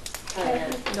 Probably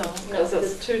not. No, No, because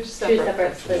it's it's 2 2 separate.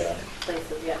 separate places.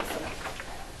 places, yeah, so.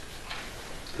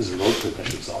 Because the road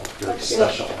commission's all very Okay.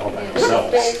 special all by Yeah.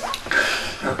 themselves.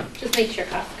 Just make sure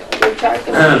costs go. We're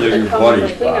charging They're the your company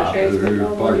buddies, cleanup Bob. days, but They're your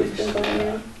no money's buddies. been going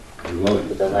in I love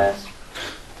for the it. last.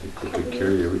 They take care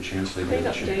of you every chance they get a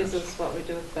Cleanup chance. days is what we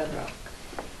do with Bedrock.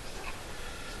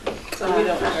 So we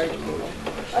don't charge people.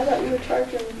 I thought you were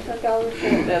charging $10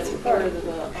 for. That's part of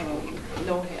the,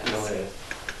 no hands.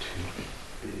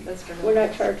 That's for no We're not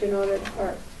hands. charging on it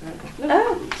part. No.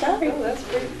 Oh, sorry. No, that's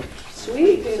free.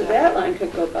 Sweet, so that line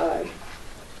could go by.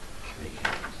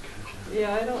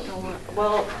 Yeah, I don't know what,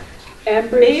 well, And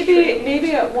Bridge Street.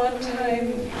 maybe at one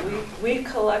time, we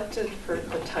collected for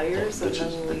the tires and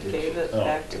then we gave it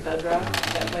back to Bedrock.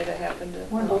 That might have happened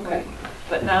at one Okay. point.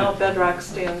 But now Bedrock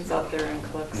stands out there and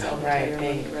collects all the Right, tire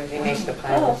money they, right they now. make the Oh,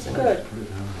 piles. and- good.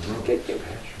 Good, good.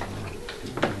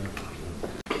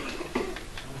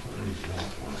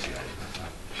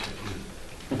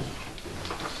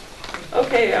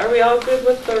 Okay, are we all good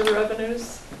with the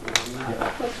revenues?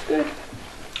 That's good.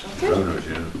 Okay. Revenues,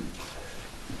 yeah.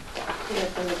 We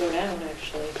have them to go down,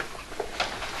 actually.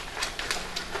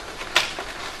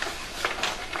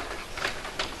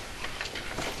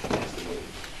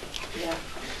 Yeah,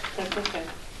 that's okay.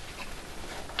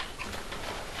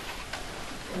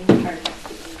 And you charge us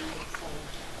the 80, so.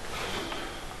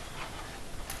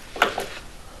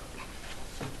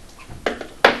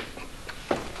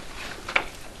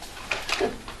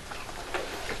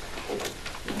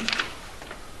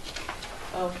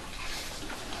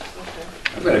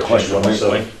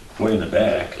 question, way in the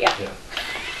back. Yeah.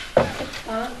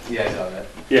 Huh? Yeah, I saw that.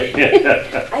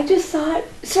 Yeah. I just saw it,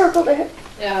 circled it.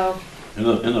 No. In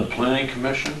the planning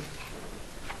commission,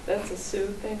 That's a Sue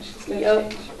thing she's gonna Yep.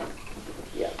 change.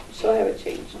 Yeah, she'll have it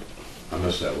changed I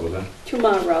missed that, was that?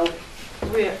 tomorrow.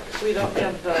 We don't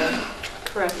have the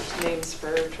correct names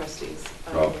for trustees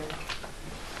Oh. on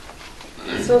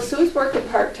here. So Sue's working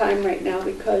part-time right now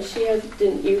because she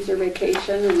didn't use her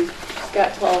vacation and she's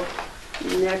got till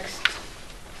next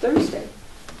Thursday,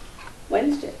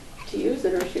 Wednesday, to use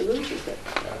it or she loses it.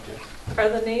 Are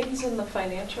the names in the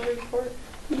financial report?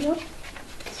 Yep,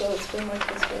 So it's been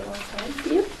like this for a long time?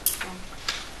 yep.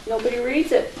 Nobody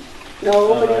reads it.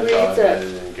 Nobody reads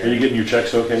it. Are you getting your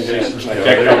checks okay, Jason?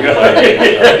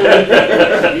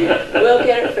 We'll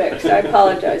get it fixed. I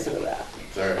apologize for that.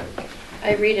 It's all right.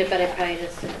 I read it, but I probably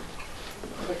just didn't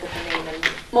look at the name and.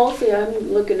 Mostly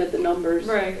I'm looking at the numbers,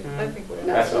 Right, I think we're. not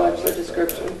That's so all much the right.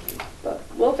 description. But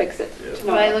we'll fix it Yeah.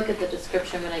 Well, I tomorrow. look at the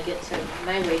description when I get to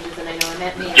my wages and I know I'm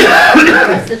at me. The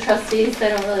rest of the trustees, so I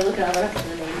don't really look at all the rest of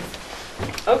the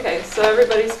names. Okay, so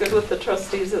everybody's good with the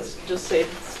trustees, it's just stayed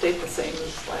the same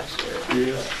as last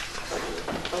year? Yeah.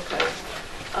 Okay.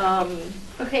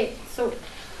 Okay, so,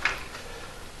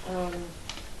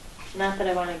 not that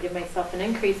I want to give myself an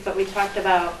increase, but we talked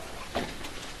about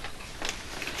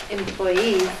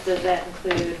employees. Does that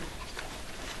include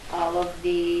all of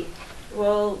the,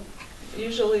 Well,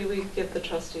 usually we give the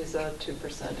trustees a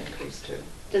 2% increase too.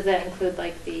 does that include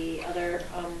like the other,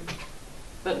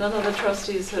 But none of the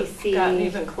trustees have PC. gotten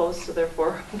even close to their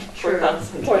True.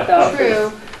 $4,000. 4,000.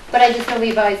 True, but I just know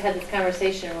we've always had this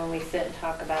conversation when we sit and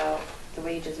talk about the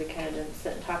wages, we kind of didn't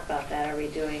sit and talk about that. Are we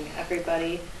doing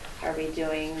everybody? Are we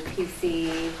doing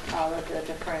PC, all of the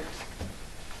different?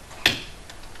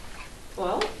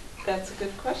 Well, that's a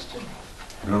good question.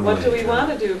 No, What do we yeah.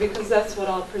 want to do? Because that's what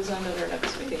I'll present at our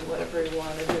next meeting, whatever we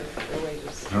want to do for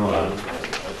wages.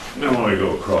 No, we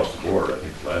go across the board, I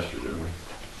think last year, didn't we?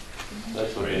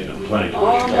 That's I what mean, it the is. planning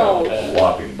commission got Almost. a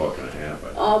whopping buck and a half, I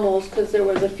think. Almost, because there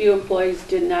was a few employees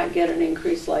did not get an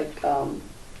increase like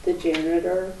the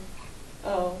janitor.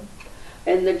 Oh,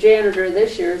 And the janitor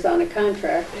this year is on a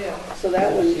contract, yeah. so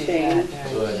that wouldn't change.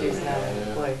 So She's not an yeah.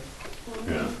 employee.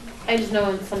 Yeah. I just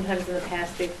know sometimes in the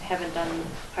past we haven't done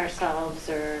ourselves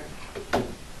or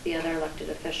the other elected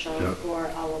officials Yep. or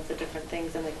all of the different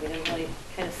things, and like we didn't really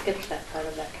kind of skip that part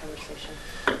of that conversation.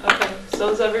 Okay, so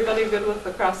is everybody good with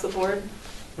across the board?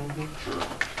 Sure.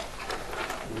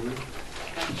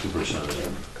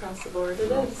 2%. Across the board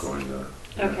it is. Going to.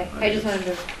 Okay, yeah, I just think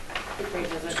wanted to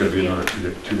revisit. It's gonna be another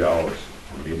 $2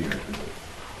 a meeting, I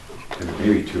think. And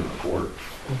maybe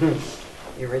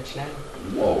 2.25. You rich now?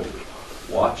 Whoa,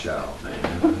 watch out,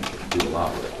 man. Do a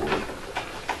lot with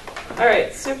it. All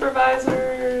right,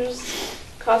 supervisors,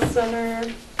 cost center.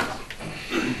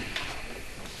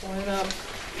 Went up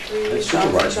That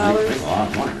supervisor make a $3,000. lot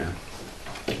of money, man.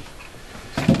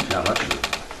 Yeah, that's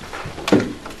it.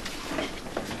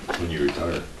 When you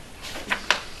retire.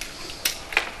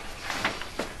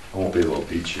 I won't be able to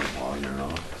beat you while you're in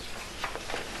office.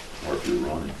 Or if you're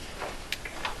running.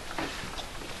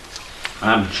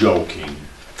 I'm joking.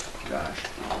 Gosh.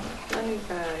 Money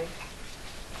guy.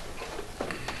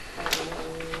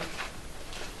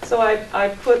 So I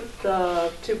put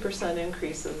the 2%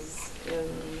 increases in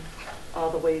all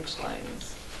the wage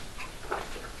lines.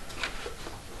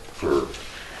 For,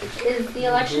 Is the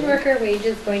election worker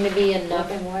wages going to be enough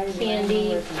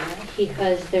candy?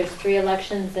 Because there's 3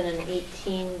 elections and an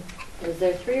 18, was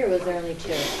there 3 or was there only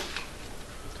 2?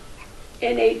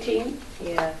 In 18,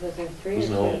 Yeah, was there 3 or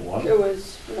Wasn't 2? there only one? there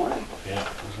was one. Yeah,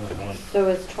 wasn't there one? So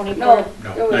it was 24?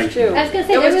 No, there was 19. two. I was gonna say,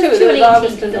 There there was two. 2 There in was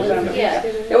August 18. and November. Yeah,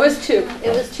 There was two. it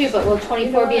was 2, but will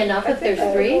 24 be enough if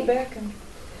there's 3? Go back and,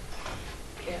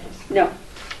 yeah. No,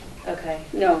 Okay,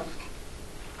 no,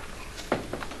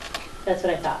 that's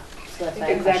what I thought. So that's why I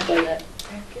Exactly. questioned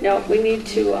it. no, we need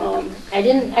to, I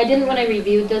didn't when I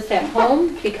reviewed this at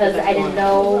home because I didn't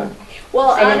know,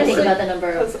 well, I didn't honestly, think about the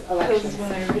number of Because elections.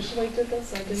 when I originally did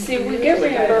this, I didn't. See, we do get usually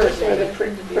reimbursed for the I pre-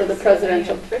 intended to for the use it,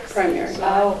 presidential and fix it, primary. So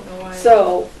I don't know why.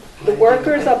 so the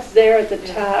workers up there at the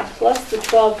top, plus the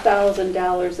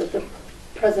 $12,000 that the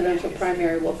presidential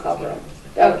primary will cover them.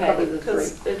 That will Okay. cover the 3.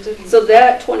 Because it didn't. So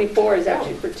that 24 is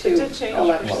actually for It 2 did change.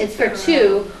 elections. It's for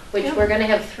 2, which we're gonna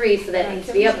have 3, so that needs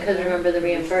to be up because remember the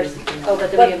reimbursement, oh, but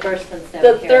the But reimbursement's down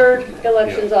The here. third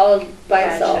election's all by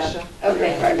itself, Gotcha.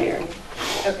 okay, Okay. primary.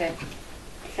 Okay.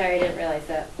 Sorry, I didn't realize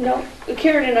that. No,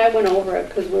 Karen and I went over it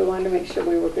because we wanted to make sure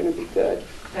we were gonna be good,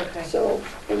 Okay. so,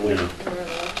 and we, Yeah.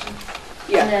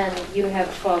 yeah. And then you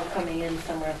have 12 coming in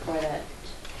somewhere for that.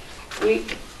 We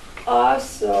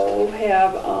also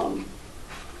have,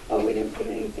 Oh, we didn't put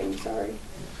anything, sorry.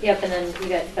 Yep, and then you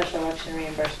got special election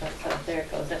reimbursement, so there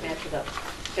it goes, that matches up.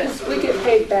 Good. We get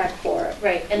paid back for it.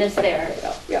 Right, and it's there.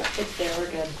 Yep, It's there,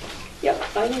 we're good. yep,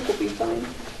 I think we'll be fine.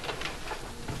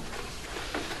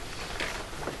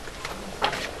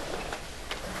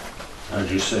 As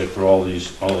you say, for all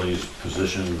these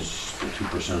positions, the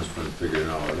 2%'s been figured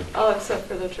out, right? All except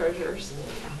for the treasurers.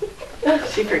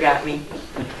 She forgot me.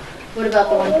 What about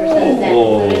the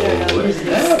 1%, is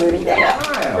that included or look no? at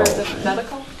For that. the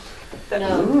medical?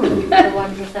 No, Ooh. the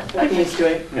 1% I'm used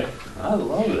to for it. I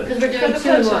love because it. we're doing For the 2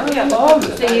 and pension, 1. yeah. Love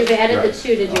it. So you've added the Right.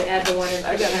 2, did you add the 1 and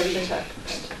I gotta 6%? recheck.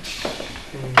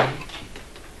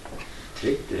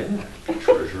 Take that,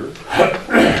 treasurer.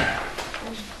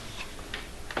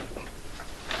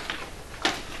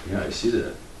 Yeah, I see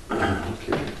that.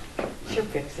 Okay. She'll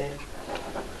fix it.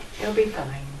 It'll be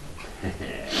fine.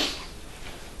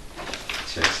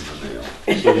 Checks in the mail.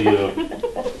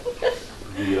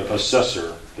 So the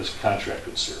assessor is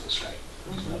contracted service, right?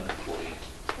 He's not an employee.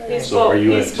 He's So are both,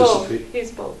 you he's both, anticipate-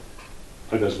 he's both.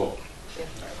 Oh, does both?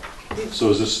 Yeah. So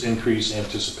is this increase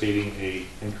anticipating a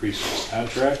increase in his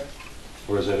contract?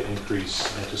 Or is that an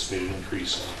anticipated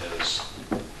increase in his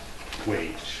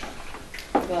wage?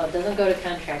 Well, it doesn't go to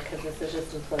contract because this is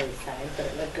just employee side, but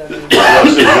it would go to. Well,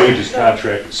 it says wages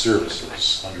contracted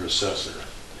services under assessor.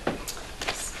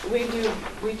 We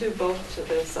do both to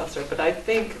the assessor, but I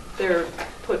think they're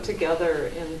put together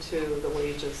into the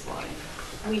wages line.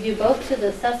 We do both to the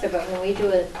assessor, but when we do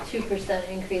a 2%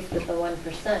 increase with the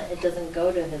 1%, it doesn't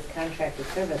go to his contracted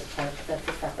service part, because that's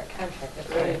a separate contract.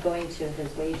 It's only Right. going to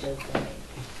his wages line.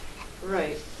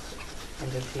 Right. I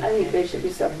think they should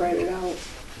be separated out.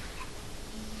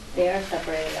 They are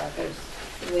separated out,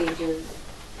 there's wages.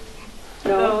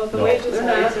 No, the No. wages They're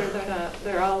lines not. are, they're not,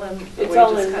 they're all in the It's wages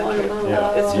all in one contract. amount.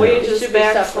 Yeah. It's Oh. wages It should be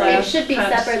separate. backslash. It should be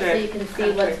separate so you can see what's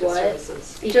contracted what. services.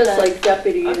 Just because- like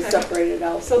deputy is Okay. separated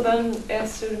out. So then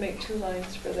ask Sue to make 2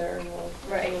 lines for there and we'll.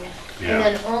 Right. Yeah. And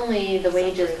then only the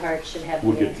wages part should have the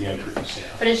We'll get the increase. increase, yeah.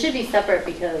 But it should be separate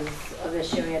because of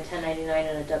issuing a 1099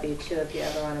 and a W-2. If you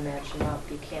ever want to match them up,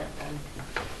 you can't then.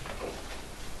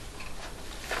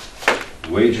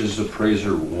 Wages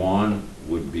appraiser 1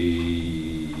 would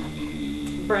be.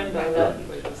 Brenda, that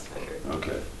we just figured.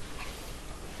 Okay.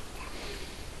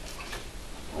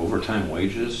 Overtime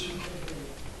wages?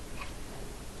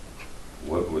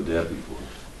 What would that be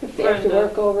for? If they have to Brenda.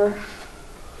 work over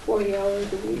 40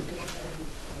 hours a week.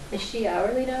 Is she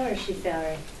hourly now or is she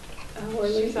salary?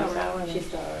 Hourly. She's hourly. She's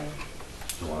salary.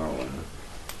 So I don't know.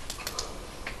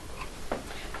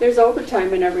 There's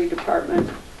overtime in every department.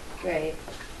 Right.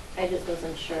 I just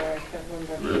wasn't sure. I couldn't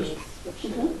remember Yes. which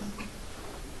it Mhm. was.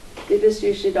 They just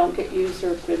usually don't get used,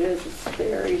 or if it is, it's a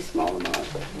very small amount.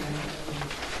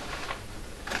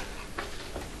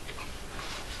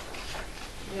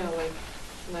 Yeah, like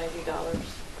 $90.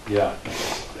 Yeah.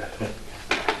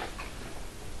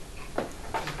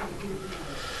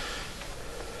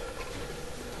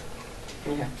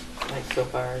 Yeah, like so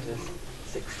far ours is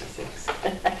 66.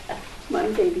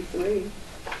 Mine's 83.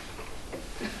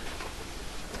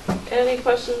 Any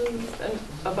questions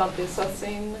about the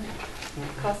assessing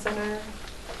cost center?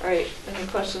 All right, any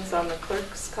questions on the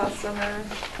clerk's cost center?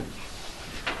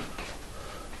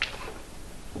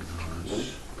 No,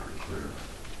 it's pretty clear.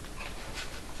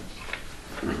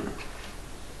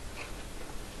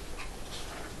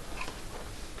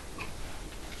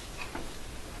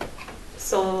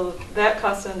 So that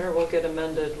cost center will get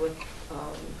amended with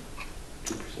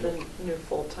the new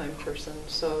full-time person,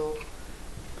 so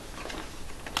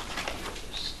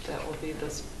that will be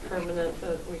this permanent,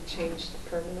 we changed the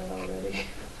permanent already.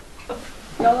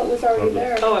 No, it was already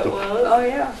there. Oh, it was? Oh,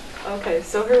 yeah. Okay,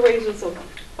 so her wages will,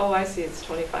 oh, I see, it's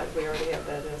 25, we already have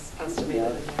that as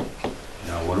estimated in there.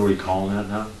 Now, what are we calling that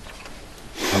now?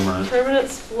 Permanent? Permanent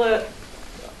split,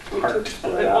 We took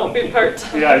split it won't out. be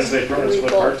part-time. Yeah, I'd say permanent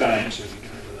split part-time, so you can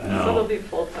get rid of that. So it'll No, be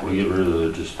full-time. we get rid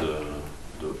of just the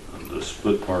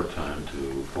split part-time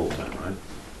to full-time, right?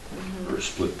 Mhm. Or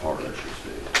split part, I should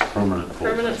say. Permanent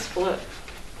full-time. Permanent split.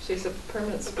 She's a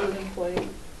permanent split employee.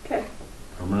 Okay.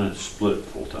 Permanent split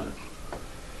full-time.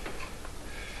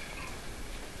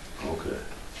 Okay.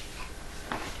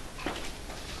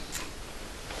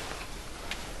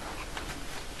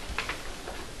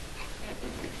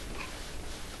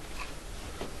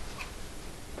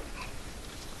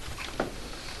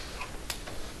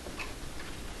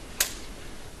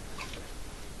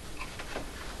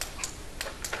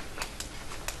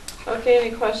 Okay,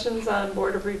 any questions on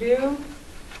Board of Review?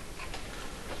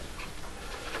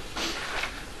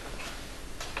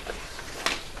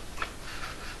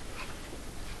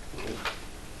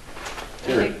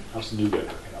 Terry, how's the new guy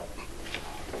working out?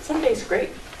 Sunday's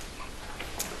great.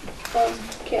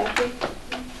 Kathy,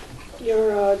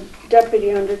 your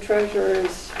deputy under treasurer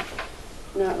is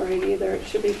not right either. It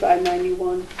should be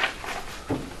 591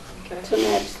 Okay. to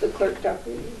match the clerk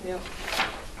deputy. Yep.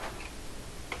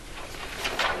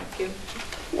 Thank you.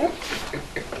 Yep.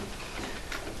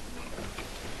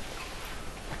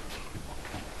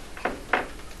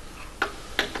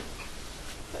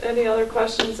 Any other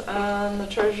questions on the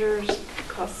treasurer's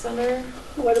cost center?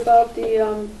 What about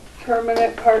the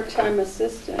permanent part-time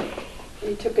assistant?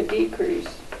 He took a decrease.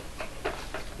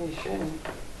 You shouldn't.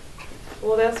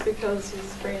 Well, that's because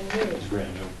he's brand new. It's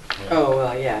brand new. Yeah. Oh,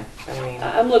 well, yeah, I mean.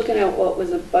 I'm looking at what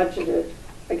was budgeted.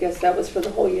 I guess that was for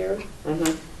the whole year?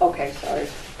 Mhm. Okay, sorry.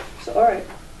 So, all right.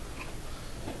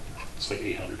 It's like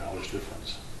 $800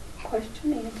 difference.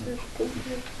 Question answered. Thank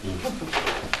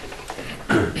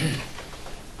you.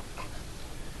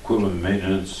 Equipment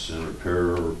maintenance and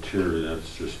repair or tier,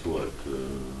 that's just what,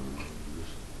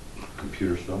 just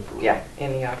computer stuff? Or what? Yeah,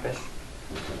 in the office,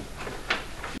 Okay.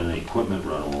 And the equipment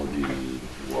rental would be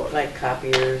what? like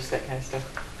copiers, that kind of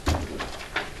stuff.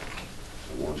 Okay.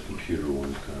 So one's computer,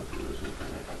 one's copiers,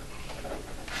 okay.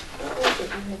 What was it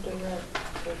you had to rent?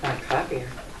 A copier.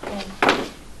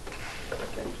 Oh.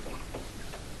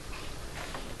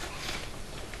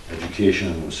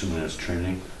 Education, I'm assuming that's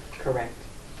training? Correct.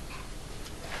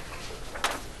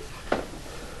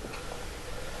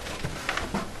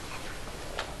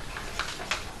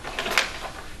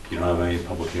 You don't have any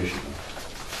publication?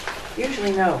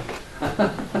 Usually no.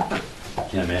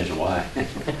 Can't imagine why.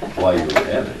 Why you would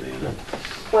have anything, you know?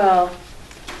 Well,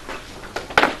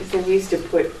 so we used to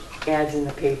put ads in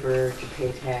the paper to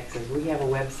pay taxes. We have a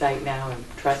website now, and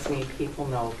trust me, people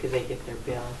know because they get their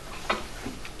bill.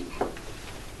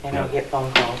 And I Yeah. get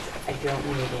phone calls. I don't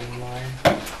need it anymore.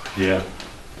 Yeah.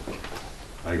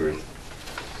 I agree.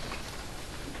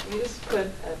 You just put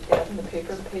an ad in the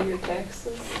paper to pay your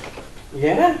taxes?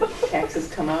 Yeah, taxes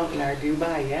come out and are due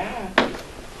by, yeah.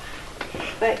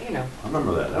 But, you know, I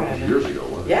remember that. That was Whatever. years ago,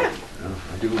 wasn't it? Yeah. Yeah,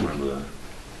 I do remember that.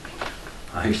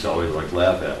 I used to always like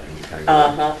laugh at it and kind of go,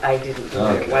 uh-huh, I didn't do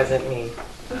it. It Okay. wasn't me.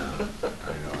 yeah,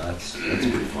 I know, that's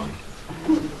pretty fun.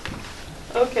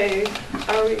 Okay,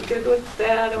 are we good with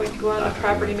that? Are we go on Not to gonna pay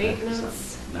property my taxes.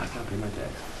 maintenance? Not gonna pay my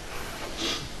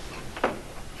tax.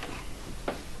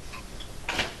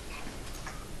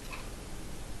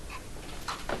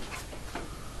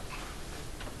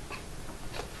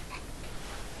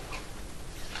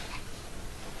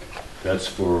 That's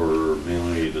for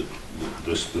mainly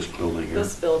this building here?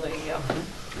 This building, yeah.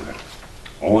 Okay.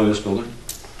 Only this building?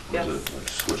 Or Yes. is it like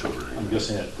switch over? I'm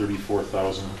guessing at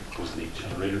 34,000 was the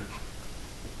generator.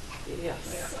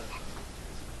 Yes.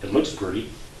 It looks pretty.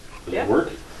 Does Yeah. it work?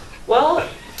 Well,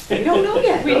 We don't know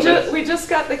yet. we just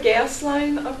got the gas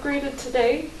line upgraded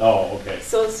today, Oh, okay.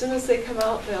 so as soon as they come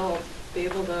out, they'll be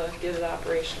able to get it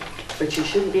operational. But you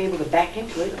shouldn't be able to back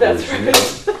into it. That's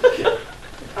right.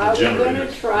 Are we generator.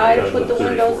 gonna try to Yeah, put the the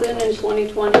windows in 34,000.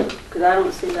 2020? Because I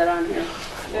don't see that on here.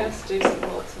 Yes, Jason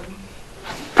Wilson.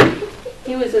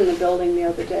 He was in the building the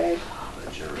other day.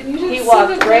 And you didn't He see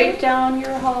walked the right gen- down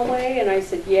your hallway, and I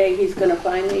said, yay, he's gonna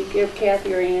finally give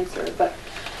Kathy her answer. But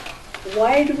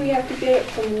why do we have to get it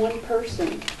from one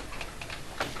person?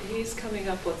 He's coming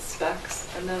up with specs,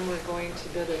 and then we're going to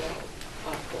bid it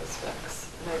out off those specs.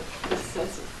 And this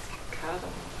says it's got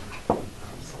them.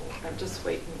 So I'm just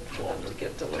waiting for them to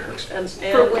get delivered. And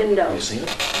For windows. Have you seen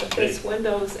it? It's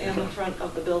windows and the front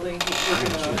of the building, we're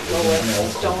gonna go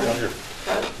with stone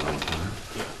cut.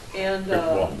 And,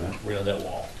 Right on that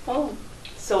wall. Oh,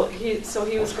 so he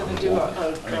was gonna do a drawing.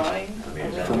 a For my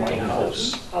rendering of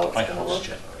house, How it's my gonna house look.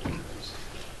 generator.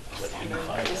 But you can And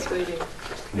find I'm just it. waiting.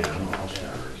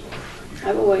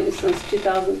 I've been waiting since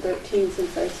 2013,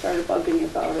 since I started bugging you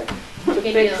about it, to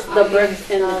Can fix you- the bricks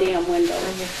in the damn windows.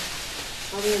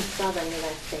 I'll reinstall the new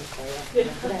light for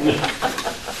you.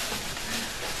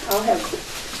 I'll have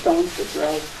stones to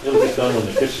throw. It'll be done when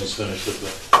the kitchen's finished with the.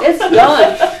 It's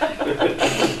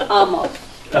done. Almost.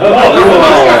 I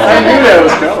knew that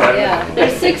was coming. Yeah.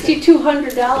 There's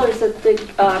 $6,200 that the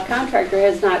contractor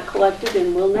has not collected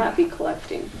and will not be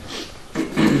collecting.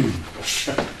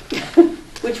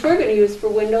 Which we're gonna use for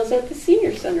windows at the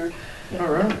senior center. All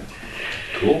right.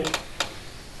 Cool.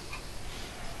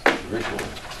 Very cool.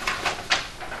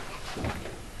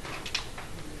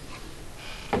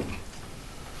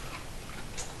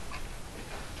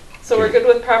 So we're good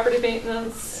with property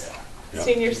maintenance, Yeah.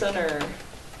 senior center.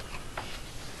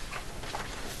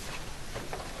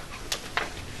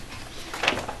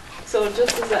 So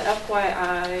just as a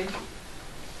FYI,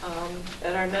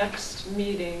 at our next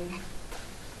meeting,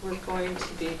 we're going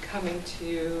to be coming to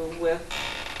you with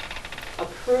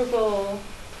approval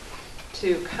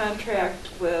to contract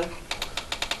with,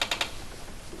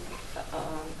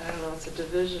 I don't know, it's a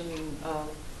division of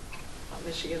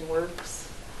Michigan Works.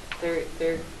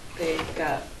 They've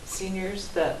got seniors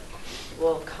that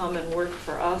will come and work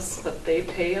for us, but they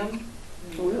pay them.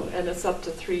 Really? And it's up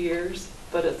to 3 years,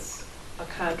 but it's a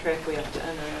contract we have to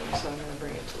enter in, so I'm going to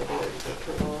bring it to the board for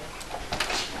approval.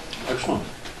 Excellent.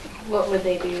 What would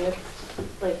they be with,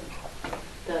 like,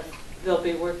 They'll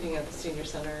be working at the senior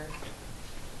center.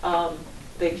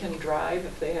 They can drive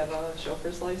if they have a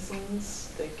chauffeur's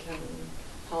license. They can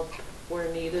help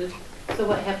where needed. so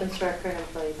what happens to our current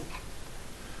employees?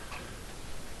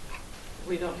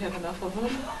 We don't have enough of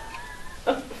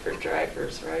them for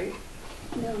drivers, right?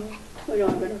 No, we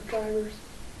don't have enough drivers.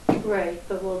 Right,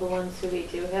 but will the ones who we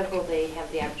do have, will they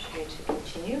have the opportunity to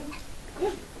continue?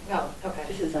 Yeah. Oh, okay.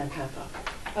 This is on top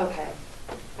of. Okay.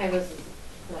 I was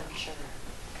not sure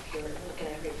if you were looking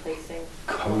at replacing.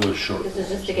 Cover short. This is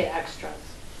just to get extras.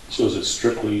 So is it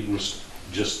strictly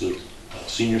just the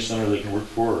senior center they can work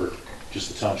for, or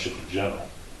just the township in general?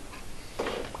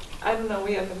 I don't know,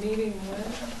 we have a meeting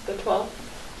when, the 12th?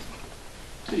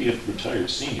 So you have retired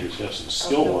seniors, have some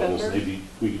skill levels, November? maybe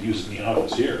we could use it in the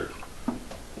office here.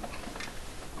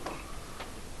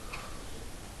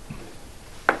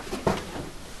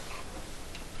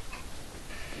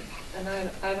 And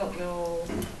I don't know,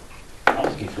 I'm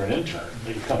looking for an intern,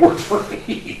 maybe come work for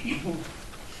me.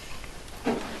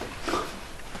 Got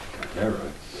that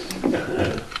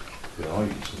right. We all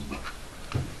use some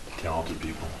talented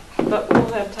people. but we'll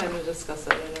have time to discuss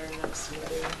it in our next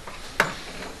meeting.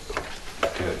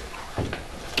 Okay.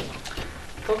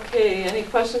 Okay, any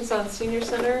questions on senior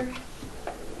center?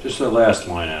 Just the last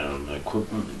line item,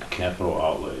 equipment and capital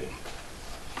outlay.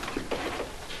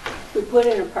 We put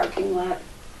in a parking lot.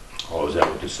 Oh, is that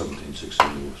what the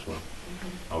 1716 was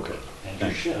for? Okay. And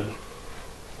you should.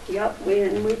 Yep,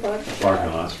 we bought the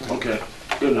Parking lot, okay.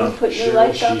 Good We enough. put new Sure,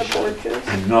 lights on she the should. porches.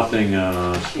 And nothing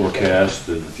forecast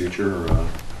in the future,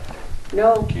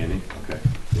 No, Candy? Okay,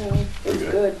 no, it's Very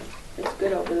good. good. It's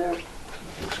good over there.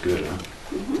 looks good, huh?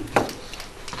 Mhm.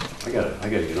 I gotta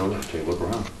get over there and take a look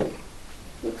around.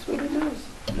 Looks really nice.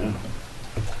 Yeah.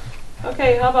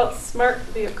 Okay, how about smart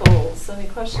vehicles? Any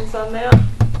questions on that?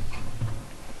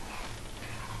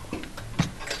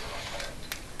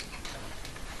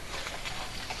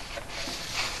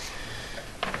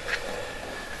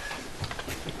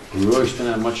 We really spend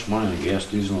that much money on gas,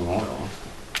 diesel, and oil, huh?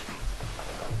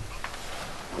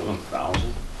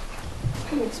 11,000?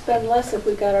 We'd spend less if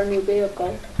we got our new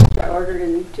vehicle. I ordered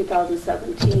in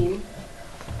 2017.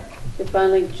 They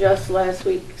finally just last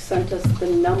week sent us the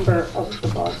number of the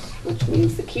bus, which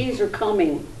means the keys are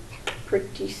coming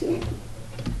pretty soon.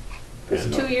 It's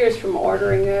And, 2 years from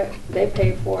ordering it, they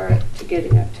pay for it, to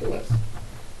getting it to us.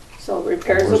 So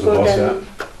repairs will Where's the go bus down.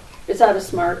 It's out of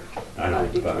Smart. I know, out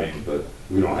of but Detroit. I mean, but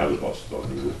we don't have the bus though,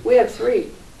 do we? We have 3.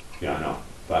 Yeah, I know.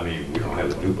 But I mean, we don't have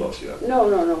the new bus yet.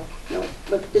 No,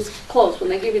 but it's close. When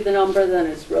they give you the number, then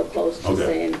it's real close to Okay.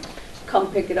 saying,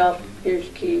 come pick it up, here's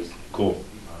your keys. Cool.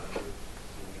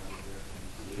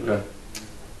 Okay.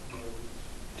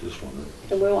 Just wondering.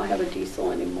 And we won't have a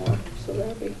diesel anymore, so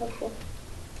that'll be helpful.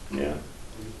 Yeah.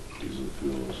 Diesel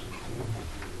fuels.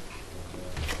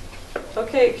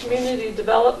 Okay, community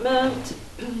development.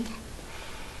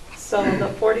 So the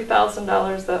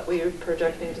 $40,000 that we are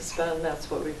projecting to spend, that's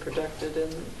what we projected in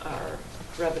our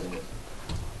revenue.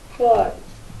 But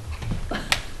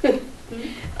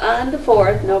on the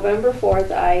 4th, November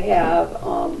 4th, I have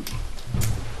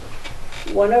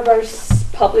one of our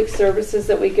public services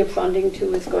that we give funding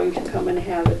to is going to come and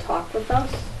have a talk with us.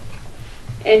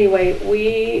 Anyway,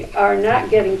 we are not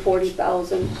getting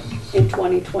 40,000 in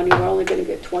 2020. We're only going to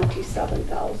get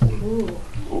 27,000. Ooh.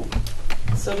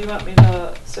 So do you want me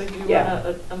to, so do you Yeah.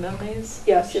 want to amend these?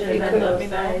 Yes, Should if you have Then been could. let me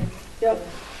know. both Yep,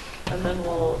 And then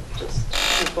we'll just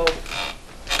do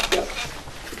both. yep.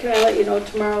 Can I let you know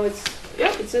tomorrow? It's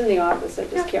Yep. it's in the office. I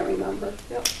just Yeah. can't remember.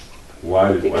 Yep.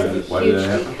 Why did Because that Huge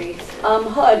happen? decrease.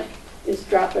 HUD is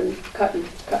dropping, cutting.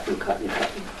 HUD.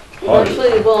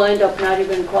 Eventually, we'll end up not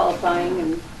even qualifying,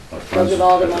 and Our they'll friends- give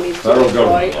all the money to Federal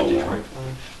Detroit. government, and right?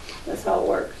 That's how it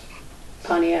works.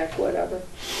 Pontiac, whatever.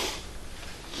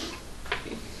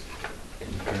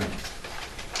 Okay.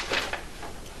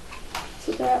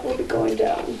 So that will be going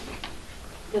down.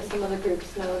 Does some other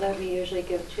groups know that we usually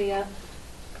give to you?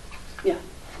 Yeah.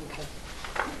 Okay.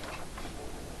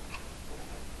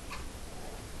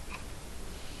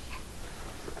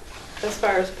 As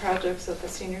far as projects at the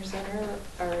senior center,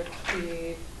 are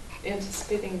we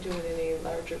anticipating doing any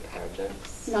larger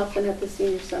projects? Nothing at the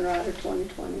senior center out of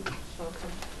 2020.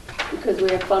 Okay. because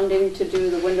we have funding to do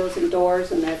the windows and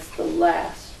doors, and that's the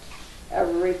last.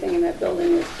 Everything in that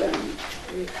building has been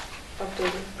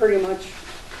Updated. pretty much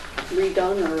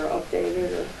redone or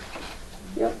updated or,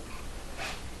 yep.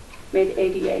 Made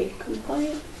ADA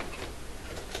compliant.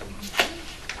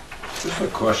 Just a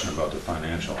question about the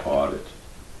financial audit.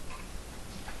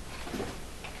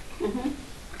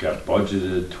 Got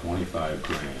budgeted 25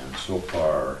 grand. So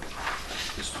far,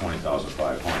 it's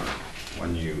 20,500.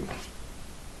 When you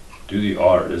do the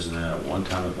audit, isn't that a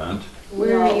one-time event?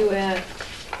 Where are you at?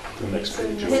 The next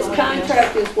page. His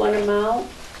contract is one amount,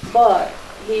 but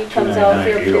he comes out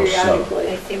here 299,807. periodically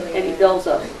I see where and he you're at. bills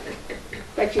us. In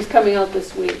fact, he's coming out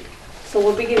this week, so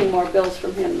we'll be getting more bills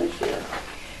from him this year.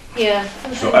 Yeah.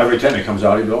 So every time it comes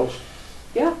out, he bills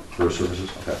Yeah, for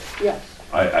services? Okay. yeah.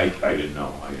 I didn't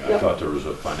know. I Yep. thought there was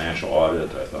a financial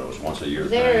audit. I thought it was once a year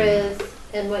thing. There is,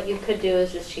 and what you could do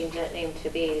is just change that name to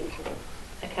be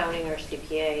accounting or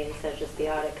CPA instead of just the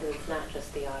audit, because it's not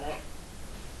just the audit.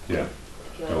 Yeah,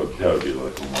 If you that want. would be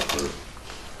like a more clear.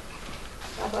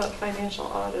 How about financial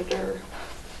auditor?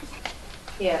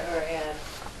 Yeah, or add.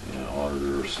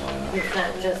 Auditor / It's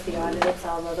not just the audit, it's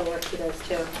all the other work he does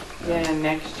too. Yeah, and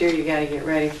next year you gotta get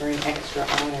ready for an extra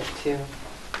audit too.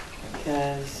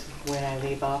 Because when I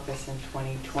leave office in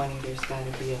 2020, there's gotta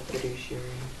be a fiduciary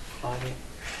audit.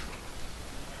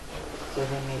 So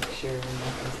they make sure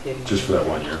nothing's hidden. Just for that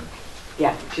 1 year?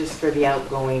 Yeah, just for the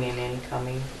outgoing and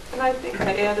incoming. And I think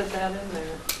I added that in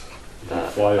there.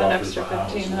 Fly An off extra the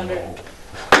house and 1,500. all.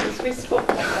 Because we spoke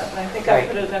about that, and I think I Right.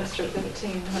 put an extra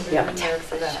 1,500 Yep. in there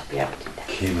for that. Yeah.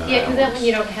 Came in Yeah, because that one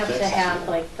you hours. don't have to have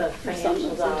like the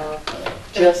financials all.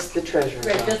 Just the treasurer's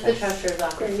Right, just the office. treasurer's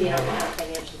office, you don't have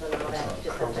financials and all that, you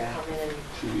just have to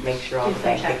come in Make sure all and the do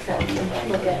bank some checks accounts are and right.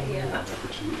 look at, yeah.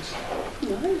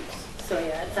 Nice. So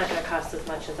yeah, it's not gonna cost as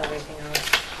much as everything else.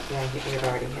 Yeah, you've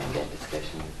already had that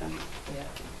discussion with them. Yeah.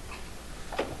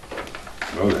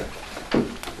 Okay.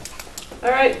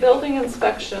 All right, building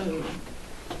inspection.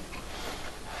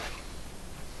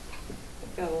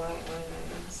 I've got a lot of line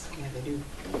items. Yeah, they do.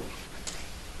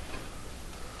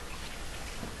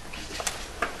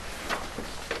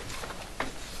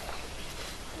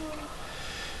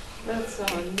 That's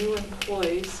a new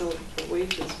employee, so the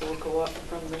wages will go up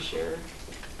from this year.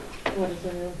 What is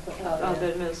it?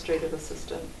 The administrative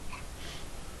assistant.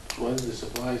 Why is the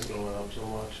supplies going up so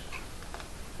much?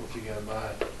 What's you gotta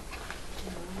buy?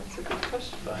 That's a good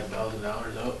question.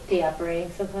 $5,000 up? The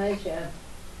operating supplies, yeah.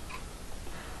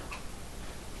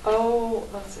 Oh,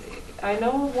 let's see. I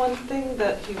know one thing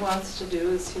that he wants to do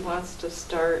is he wants to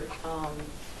start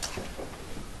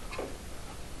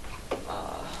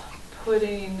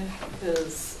putting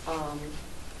his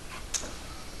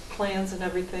plans and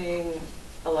everything,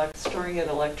 storing it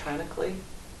electronically,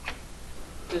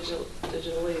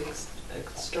 digitally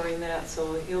storing that.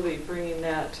 So he'll be bringing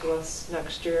that to us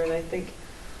next year, and I think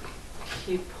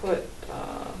he put,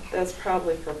 that's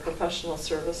probably for professional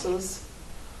services.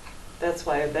 That's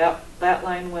why that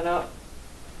line went up.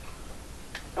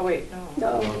 Oh, wait, no.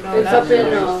 No, No, it's not up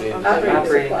in operating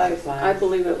operating supplies. supplies. I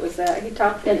believe it was that. He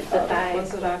talked to me That's the about it.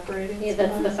 Was it operating? Yeah,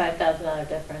 that's the supplies? $5,000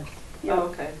 difference. Yeah. Oh,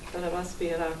 okay, then it must be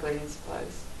in operating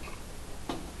supplies.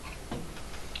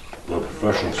 Well,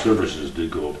 professional services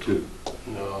did go up too.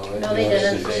 No, No, they that's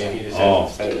didn't. just saying he just Oh,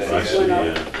 hasn't spent I that see,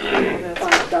 yet. yeah.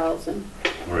 5,000.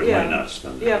 Or it Yeah. might not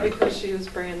spend it. Yeah, because she was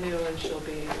brand new and she'll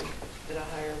be at a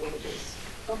higher wages.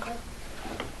 Okay.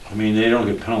 I mean, they don't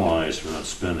get penalized for not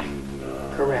spending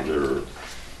Correct.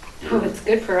 Oh, it's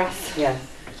good for us. Yes.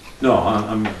 No,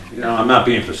 I'm not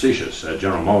being facetious. At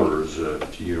General Motors,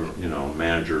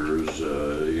 managers,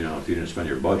 if you didn't spend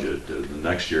your budget, the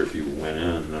next year if you went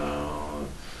in,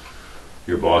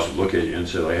 your boss would look at you and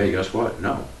say like, hey, guess what?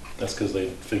 No. That's because they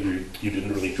figured you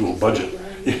didn't really do a budget.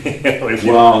 If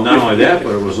you- Well, not only that,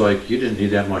 but it was like, you didn't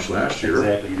need that much last year.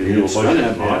 Exactly, you You didn't didn't do a spend budget,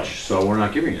 that yeah. much, so we're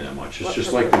not giving you that much. It's What just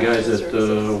for like the guys that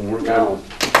professional work No.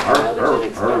 at Mileage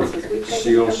and our expenses, we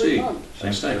pay them every COC. month. Same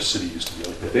Our thing. city used to be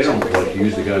like that. If they don't like to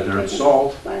use the goddamn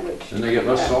salt, Mileage. then they get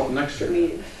less salt next year.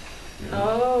 Meeting. you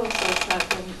know? Oh, so it's not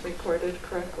been recorded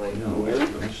correctly? You know, it's-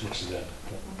 Which is that.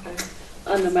 Okay,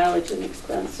 On the mileage and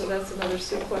expense. so that's another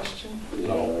Sue question.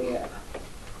 Oh, yeah.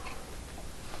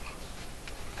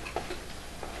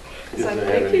 He doesn't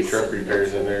have any truck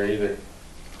repairs in there either.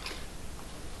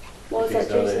 What was If that,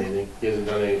 he's done Jason? anything. He hasn't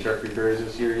done any truck repairs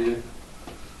this year either?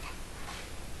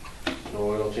 No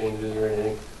oil changes or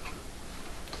anything?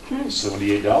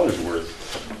 $78 worth.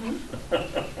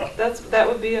 That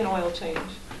would be an oil change.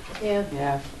 Yeah.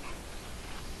 Yeah.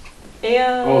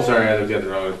 And. Oh, sorry, I looked at the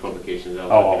wrong publications. I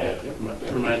was Oh, looking at.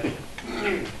 Never mind.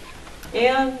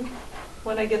 And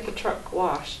when I get the truck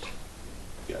washed.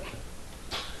 Gotcha.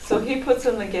 So he puts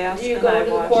in the gas Do you and go I to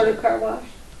the wash quarter it. car wash?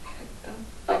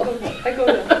 I go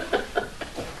to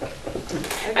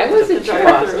I wasn't the sure.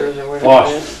 drive-thru. Foster's or whatever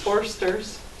it is.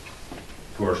 Forster's.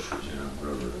 Foresters, yeah,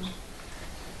 whatever it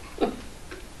is.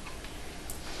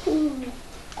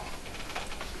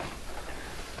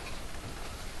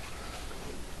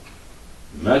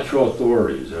 Metro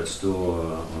Authority, is that still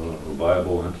a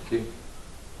viable entity?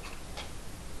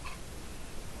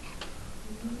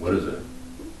 What is it?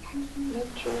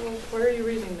 Metro, where are you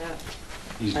reading that?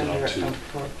 He's down two.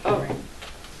 Oh.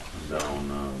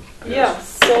 Down, Yeah,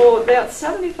 so that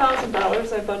 $70,000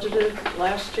 I budgeted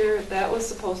last year, that was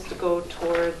supposed to go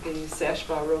toward the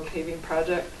Sashbaugh Road paving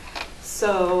project.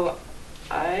 So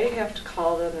I have to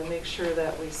call them and make sure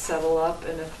that we settle up,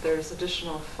 and if there's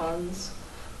additional funds,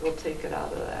 we'll take it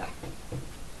out of that.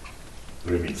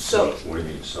 what do you mean, So- what do you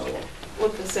mean solo?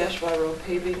 With the Sashbaugh Road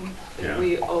paving, Yeah. if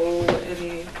we owe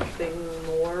anything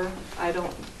more, I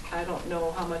don't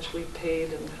know how much we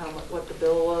paid and what the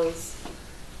bill was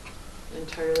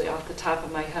entirely off the top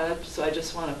of my head, so I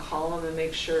just want to call them and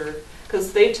make sure,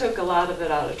 because they took a lot of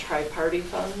it out of tri-party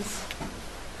funds.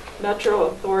 Metro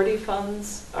Authority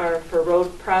funds are for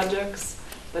road projects,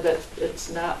 but it's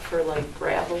not for like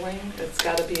graveling, it's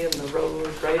got to be in the road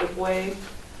right-of-way.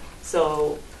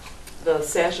 So the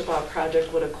Sashbaugh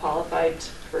project would have qualified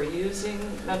for using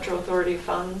Metro Authority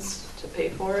funds to pay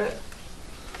for it,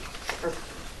 or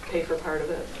pay for part of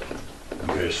it.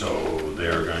 Okay, so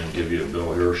they're going to give you a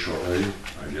bill here shortly,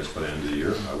 I guess by the end of the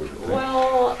year, I would think.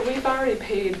 Well, we've already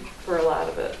paid for a lot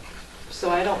of it, so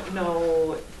I don't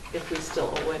know if we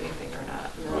still owe anything or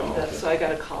not. Oh, okay. So I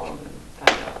gotta call them and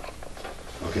find out.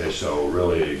 Okay, so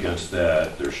really against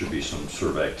that, there should be some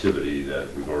sort of activity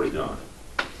that we've already done,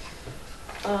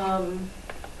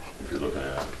 if you're looking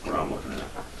at what I'm looking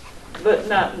at. But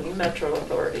not Metro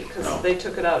Authority, because No. they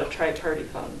took it out of tri-party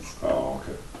funds. Oh,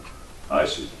 okay. I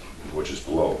see, which is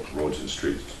below, roads and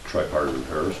streets, tri-party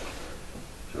repairs. Is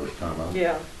that what you're talking about?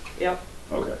 Yeah, yep.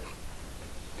 Okay,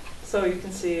 So you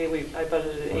can see, I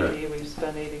budgeted Okay. 80, we've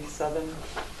spent 87.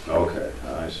 okay,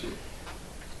 I see.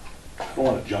 I don't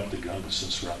want to jump the gun, but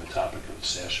since we're on the topic of the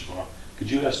Sashbaugh, could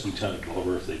you ask Lieutenant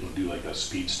Glover if they can do like a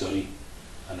speed study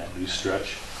on that new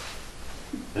stretch?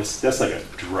 That's like a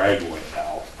dragway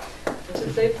now.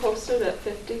 Did they post it at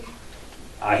 50?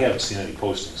 I haven't seen any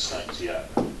posting signs yet,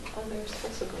 Oh, they're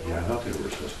supposed to go. Yeah, I thought they were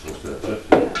supposed to,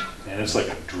 but, Yeah. and it's like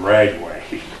a dragway.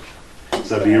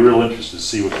 So I'd be real interested to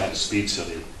see what kind of speed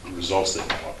study results they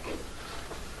come up with.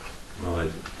 well,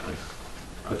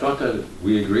 I thought that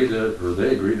we agreed that, or they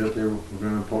agreed that they were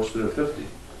gonna post it at 50.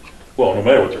 Well, no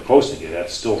matter what they're posting it, it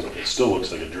still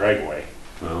looks like a dragway.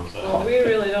 Well, So- Well, we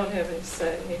really don't have any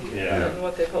say Yeah. in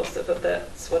what they posted, but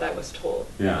that's what I was told.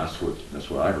 yeah, that's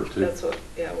what I heard too. That's what,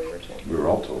 yeah, we were told. We were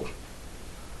all told.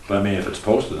 But I mean, if it's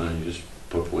posted, then you just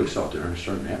put police out there and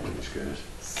start napping these guys.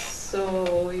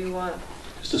 So you want,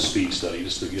 Just a speed study,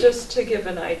 just to get, just to give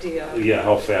an idea. yeah,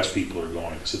 how fast people are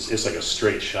going, 'cause it's like a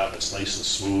straight shot, it's nice and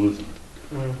smooth.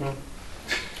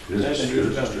 It is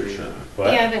a straight shot.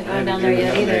 But- Yeah, I haven't gone down there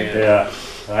yet either. Yeah,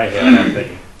 I have, I'm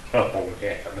thinking, oh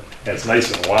man, it's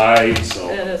nice and wide, so,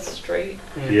 And it's straight.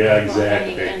 yeah, Well, then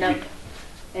exactly. you end up,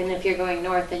 and if you're going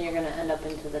north, then you're gonna end up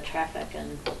into the traffic,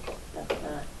 and that's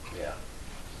not, Yeah,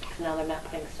 'cause now they're not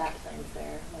putting stop signs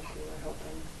there like we were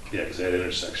hoping. yeah, because that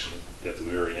intersection at the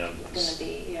very end, It's gonna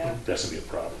be, yeah. that's gonna be a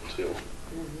problem too.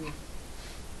 Mhm.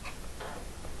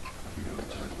 You know,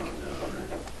 talk about that, all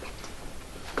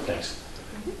right. Thanks.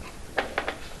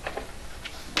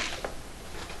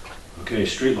 Okay,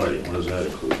 street lighting, what does that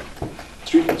include?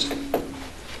 Streetlights.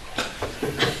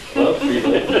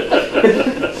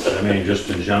 I mean, just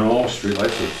in general, street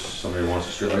lights, if somebody wants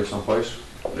a street light someplace?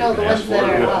 they No, can the ask ones that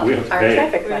for it. are We have to Our pay.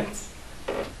 traffic lights.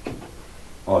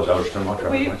 Oh, is that what you're talking about,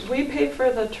 traffic lights? We paid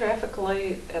for the traffic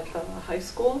light at the high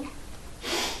school.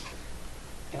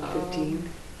 M15.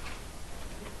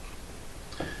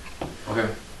 Okay,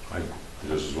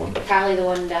 this is one. Probably the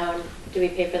one down, do we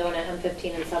pay for the one at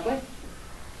M15 and Subway?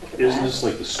 At the Isn't back? this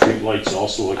like the streetlights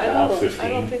also like I on don't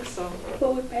 15? think so.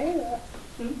 Who would pay that?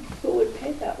 Hmm? Who would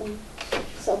pay that one?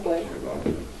 Subway.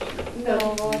 No,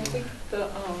 I think the,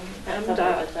 That's MDOT.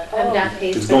 Subway, but MDOT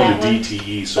pays It's for going that to one.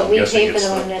 DTE, so But I'm we guessing paid for it's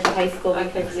the one the, at the high school I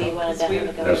because think we so, wanted to because have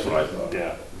it go. That's what I thought.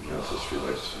 yeah. That's the street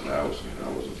lights, and I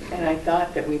wasn't thinking. And I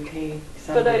thought that we paid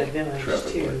some But to I- the village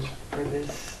Traffic too, lights. for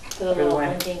this, For the for the little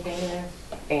one, blinking thing there.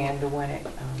 and the one at,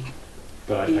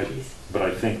 But I Beaky's.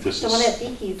 think this The is, one I at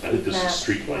Beaky's think is this is not.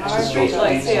 streetlights. Our It's supposed to be-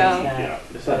 streetlights, yeah. Yeah,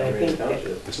 It's But not I Green think that,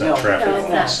 Township. it's not no, traffic. No, it's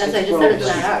not. That's what I just said, it's roads,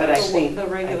 not. But I think, The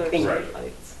regular I think, Right.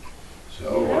 lights.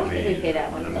 So, I I think we mean, pay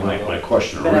that one. and my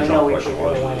question, But I know original we question paid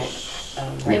for the one was, We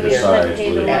And we decide shouldn't pay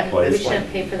who the they one, we replace shouldn't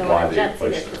and pay for the why one at they Jets either,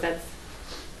 replace because it. that's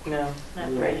No, not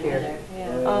right right here. either,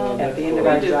 yeah. At the end of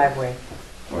our We do. driveway.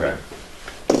 Okay.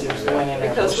 There's one in our.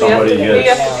 Because Somebody we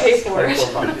gets- have to pay for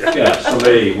it. Yeah,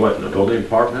 somebody, what, in the building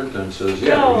department and says,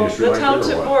 yeah, we No, need a street the light township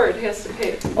there or what? board has to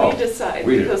pay, Oh, we decide,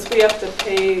 we do. because we have to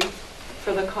pay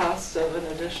for the cost of an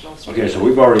additional street. Okay, so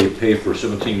we've already paid for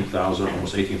 $17,000,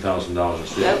 almost $18,000 in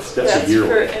street. That's That's a year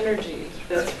for away. energy,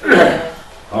 that's for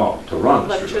Oh, to run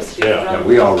the street. electricity. Yeah. run That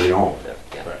we the- already own.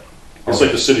 Yeah. Right. It's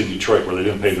like the city of Detroit where they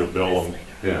didn't pay their bill and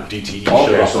Yeah. DTE shut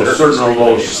Okay, off so their certain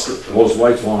of street those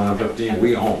lights along I-15,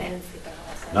 we own.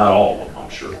 Not all of them, I'm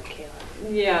sure.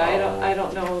 Yeah, I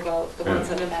don't know about the ones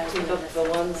Yeah. in Empty, but the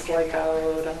ones like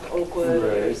out on Oakwood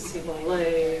or Right. Seymour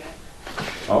Lake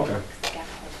Okay, or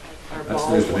that's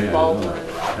news to me, I didn't know Baldwin.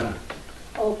 that. Yeah.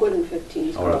 Oh, good in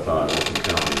 15. I would have thought Oakland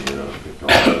County,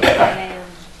 yeah.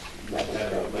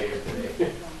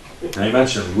 Now you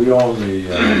mentioned, we own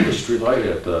the street light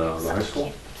at the high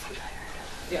school?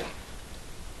 Yeah.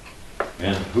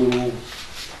 And who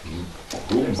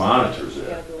monitors it?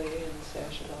 Hadley and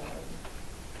Sashadon.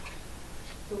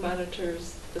 Who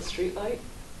monitors the street light?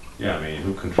 Yeah, I mean,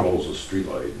 who controls the street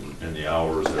light and the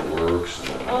hours that it works and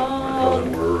when it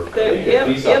doesn't work? The Yeah,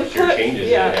 police officer input, changes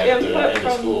it yeah, at the input end of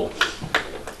from, school.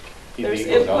 there's He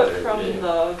goes out input there from every day.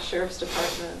 the sheriff's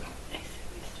department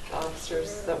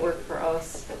officers that work for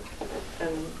us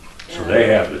and. So they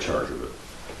have the charge of it.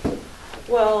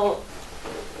 Well,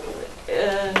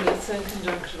 and it's in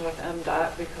conjunction with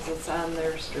MDOT because it's on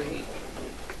their street,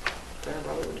 their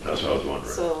road. That's what I was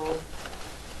wondering. So,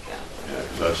 yeah. Yeah,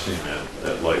 'cause I've seen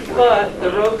that light working. But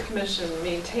the road commission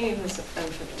maintains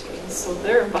M15, so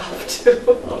they're involved too.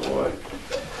 Oh, boy.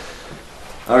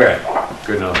 Okay,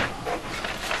 good enough.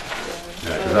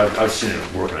 Yeah, because I've seen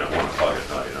it working at 1 o'clock at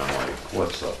night, and I'm like,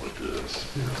 what's up with this?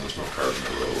 You know, there's no cars in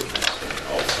the road, and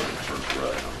all of a sudden it turns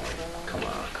red, and I'm like, come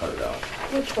on, cut it out.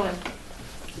 Which one?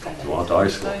 You want the high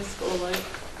school? High school light.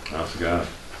 That's the guy. Yeah,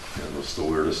 that's the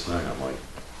weirdest thing. I'm like,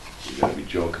 you gotta be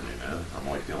joking me, man. I'm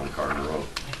like the only car in the road.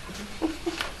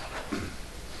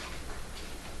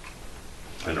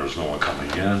 And there's no one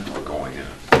coming in or going in.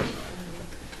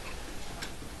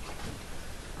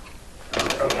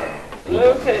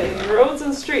 Okay, roads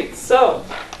and streets, so,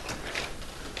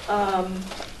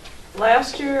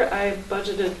 last year I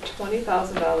budgeted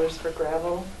 $20,000 for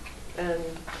gravel, and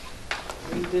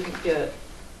we didn't get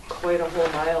quite a whole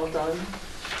mile done.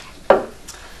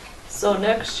 So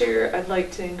next year, I'd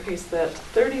like to increase that to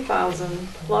 30,000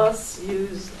 plus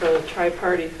use the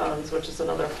tri-party funds, which is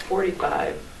another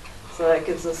 45. So that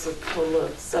gives us a total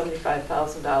of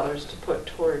 $75,000 to put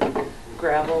toward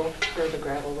gravel for the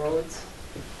gravel roads.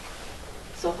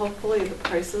 So hopefully the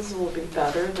prices will be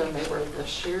better than they were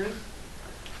this year.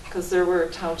 Because there were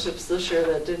townships this year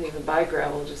that didn't even buy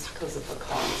gravel just because of the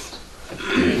cost.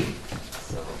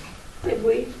 So, Did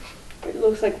we? It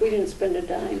looks like we didn't spend a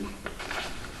dime.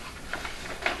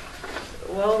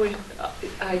 well,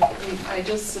 I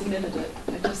just submitted it.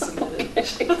 I just submitted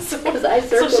it. Because I So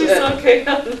circled she's it. okay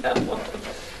on that one.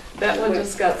 That one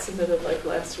just got submitted like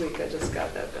last week. I just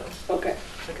got that done. Okay.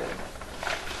 Okay.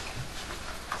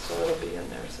 So it'll be in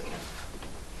there soon.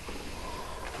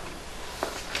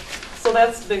 So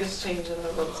that's the biggest change in the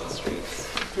roads and streets.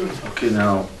 Okay,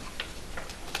 now,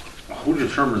 who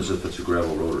determines if it's a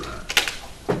gravel road or not?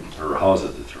 Or how is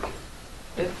it determined?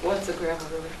 What's a gravel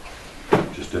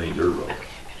road? Just any dirt road?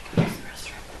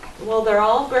 Well, they're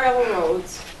all gravel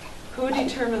roads. Who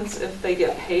determines if they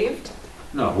get paved?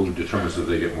 No, who determines if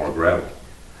they get more gravel?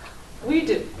 We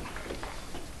do.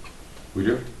 We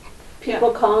do?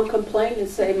 People call and complain and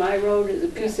say my road is a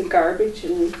piece of garbage,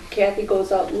 and Kathy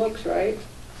goes out and looks, right?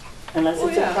 Unless Oh,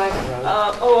 it's a yeah. private road.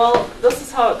 Oh, well, this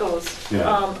is how it goes.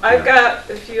 Yeah, I've yeah. got,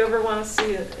 if you ever want to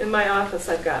see it, in my office,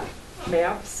 I've got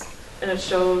maps, and it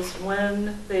shows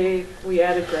when we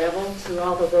added gravel to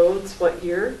all the roads, what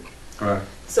year. Right.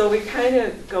 So we kind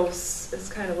of go, it's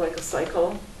kind of like a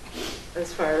cycle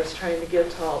as far as trying to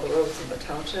get to all the roads in the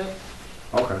township.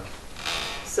 Okay.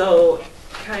 So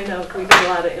kind of, we get a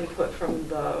lot of input from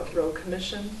the road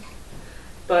commission,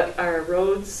 but our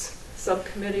roads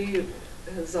subcommittee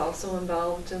is also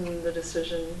involved in the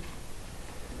decision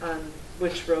on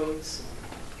which roads.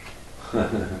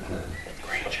 With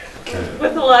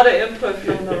a lot of input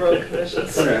from the road commission.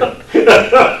 So.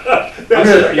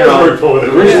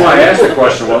 The reason why I asked the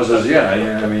question was,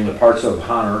 I mean, the parts of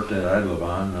Honert that I live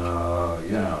on,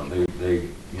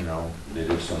 they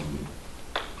did some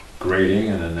grading,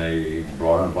 and then they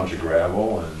brought in a bunch of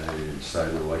gravel, and they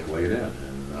decided to like lay it in,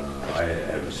 and I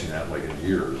haven't seen that like in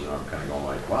years, and I'm kind of going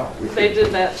like, wow. They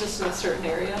did that just in a certain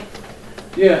area?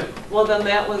 Yeah. Well, then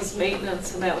that was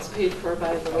maintenance, and that was paid for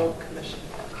by the road commission.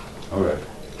 Okay.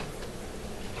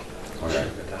 Okay.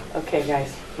 Okay,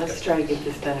 guys, let's try to get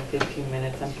this done in 15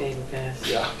 minutes. I'm fading fast.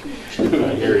 Yeah.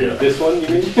 I hear you. This one, you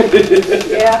mean?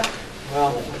 Yeah.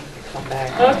 Well, come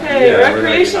back. Okay, Yeah,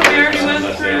 recreation, we we're already not-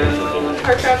 went through,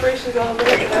 park operations, all of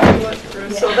that, we went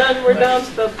through. So then we're down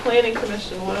to the planning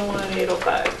commission, 101 and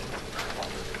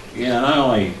 805. Yeah, and I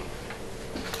only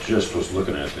just was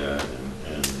looking at that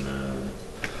and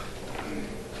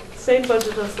Same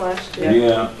budget as last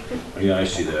year. yeah, I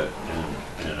see that.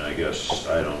 And I guess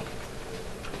I don't,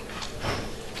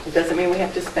 It doesn't mean we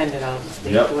have to spend it all, just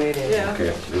leave Yep. it the way it is. Yeah.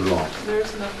 okay, you're wrong.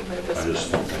 There's nothing there I to just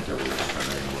spend. don't think that was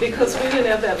spending. Because we didn't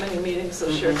have that many meetings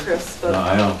this year, Chris, No,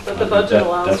 I know. but the budget That-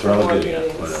 allows that's for what I was more getting at,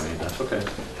 meetings. But I mean, that's okay.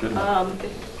 Good enough.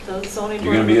 The zoning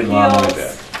You're board gonna of be getting a lot of money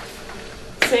appeals,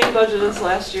 back. same budget as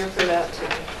last year for that too.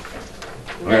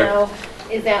 Okay. Now,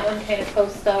 is that one kind of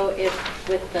close though, if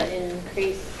with the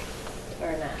increase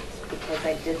or not? Because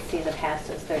I did see in the past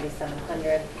it was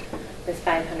 3,700, is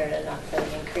 500 enough for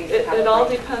the increase? It all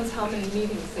probably? depends how many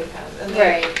meetings they have. And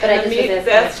Right, but I and just was asking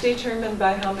that's if- determined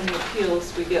by how many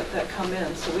appeals we get that come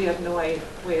in, so we have no way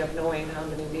of knowing how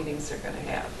many meetings they're gonna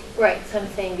have. Right, so I'm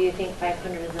saying, do you think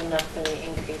 500 is enough for the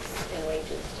increase in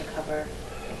wages to cover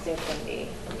if there's going to be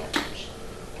that much?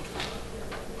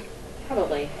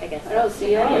 Probably, I guess. I don't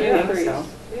see any Yeah. increase. so.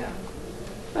 Yeah,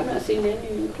 I'm not seeing any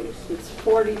increase. It's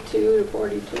 42 to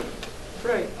 42.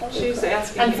 right. She's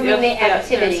asking I'm if from the there's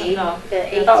activity, enough. the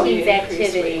if we 18's increase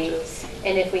activity, wages.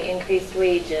 and if we increase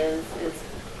wages, is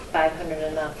 500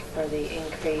 enough for the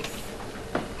increase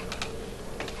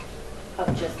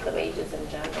of just the wages in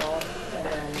general? And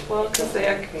then Well, if because there's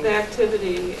an the increase-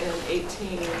 activity in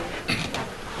 18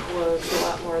 was a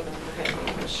lot more than we're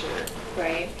having this year.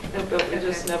 Right, But we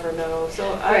just Okay. never know,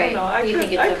 so I Right. don't know, I You think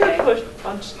could, it's I could okay?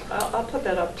 push, I'll put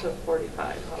that up to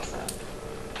 45, how's that?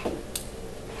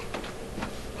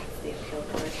 the appeal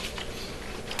board.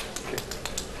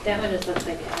 That one just looks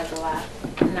like it has a lot,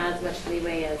 not as much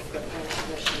leeway as the planning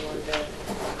commission one did,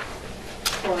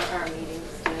 or our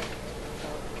meetings did. So,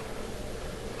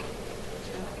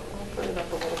 Yeah, I'll put it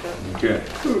up a little bit. Okay.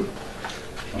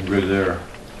 I'm good there.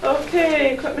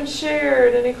 Okay, equipment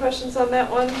shared, any questions on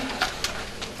that one?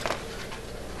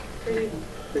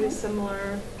 Pretty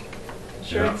similar.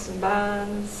 Insurance and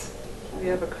bonds, we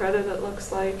have a credit it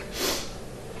looks like.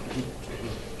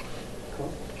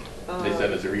 Cool. They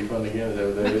send us a refund again, is that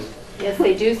what that is? Yes,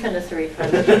 they do send us a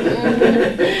refund.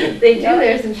 They do,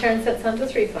 there's insurance that sends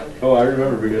us refund. Oh, I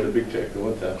remember we got a big check the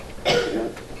one time.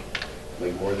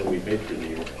 Like more than we paid for the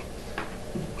year.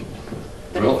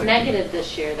 But Really? it's negative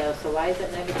this year though, so why is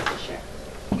it negative this year?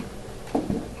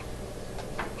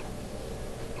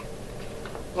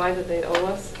 Why did they owe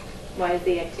us? Why is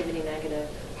the activity negative?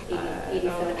 I don't-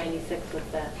 8796 was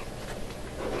that.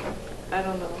 I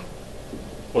don't know.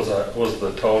 Was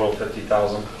the total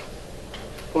 50,000,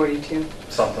 42.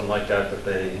 something like that, that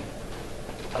they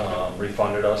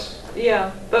refunded us?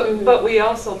 Yeah, but we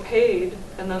also paid,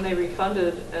 and then they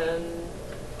refunded, and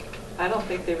I don't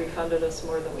think they refunded us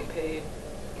more than we paid.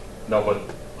 No, but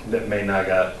that may not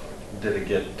did it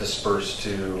get dispersed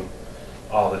to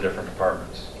all the different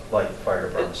departments, like the fire It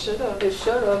department? should have. It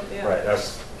should have. Yeah. Right,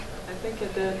 that's, I think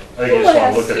it did. I think you just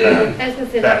want to look at I that. was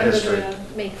gonna say That that one history.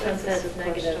 doesn't make sense That's a as good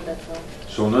negative, question. that's all.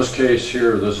 So in this case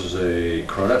here, this is a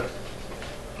credit?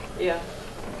 Yeah.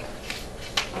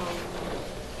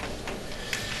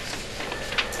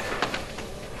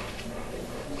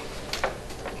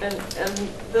 And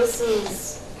this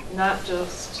is not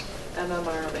just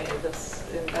MMRMA, this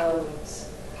includes,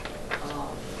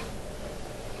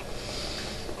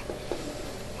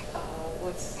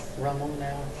 what's, Rummel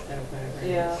now instead of whatever it is.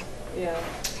 yeah, yeah.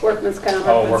 Workman's comp.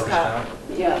 Oh, Workman's workers' comp. comp?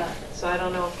 Yeah. So I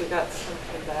don't know if we got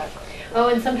something back. Oh,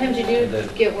 and sometimes you do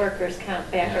That- get workers'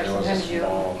 comp back, or Yeah, it was a sometimes you,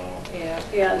 small amount. yeah,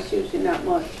 Yeah, it's usually not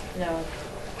much, no.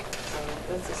 So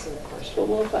that's a silly question. but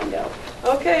we'll find out.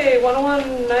 Okay,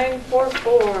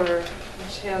 101944,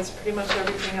 which has pretty much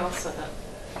everything else in it.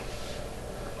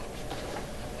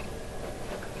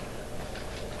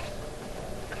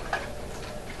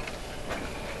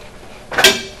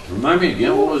 Remind me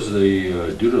again, what was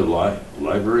the, due to the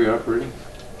library operating?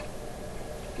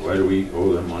 Why do we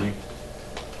owe them money?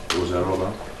 What was that all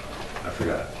about? I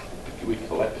forgot. We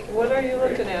collected. What are you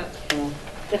looking at?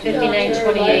 The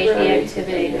 5928, the Library,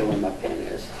 activity. where my pen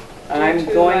is. I'm Due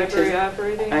to going library to,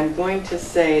 operating? I'm going to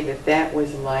say that that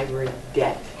was library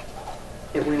debt.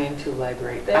 It went into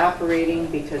library That- operating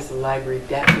because the library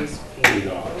debt was paid.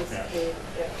 That was paid,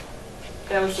 yeah.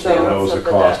 That was the So- That balance was of the the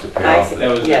cost to debt. pay I off see. the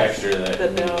That was the Yes. extra that The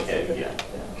we balance of had, the yeah. debt,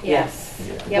 yeah. Yes.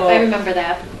 Yep, I Well- remember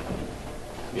that.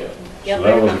 Yeah. Yep, So I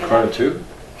that was a remember credit that. too?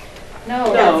 No,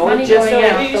 No, that's money just going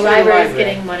out, fees the to the library's library.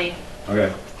 getting money.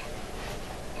 Okay.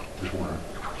 Just wondering.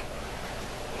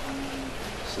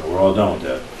 So we're all done with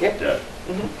that? Yep. Debt.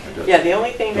 Mhm. Yeah, the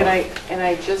only thing that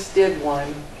I just did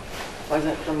one,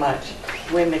 wasn't for much.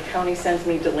 When the county sends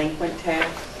me delinquent tax,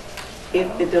 if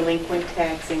the delinquent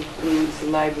tax includes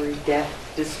library debt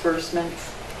disbursements,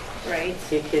 Right,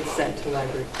 it gets sent to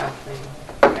library operating.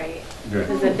 right. Okay.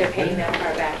 Because if they're paying that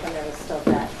far back when there was still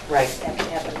debt. Right. That can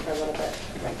happen for a little bit.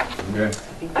 Okay.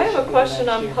 think I that have should a be question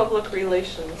last on year. public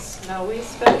relations. Now, we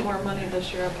spent more money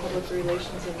this year on public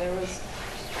relations, and there was,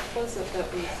 what was it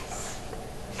that we,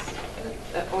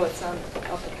 oh, it's on,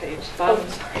 off the page, bottom.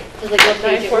 It's like, what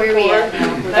page, where are we at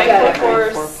now?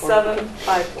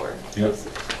 944-754. Yep.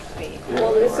 Wait.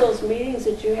 Well, there's those meetings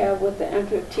that you have with the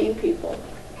M15 people.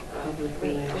 Public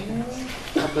relations.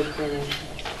 Public relations.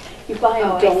 You buy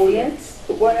Oh, I them see it. donuts,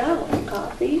 what else,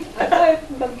 coffee? I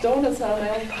buy donuts out of my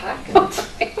own pocket.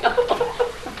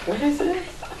 What is it?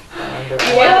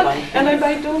 Yeah, and I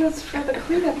buy donuts for the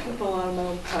cleanup people out of my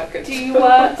own pocket. Do you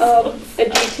want a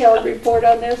detailed report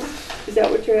on this? Is that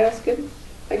what you're asking?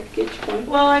 I could get you one.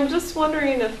 Well, I'm just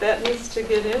wondering if that needs to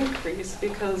get increased,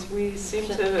 because we seem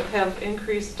to have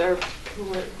increased our, who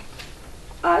we're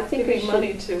I think it giving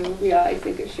money should, to. yeah, I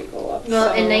think it should go up.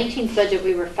 Well, in So- 19's budget,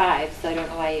 we were 5, so I don't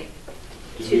know why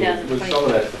With some of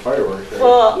 2020. that's the fireworks, right?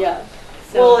 Well, Yeah,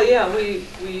 well, yeah, we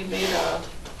made a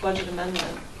budget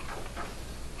amendment.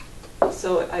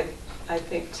 So I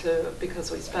think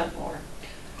because we spent more,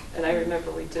 and I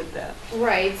remember we did that.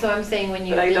 Right, so I'm saying when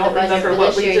you But I did the don't budget remember for what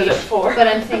this we year. did you- it for. But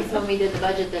I'm saying, so when we did the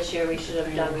budget this year, we should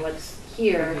have done what's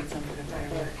here. We need some for the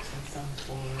fireworks and some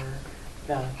for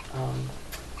the,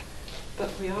 But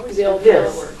we always The did old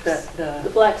this, fireworks. the the,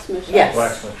 blacksmith shop. Yes.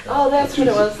 Blacksmith shop. Oh, that's what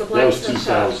it was, the That was blacksmith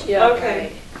shop. 2,000. Yeah.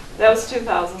 Okay, that was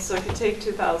 2,000, so if you take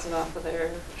 2,000 off of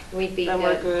there, We'd be then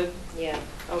we're good. good. Yeah.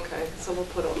 Okay, so we'll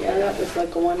put over Yeah, there. that was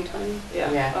like a one-time.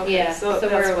 Yeah. Yeah, okay, Yeah, so so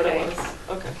that's we're what it okay. was.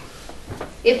 Okay.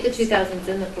 If the 2000's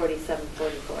in the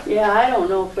 4744. Yeah, I don't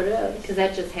know if it is. Because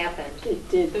that just happened. It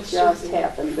did It should just be.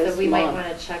 happen this So we might month.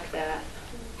 want to check that.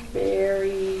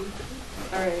 Very,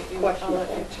 All right, I'll let you Questionable.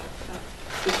 check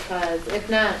Because if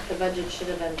not, the budget should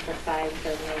have been for 5 for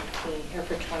 19, or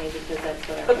for 20, because that's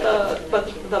what our that. budget was But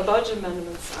in 19. the budget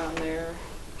amendment's on there,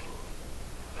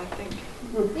 I think.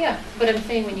 Yeah, but I'm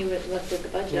saying when you looked at the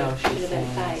budget, No, it should she's have been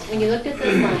saying- 5. When you looked at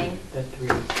this line, the three.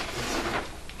 Is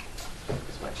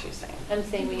what she's saying. I'm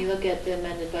saying when you look at the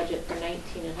amended budget for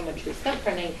 19 and how much we spent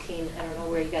for 19, I don't know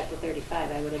where you got the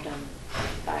 35. I would have done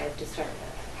 5 to start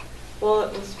with. Well,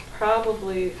 it was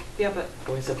probably, yeah, but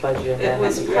It was a budget. it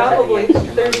was amendment. probably Yeah, the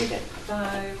extra money.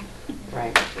 35.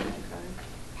 Right. 35.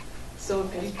 So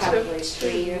if you It's probably took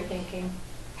 3 you're two, thinking.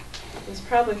 it was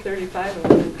probably 35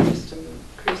 and we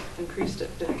increased it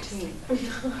 15.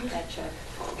 Gotcha.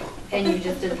 And you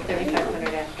just did the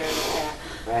 3,500 after the fact.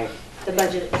 Right. The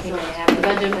budget came in after, the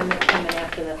budget amendment came in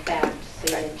after the fact, so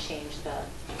you didn't change the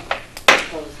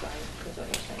proposed line, is what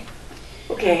you're saying.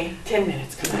 Okay, 10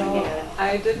 minutes, come on. No,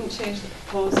 I didn't change the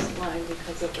proposed line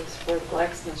because it was for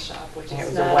blacksmith shop, which Yeah, it is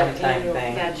was a not an one-time annual.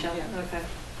 thing. Gotcha, Yeah. okay.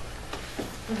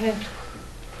 Okay.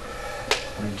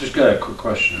 I just got a quick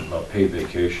question about paid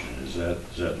vacation. Is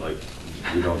that like,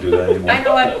 we don't do that anymore?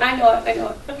 I know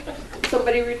it.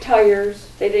 Somebody retires,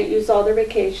 they didn't use all their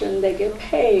vacation, they get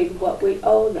paid what we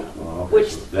owe them. Oh, okay,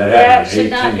 Which, so that that happened in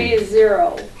should not be 18. a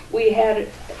zero. We had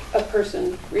a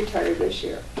person retire this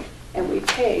year, and we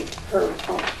paid her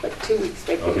like 2 weeks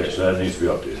vacation. Okay, so that needs to be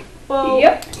updated. Well,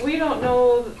 Yep. we don't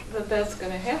know that that's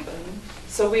gonna happen,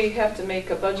 so we have to make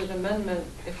a budget amendment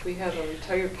if we have a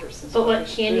retired person. But what we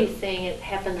should Candy's do. saying, it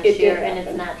happened It this did year and happen.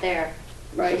 it's not there.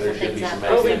 Right, So there should Something's be not some Oh,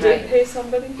 we posted did right. pay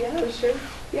somebody Yeah. this year?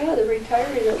 yeah, the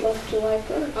retiree that left July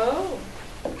 1st. Oh,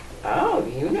 Oh,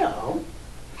 you know.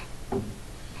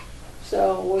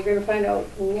 So we're gonna find out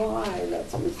why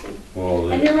that's missing. Well,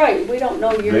 And you're right, we don't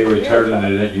know year they to year. retired and but-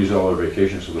 they didn't use all their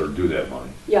vacation, so they're due that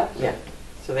money. Yeah, Yeah.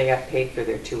 So they got paid for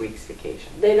their 2 weeks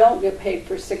vacation. they don't get paid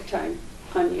for sick time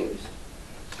unused.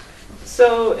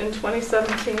 so in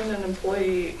 2017, an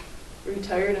employee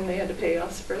retired and they had to pay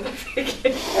us for their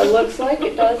vacation. It looks like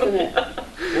it, doesn't it?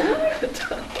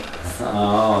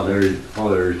 Oh, they're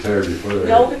retired before they.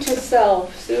 Note to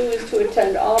self, Sue is to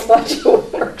attend all budget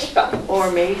workshops.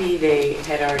 Or maybe they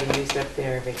had already used up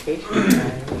their vacation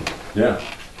time. Yeah,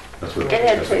 that's what, It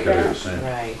had that's to what pay Kelly back. was saying.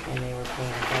 Right, and they were paying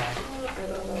it back. I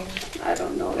don't know. I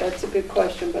don't know, that's a good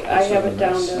question, but I have it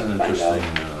down That's to an find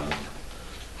interesting, out.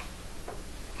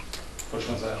 Which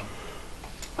one's that?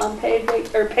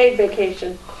 Paid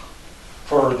vacation.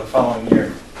 For the following year.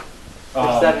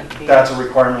 For 17. That's a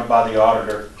requirement by the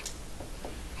auditor.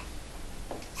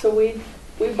 So we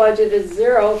budgeted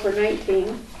 0 for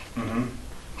 19, Mhm.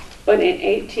 but in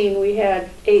 18, we had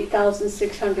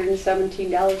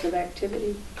 $8,617 of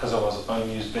activity. Because it was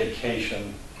unused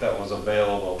vacation that was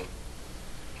available,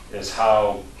 is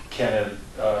how Ken had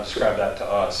described that to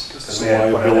us. 'Cause we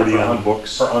had put it in Liability for on the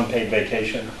books. For unpaid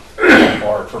vacation,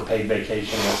 or for paid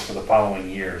vacation that's for the following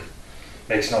year.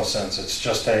 Makes no sense, it's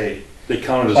just a, They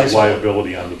count it as a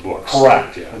liability on the books.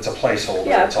 correct, Yeah. it's a placeholder,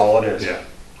 Yeah. that's all it is. Yeah.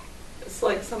 It's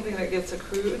like something that gets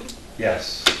accrued.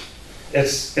 Yes.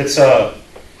 It's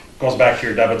goes back to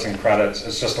your debits and credits,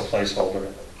 it's just a placeholder.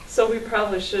 So we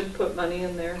probably should put money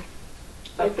in there.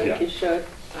 I think Yeah. you should.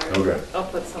 All right, Okay. I'll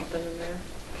put something in there.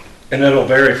 And it'll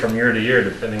vary from year to year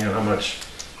depending on how much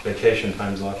vacation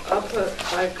time's left. I'll put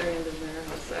 $5,000 in there,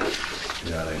 how's that?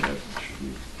 Yeah, I think that should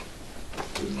be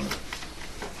good enough.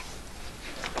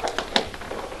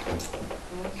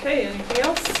 Okay, anything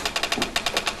else?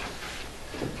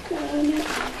 And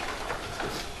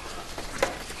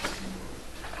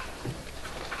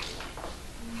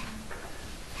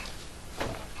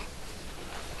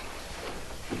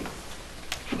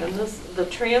And the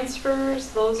transfers,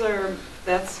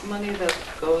 that's money that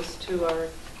goes to our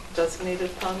designated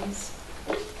funds.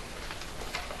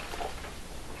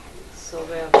 So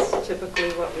that's typically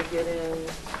what we get in,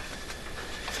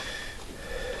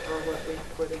 or what we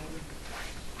put in.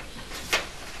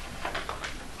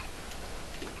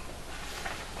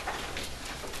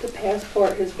 the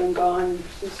passport has been gone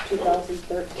since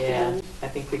 2013. Yeah, I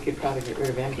think we could probably get rid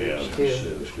of Yeah, I was Enbridge gonna too.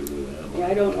 say, let's get rid of that. Yeah,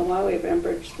 I don't know why we have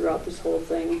Enbridge throughout this whole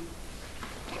thing,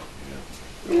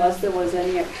 unless there was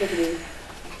any activity.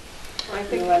 I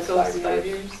think the it last goes 5 5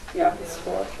 years. years. Yeah, it's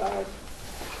 4 or 5.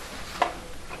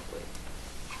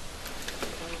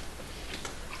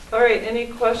 All right, any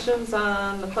questions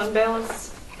on the fund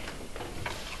balance?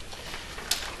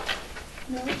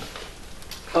 No?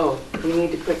 Oh, we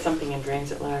need to put something in drains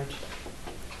at large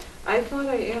I thought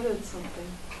I added something.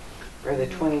 for the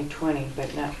 2020,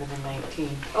 but not for the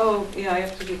 19. Oh, yeah, I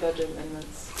have to do budget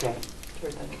amendments Okay,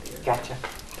 toward the end of the year. gotcha,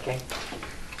 okay.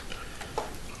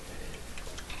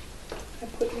 I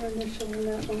put your initial in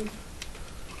that one,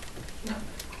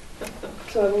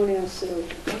 so I won't ask Sue.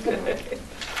 Okay.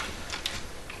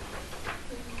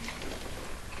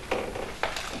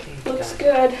 Okay, Looks got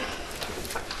it. good.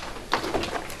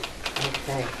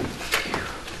 Okay.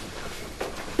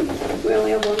 We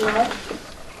only have one left?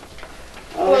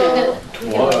 Well,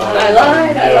 Oh,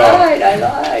 I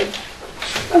lied.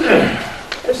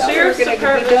 The sheriff's We're gonna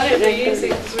department be done should at be 9:30. easy,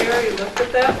 because we already looked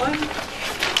at that one.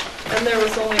 And there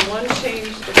was only one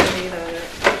change to be made on it.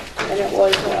 And it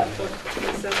was what?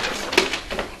 Is that-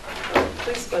 oh,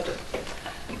 Police budget.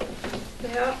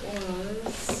 That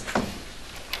was,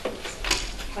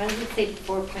 Why does it say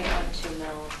 4.12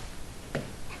 mils?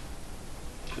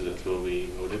 Because that's what we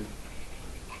voted.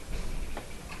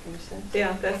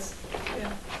 yeah, that's,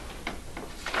 yeah.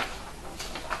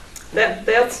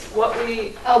 That's what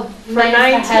we, Oh, for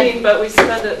minus the 19, head. but we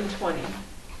spent it in 20.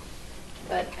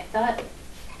 But I thought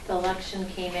the election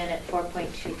came in at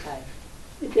 4.25.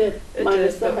 It did. It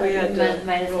Minus did, the but we hundred. had to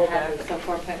Minus the roll head, back. so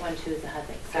 4.12 is the head.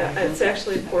 Yeah, Sorry. it's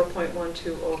actually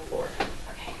 4.1204.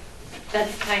 Okay,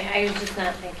 that's fine, I was just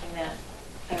not thinking that.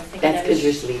 I was thinking That's that because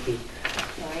you're was- sleepy.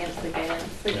 No, I am sleepy, I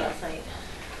didn't sleep Yeah. last night.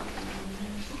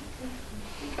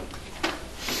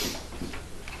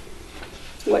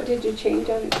 What did you change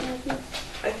on it, Kathy?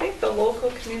 I think the local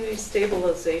community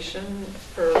stabilization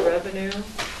for revenue,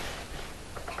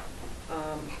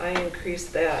 I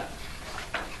increased that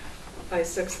by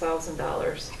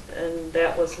 $6,000, and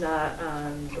that was not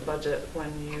on the budget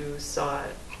when you saw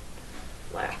it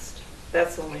last.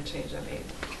 That's the only change I made.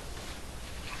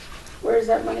 Where does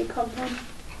that money come from?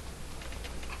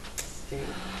 State.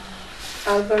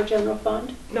 Out of our general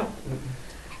fund? No,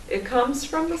 it comes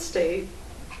from the state,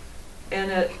 and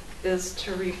it is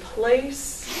to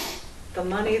replace the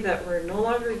money that we're no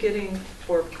longer getting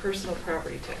for personal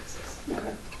property taxes.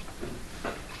 Okay.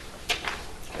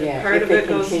 And Yeah, part if of they it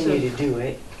goes continue to do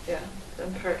it. Yeah,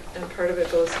 and part of it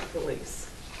goes to police.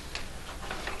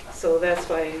 So that's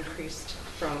why I increased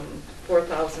from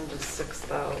 4,000 to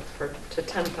 6,000, to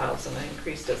 10,000, I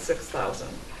increased it 6,000.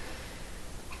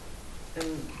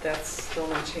 And that's the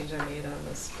only change I made on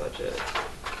this budget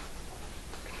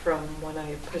from when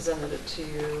I presented it to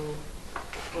you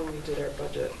when we did our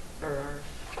budget, or our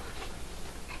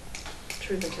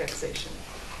truth and taxation.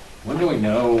 When do we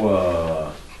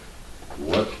know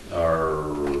what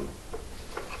our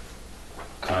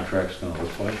contract's gonna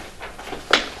look like?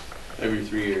 Every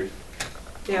 3 years.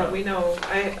 Yeah, we know,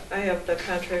 I have the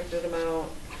contracted amount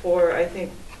for, I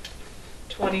think,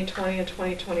 2020 and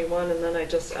 2021, and then I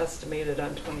just estimated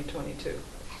on 2022.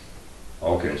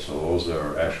 Okay, so those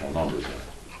are actual numbers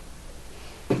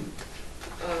then.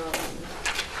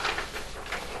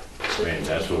 I mean,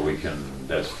 that's what we can,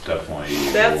 that's definitely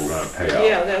what That's, we're gonna pay out.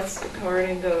 yeah, that's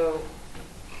according to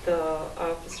the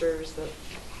officers that.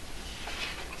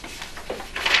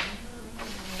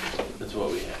 That's what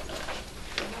we have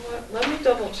now. You know what, let me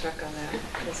double check on that,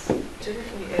 because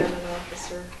didn't we add an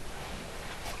officer?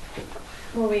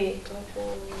 Well,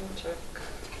 Double check.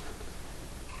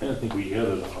 I didn't think we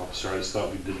added an officer, I just thought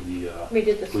we did we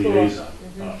did the the school. liaison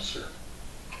Mhm. officer.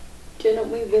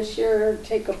 Didn't we this year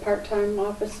take a part-time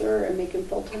officer and make him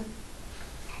full-time?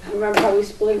 Remember how we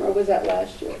split him, or was that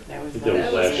last year? That was I think that That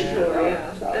was was last year. before,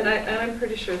 yeah, Sorry. and I'm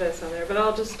pretty sure that's on there, but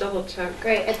I'll just double check.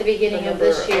 Right, at the beginning of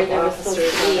this The year, number there was of supposed to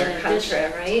officers be on an our addition,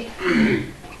 contract. right?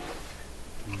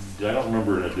 I don't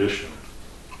remember an addition.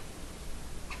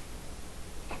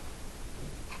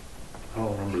 I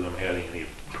don't remember them adding any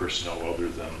personnel other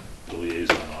than the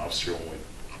liaison officer when we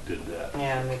did that.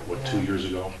 Yeah. What, 2 years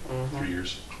ago? Mhm. 3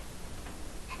 years?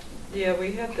 Yeah,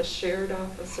 we had the shared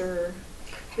officer.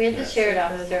 We had the Yeah. shared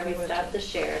And then officer, we we went stopped to- the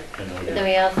shared. I know we But did. then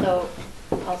we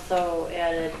also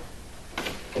added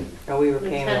Oh, we were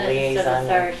paying the lieutenant instead of liaison.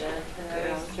 sergeant, and then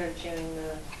Yeah. we started doing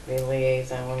the. The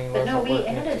liaison when he But wasn't no, we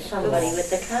working. added somebody with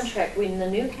the This- contract, when the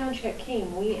new contract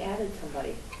came, we added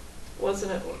somebody.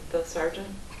 Wasn't it the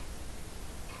sergeant?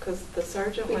 Because the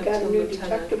sergeant We went got to a new lieutenant.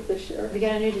 detective this year, We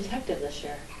got a new detective this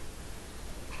year,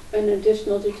 an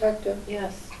additional detective.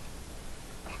 yes.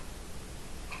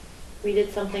 We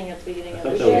did something at the beginning I of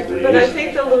thought the that was year. the But I liaison.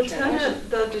 think the Contract. lieutenant,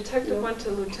 the detective went to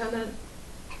lieutenant,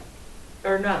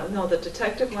 or no, the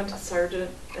detective went to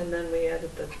sergeant, and then we added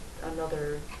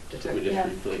another We detective. just Yeah.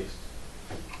 replaced.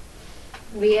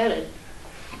 We added,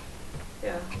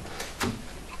 Yeah,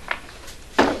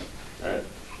 Alright.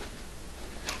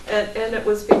 and it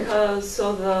was because,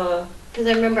 because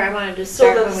I remember I wanted to so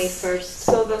start the, when we first,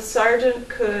 so the sergeant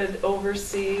could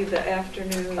oversee the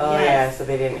afternoon. Oh, Yes. yeah, so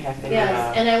they didn't have to.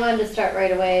 yes, and I wanted to start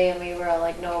right away, and we were all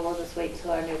like, no, we'll just wait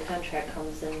till our new contract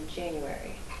comes in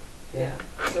January. Yeah,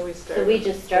 so we started. So we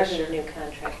just this started year. a new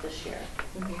contract this year.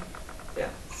 Mhm. Yeah,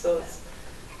 so it's,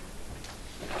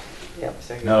 Yep,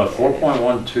 so he- Now,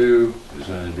 4.12 is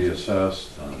going to be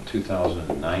assessed on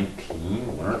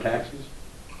 2019 winter taxes?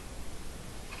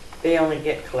 They only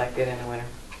get collected in the winter.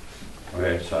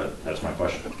 Okay, so that's my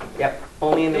question. Yep,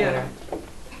 only in the Yeah. winter.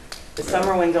 The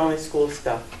summer one's only school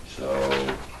stuff.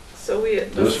 So we.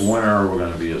 this winter, we're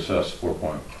going to be assessed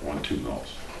 4.12 mils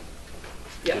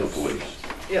Yes. for police.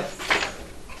 Yes.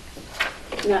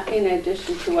 Not in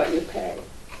addition to what you pay.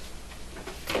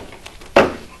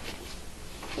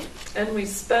 And we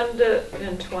spend it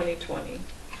in 2020.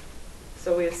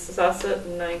 So we assess it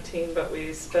in 19, but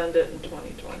we spend it in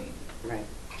 2020. Right.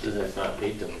 Because that's not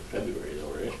paid till February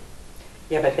though, right?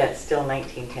 Yeah, but that's still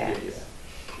 19 tax.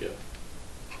 Yeah.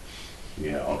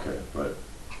 Yeah, okay, but,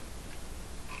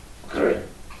 okay.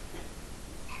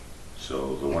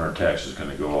 So the winter tax is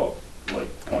gonna go up like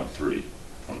 0.3,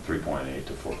 from 3.8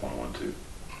 to 4.12.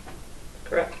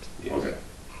 Correct. Yes. Okay,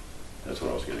 that's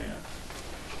what I was getting at.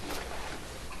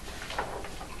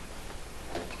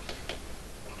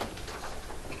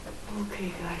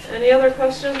 Okay, guys. Any other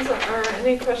questions, or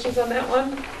any questions on that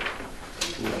one?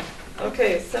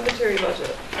 Okay, cemetery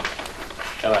budget.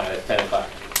 Come on, it's 10 o'clock.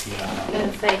 I'm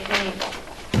gonna say, can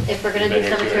we, if we're gonna do Been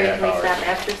here 2.5 cemetery, can we hours. stop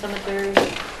after cemetery?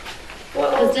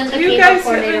 Well, Because didn't the do you cable guys have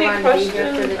coordinator any want to be here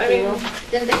for questions? the I cable? mean,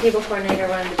 Didn't the cable coordinator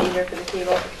want to be here for the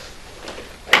cable?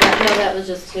 No, that was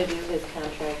just to do his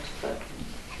contract, but.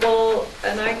 well,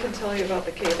 and I can tell you about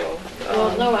the cable.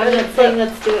 Well, no, I'm but- not saying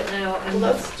let's do it now. Well,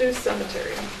 let's do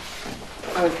cemetery.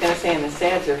 I was gonna say, and the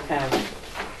SADs are kind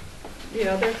of,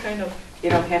 Yeah, they're kind of. you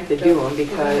don't have to do them You don't have to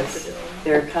because do 'em.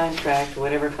 their contract,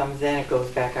 whatever comes in, it goes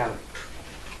back out.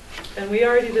 And we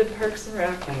already did Parks and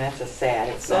Rec. And that's a SAD.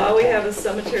 It's So not all we a have tax. is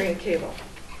cemetery and cable.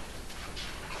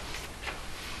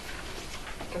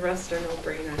 The rest are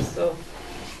no-brainers, so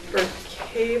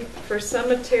for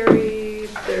cemetery,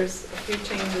 there's a few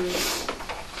changes.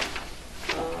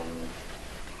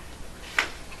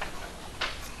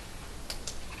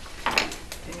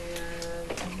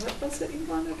 And what was it you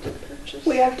wanted to purchase?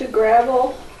 We have to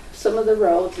gravel some of the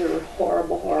roads, they're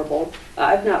horrible, horrible.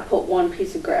 I've not put one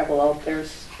piece of gravel out there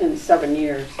in 7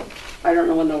 years. I don't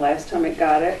know when the last time it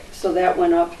got it, so that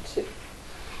went up to,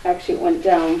 actually it went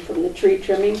down from the tree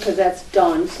trimming, because that's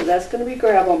done, so that's gonna be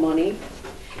gravel money.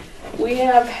 We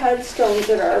have headstones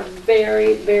that are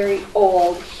very, very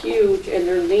old, huge, and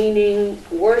they're leaning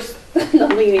worse than the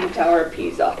Leaning Tower of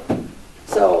Pisa.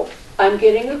 So I'm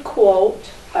getting a quote.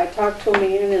 I talked to a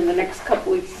man, and in the next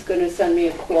couple weeks he's gonna send me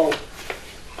a quote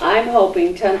I'm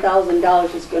hoping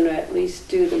 $10,000 is gonna at least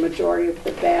do the majority of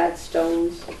the bad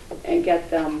stones and get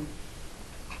them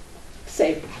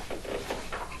safe.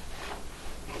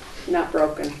 Not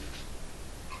broken.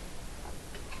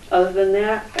 Other than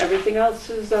that, everything else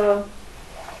is,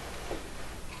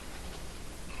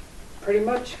 pretty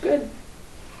much good.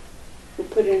 We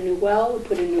put in a new well, we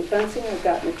put in new fencing, I've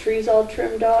gotten the trees all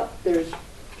trimmed up.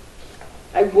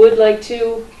 I would like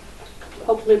to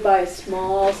hopefully buy a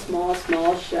small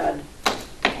shed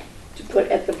to put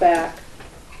at the back.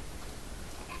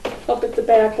 Up at the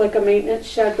back, like a maintenance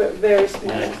shed, but very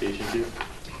small. Yeah, station two.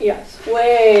 Yes,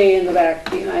 way in the back,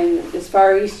 behind, as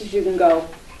far east as you can go.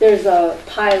 There's a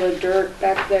pile of dirt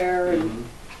back there, and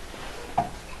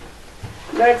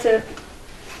that's it.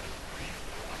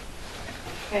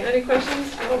 Any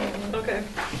questions? Oh, okay.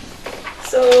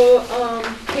 So,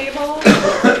 cable,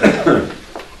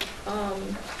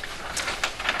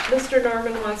 Mr.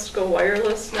 Norman wants to go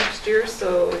wireless next year,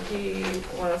 so he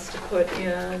wants to put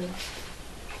in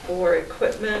for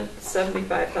equipment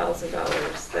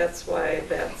 $75,000. That's why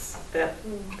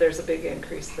there's a big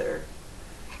increase there.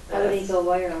 How would he go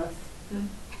wireless? Hmm?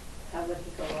 How would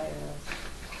he go wireless?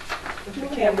 With the We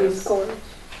have cameras. these cords.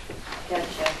 Gotcha,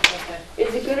 okay.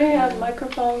 Is it gonna have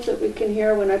microphones that we can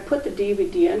hear? When I put the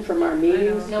DVD in from our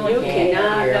meetings, No one you can.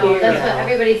 cannot hear. No, hear. that's what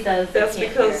everybody says. they That's can't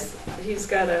because he's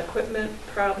got an equipment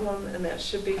problem, and that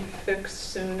should be fixed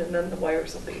soon, and then the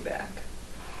wires will be back.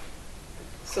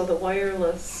 So the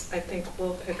wireless, I think,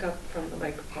 will pick up from the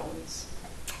microphones.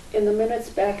 In the minutes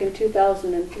back in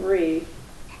 2003,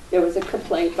 there was a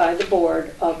complaint by the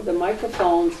board of the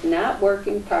microphones not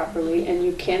working properly, and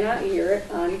you cannot hear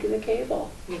it on the cable.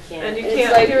 You And can't. you It's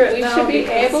can't like, hear it we now should be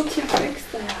because- able to fix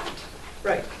that.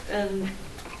 Right, and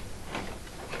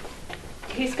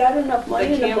He's got enough money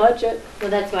in the cam- budget. Well,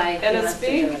 that's why. he and it's wants to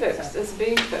being do it, fixed, so. it's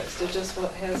being fixed, it just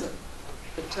hasn't,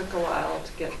 it took a while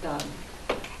to get done.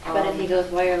 But if he goes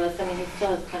wireless, I mean, he still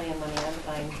has plenty of money, I'm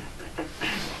fine.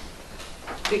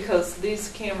 Because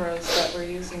these cameras that we're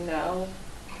using now,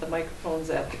 the microphone's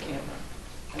at the camera,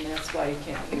 and that's why you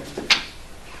can't hear.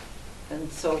 And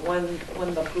so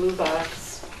when the blue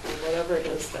box, or whatever it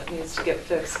is that needs to get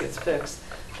fixed, gets fixed,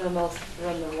 then they'll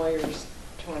run the wires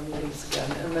to our meetings again,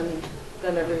 and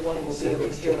then everyone will be able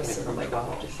to hear us in the From 12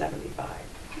 microphone. to 75.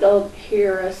 They'll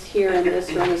hear us here in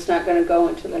this room, it's not gonna go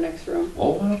into the next room,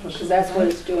 Open up a. because that's what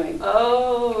it's doing.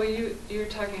 Oh, you're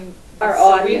talking. Our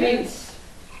so we need- audience.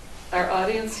 Our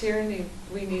audience here,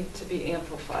 we need to be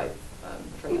amplified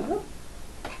for them.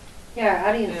 Yeah, our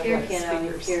audience Yeah, here like can't always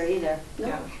speakers. hear either. No.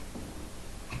 Yeah.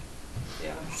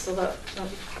 Yeah, so let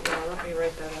me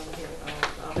write that on here.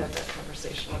 I'll have that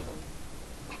conversation with them.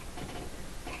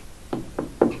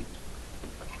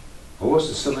 What was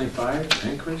the 75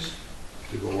 increase?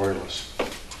 To go wireless.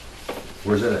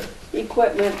 Where's that at?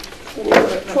 Equipment,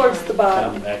 towards the On the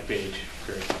bottom. back page,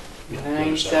 correct.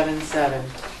 977.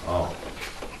 Oh.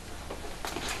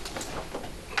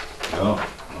 No,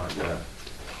 not that.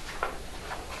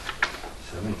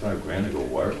 75 grand to go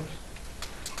wireless?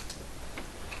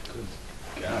 Good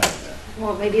God, man.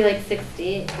 Well, maybe like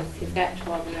 60, because he's got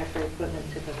 12 in there for equipment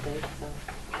to go big, so,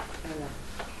 I don't know.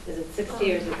 Is it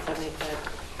 60 or is it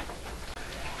 75?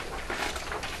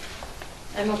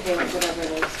 I'm okay with whatever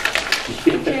it is.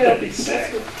 Yeah,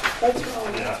 that's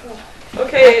wrong, that's wrong.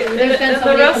 Okay, and There's been and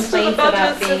so the many rest of the complaints about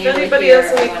budgets, being if able to anybody hear,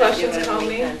 has I any wanna do questions, it call on the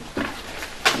me. weekend.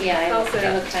 Yeah, How's they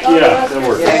that? look fine. All of Yeah, us that are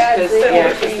works. sad, Because they yeah,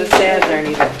 can't 'cause the change sads it. aren't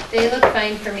even. They look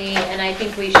fine for me, and I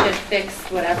think we should fix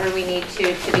whatever we need to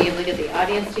be able to get the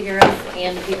audience to hear us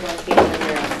and the people on cable to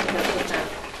hear us, because it's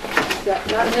not,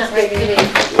 Not it's not right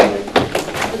just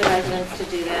for the residents to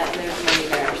do that, and there's money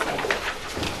there, so.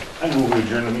 I move we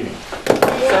adjourn the meeting.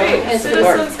 Okay, It's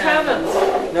citizens' support. comments.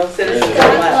 No citizens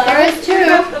There left. is You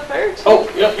got two. the fire chief. Oh,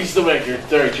 yep, he's still back here.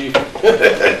 Sorry, chief.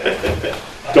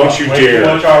 Don't you Way too dare.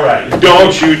 much already.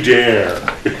 Don't you dare.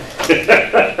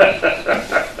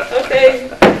 Okay.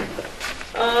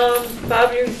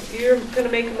 Bob, you're gonna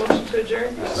make a motion to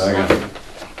adjourn? Second.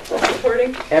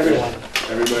 Supporting? Everyone.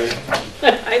 Everybody.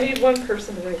 I need one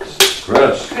person to wait.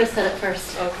 Chris. Chris said it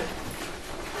first. Okay.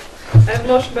 I have a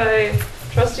motion by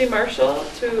trustee Marshall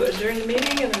to adjourn the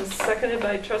meeting, and it is seconded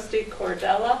by trustee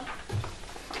Cordella.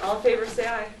 All in favor, say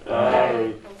aye.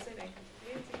 Aye. Opposed, say nay.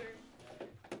 Meeting's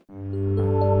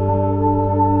adjourned.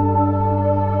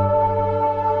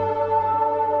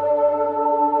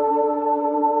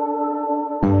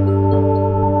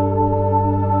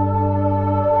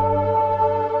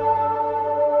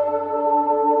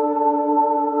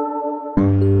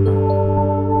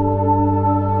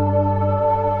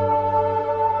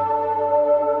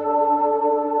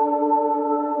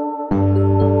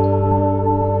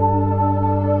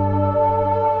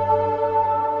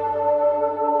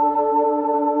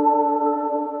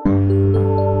 you.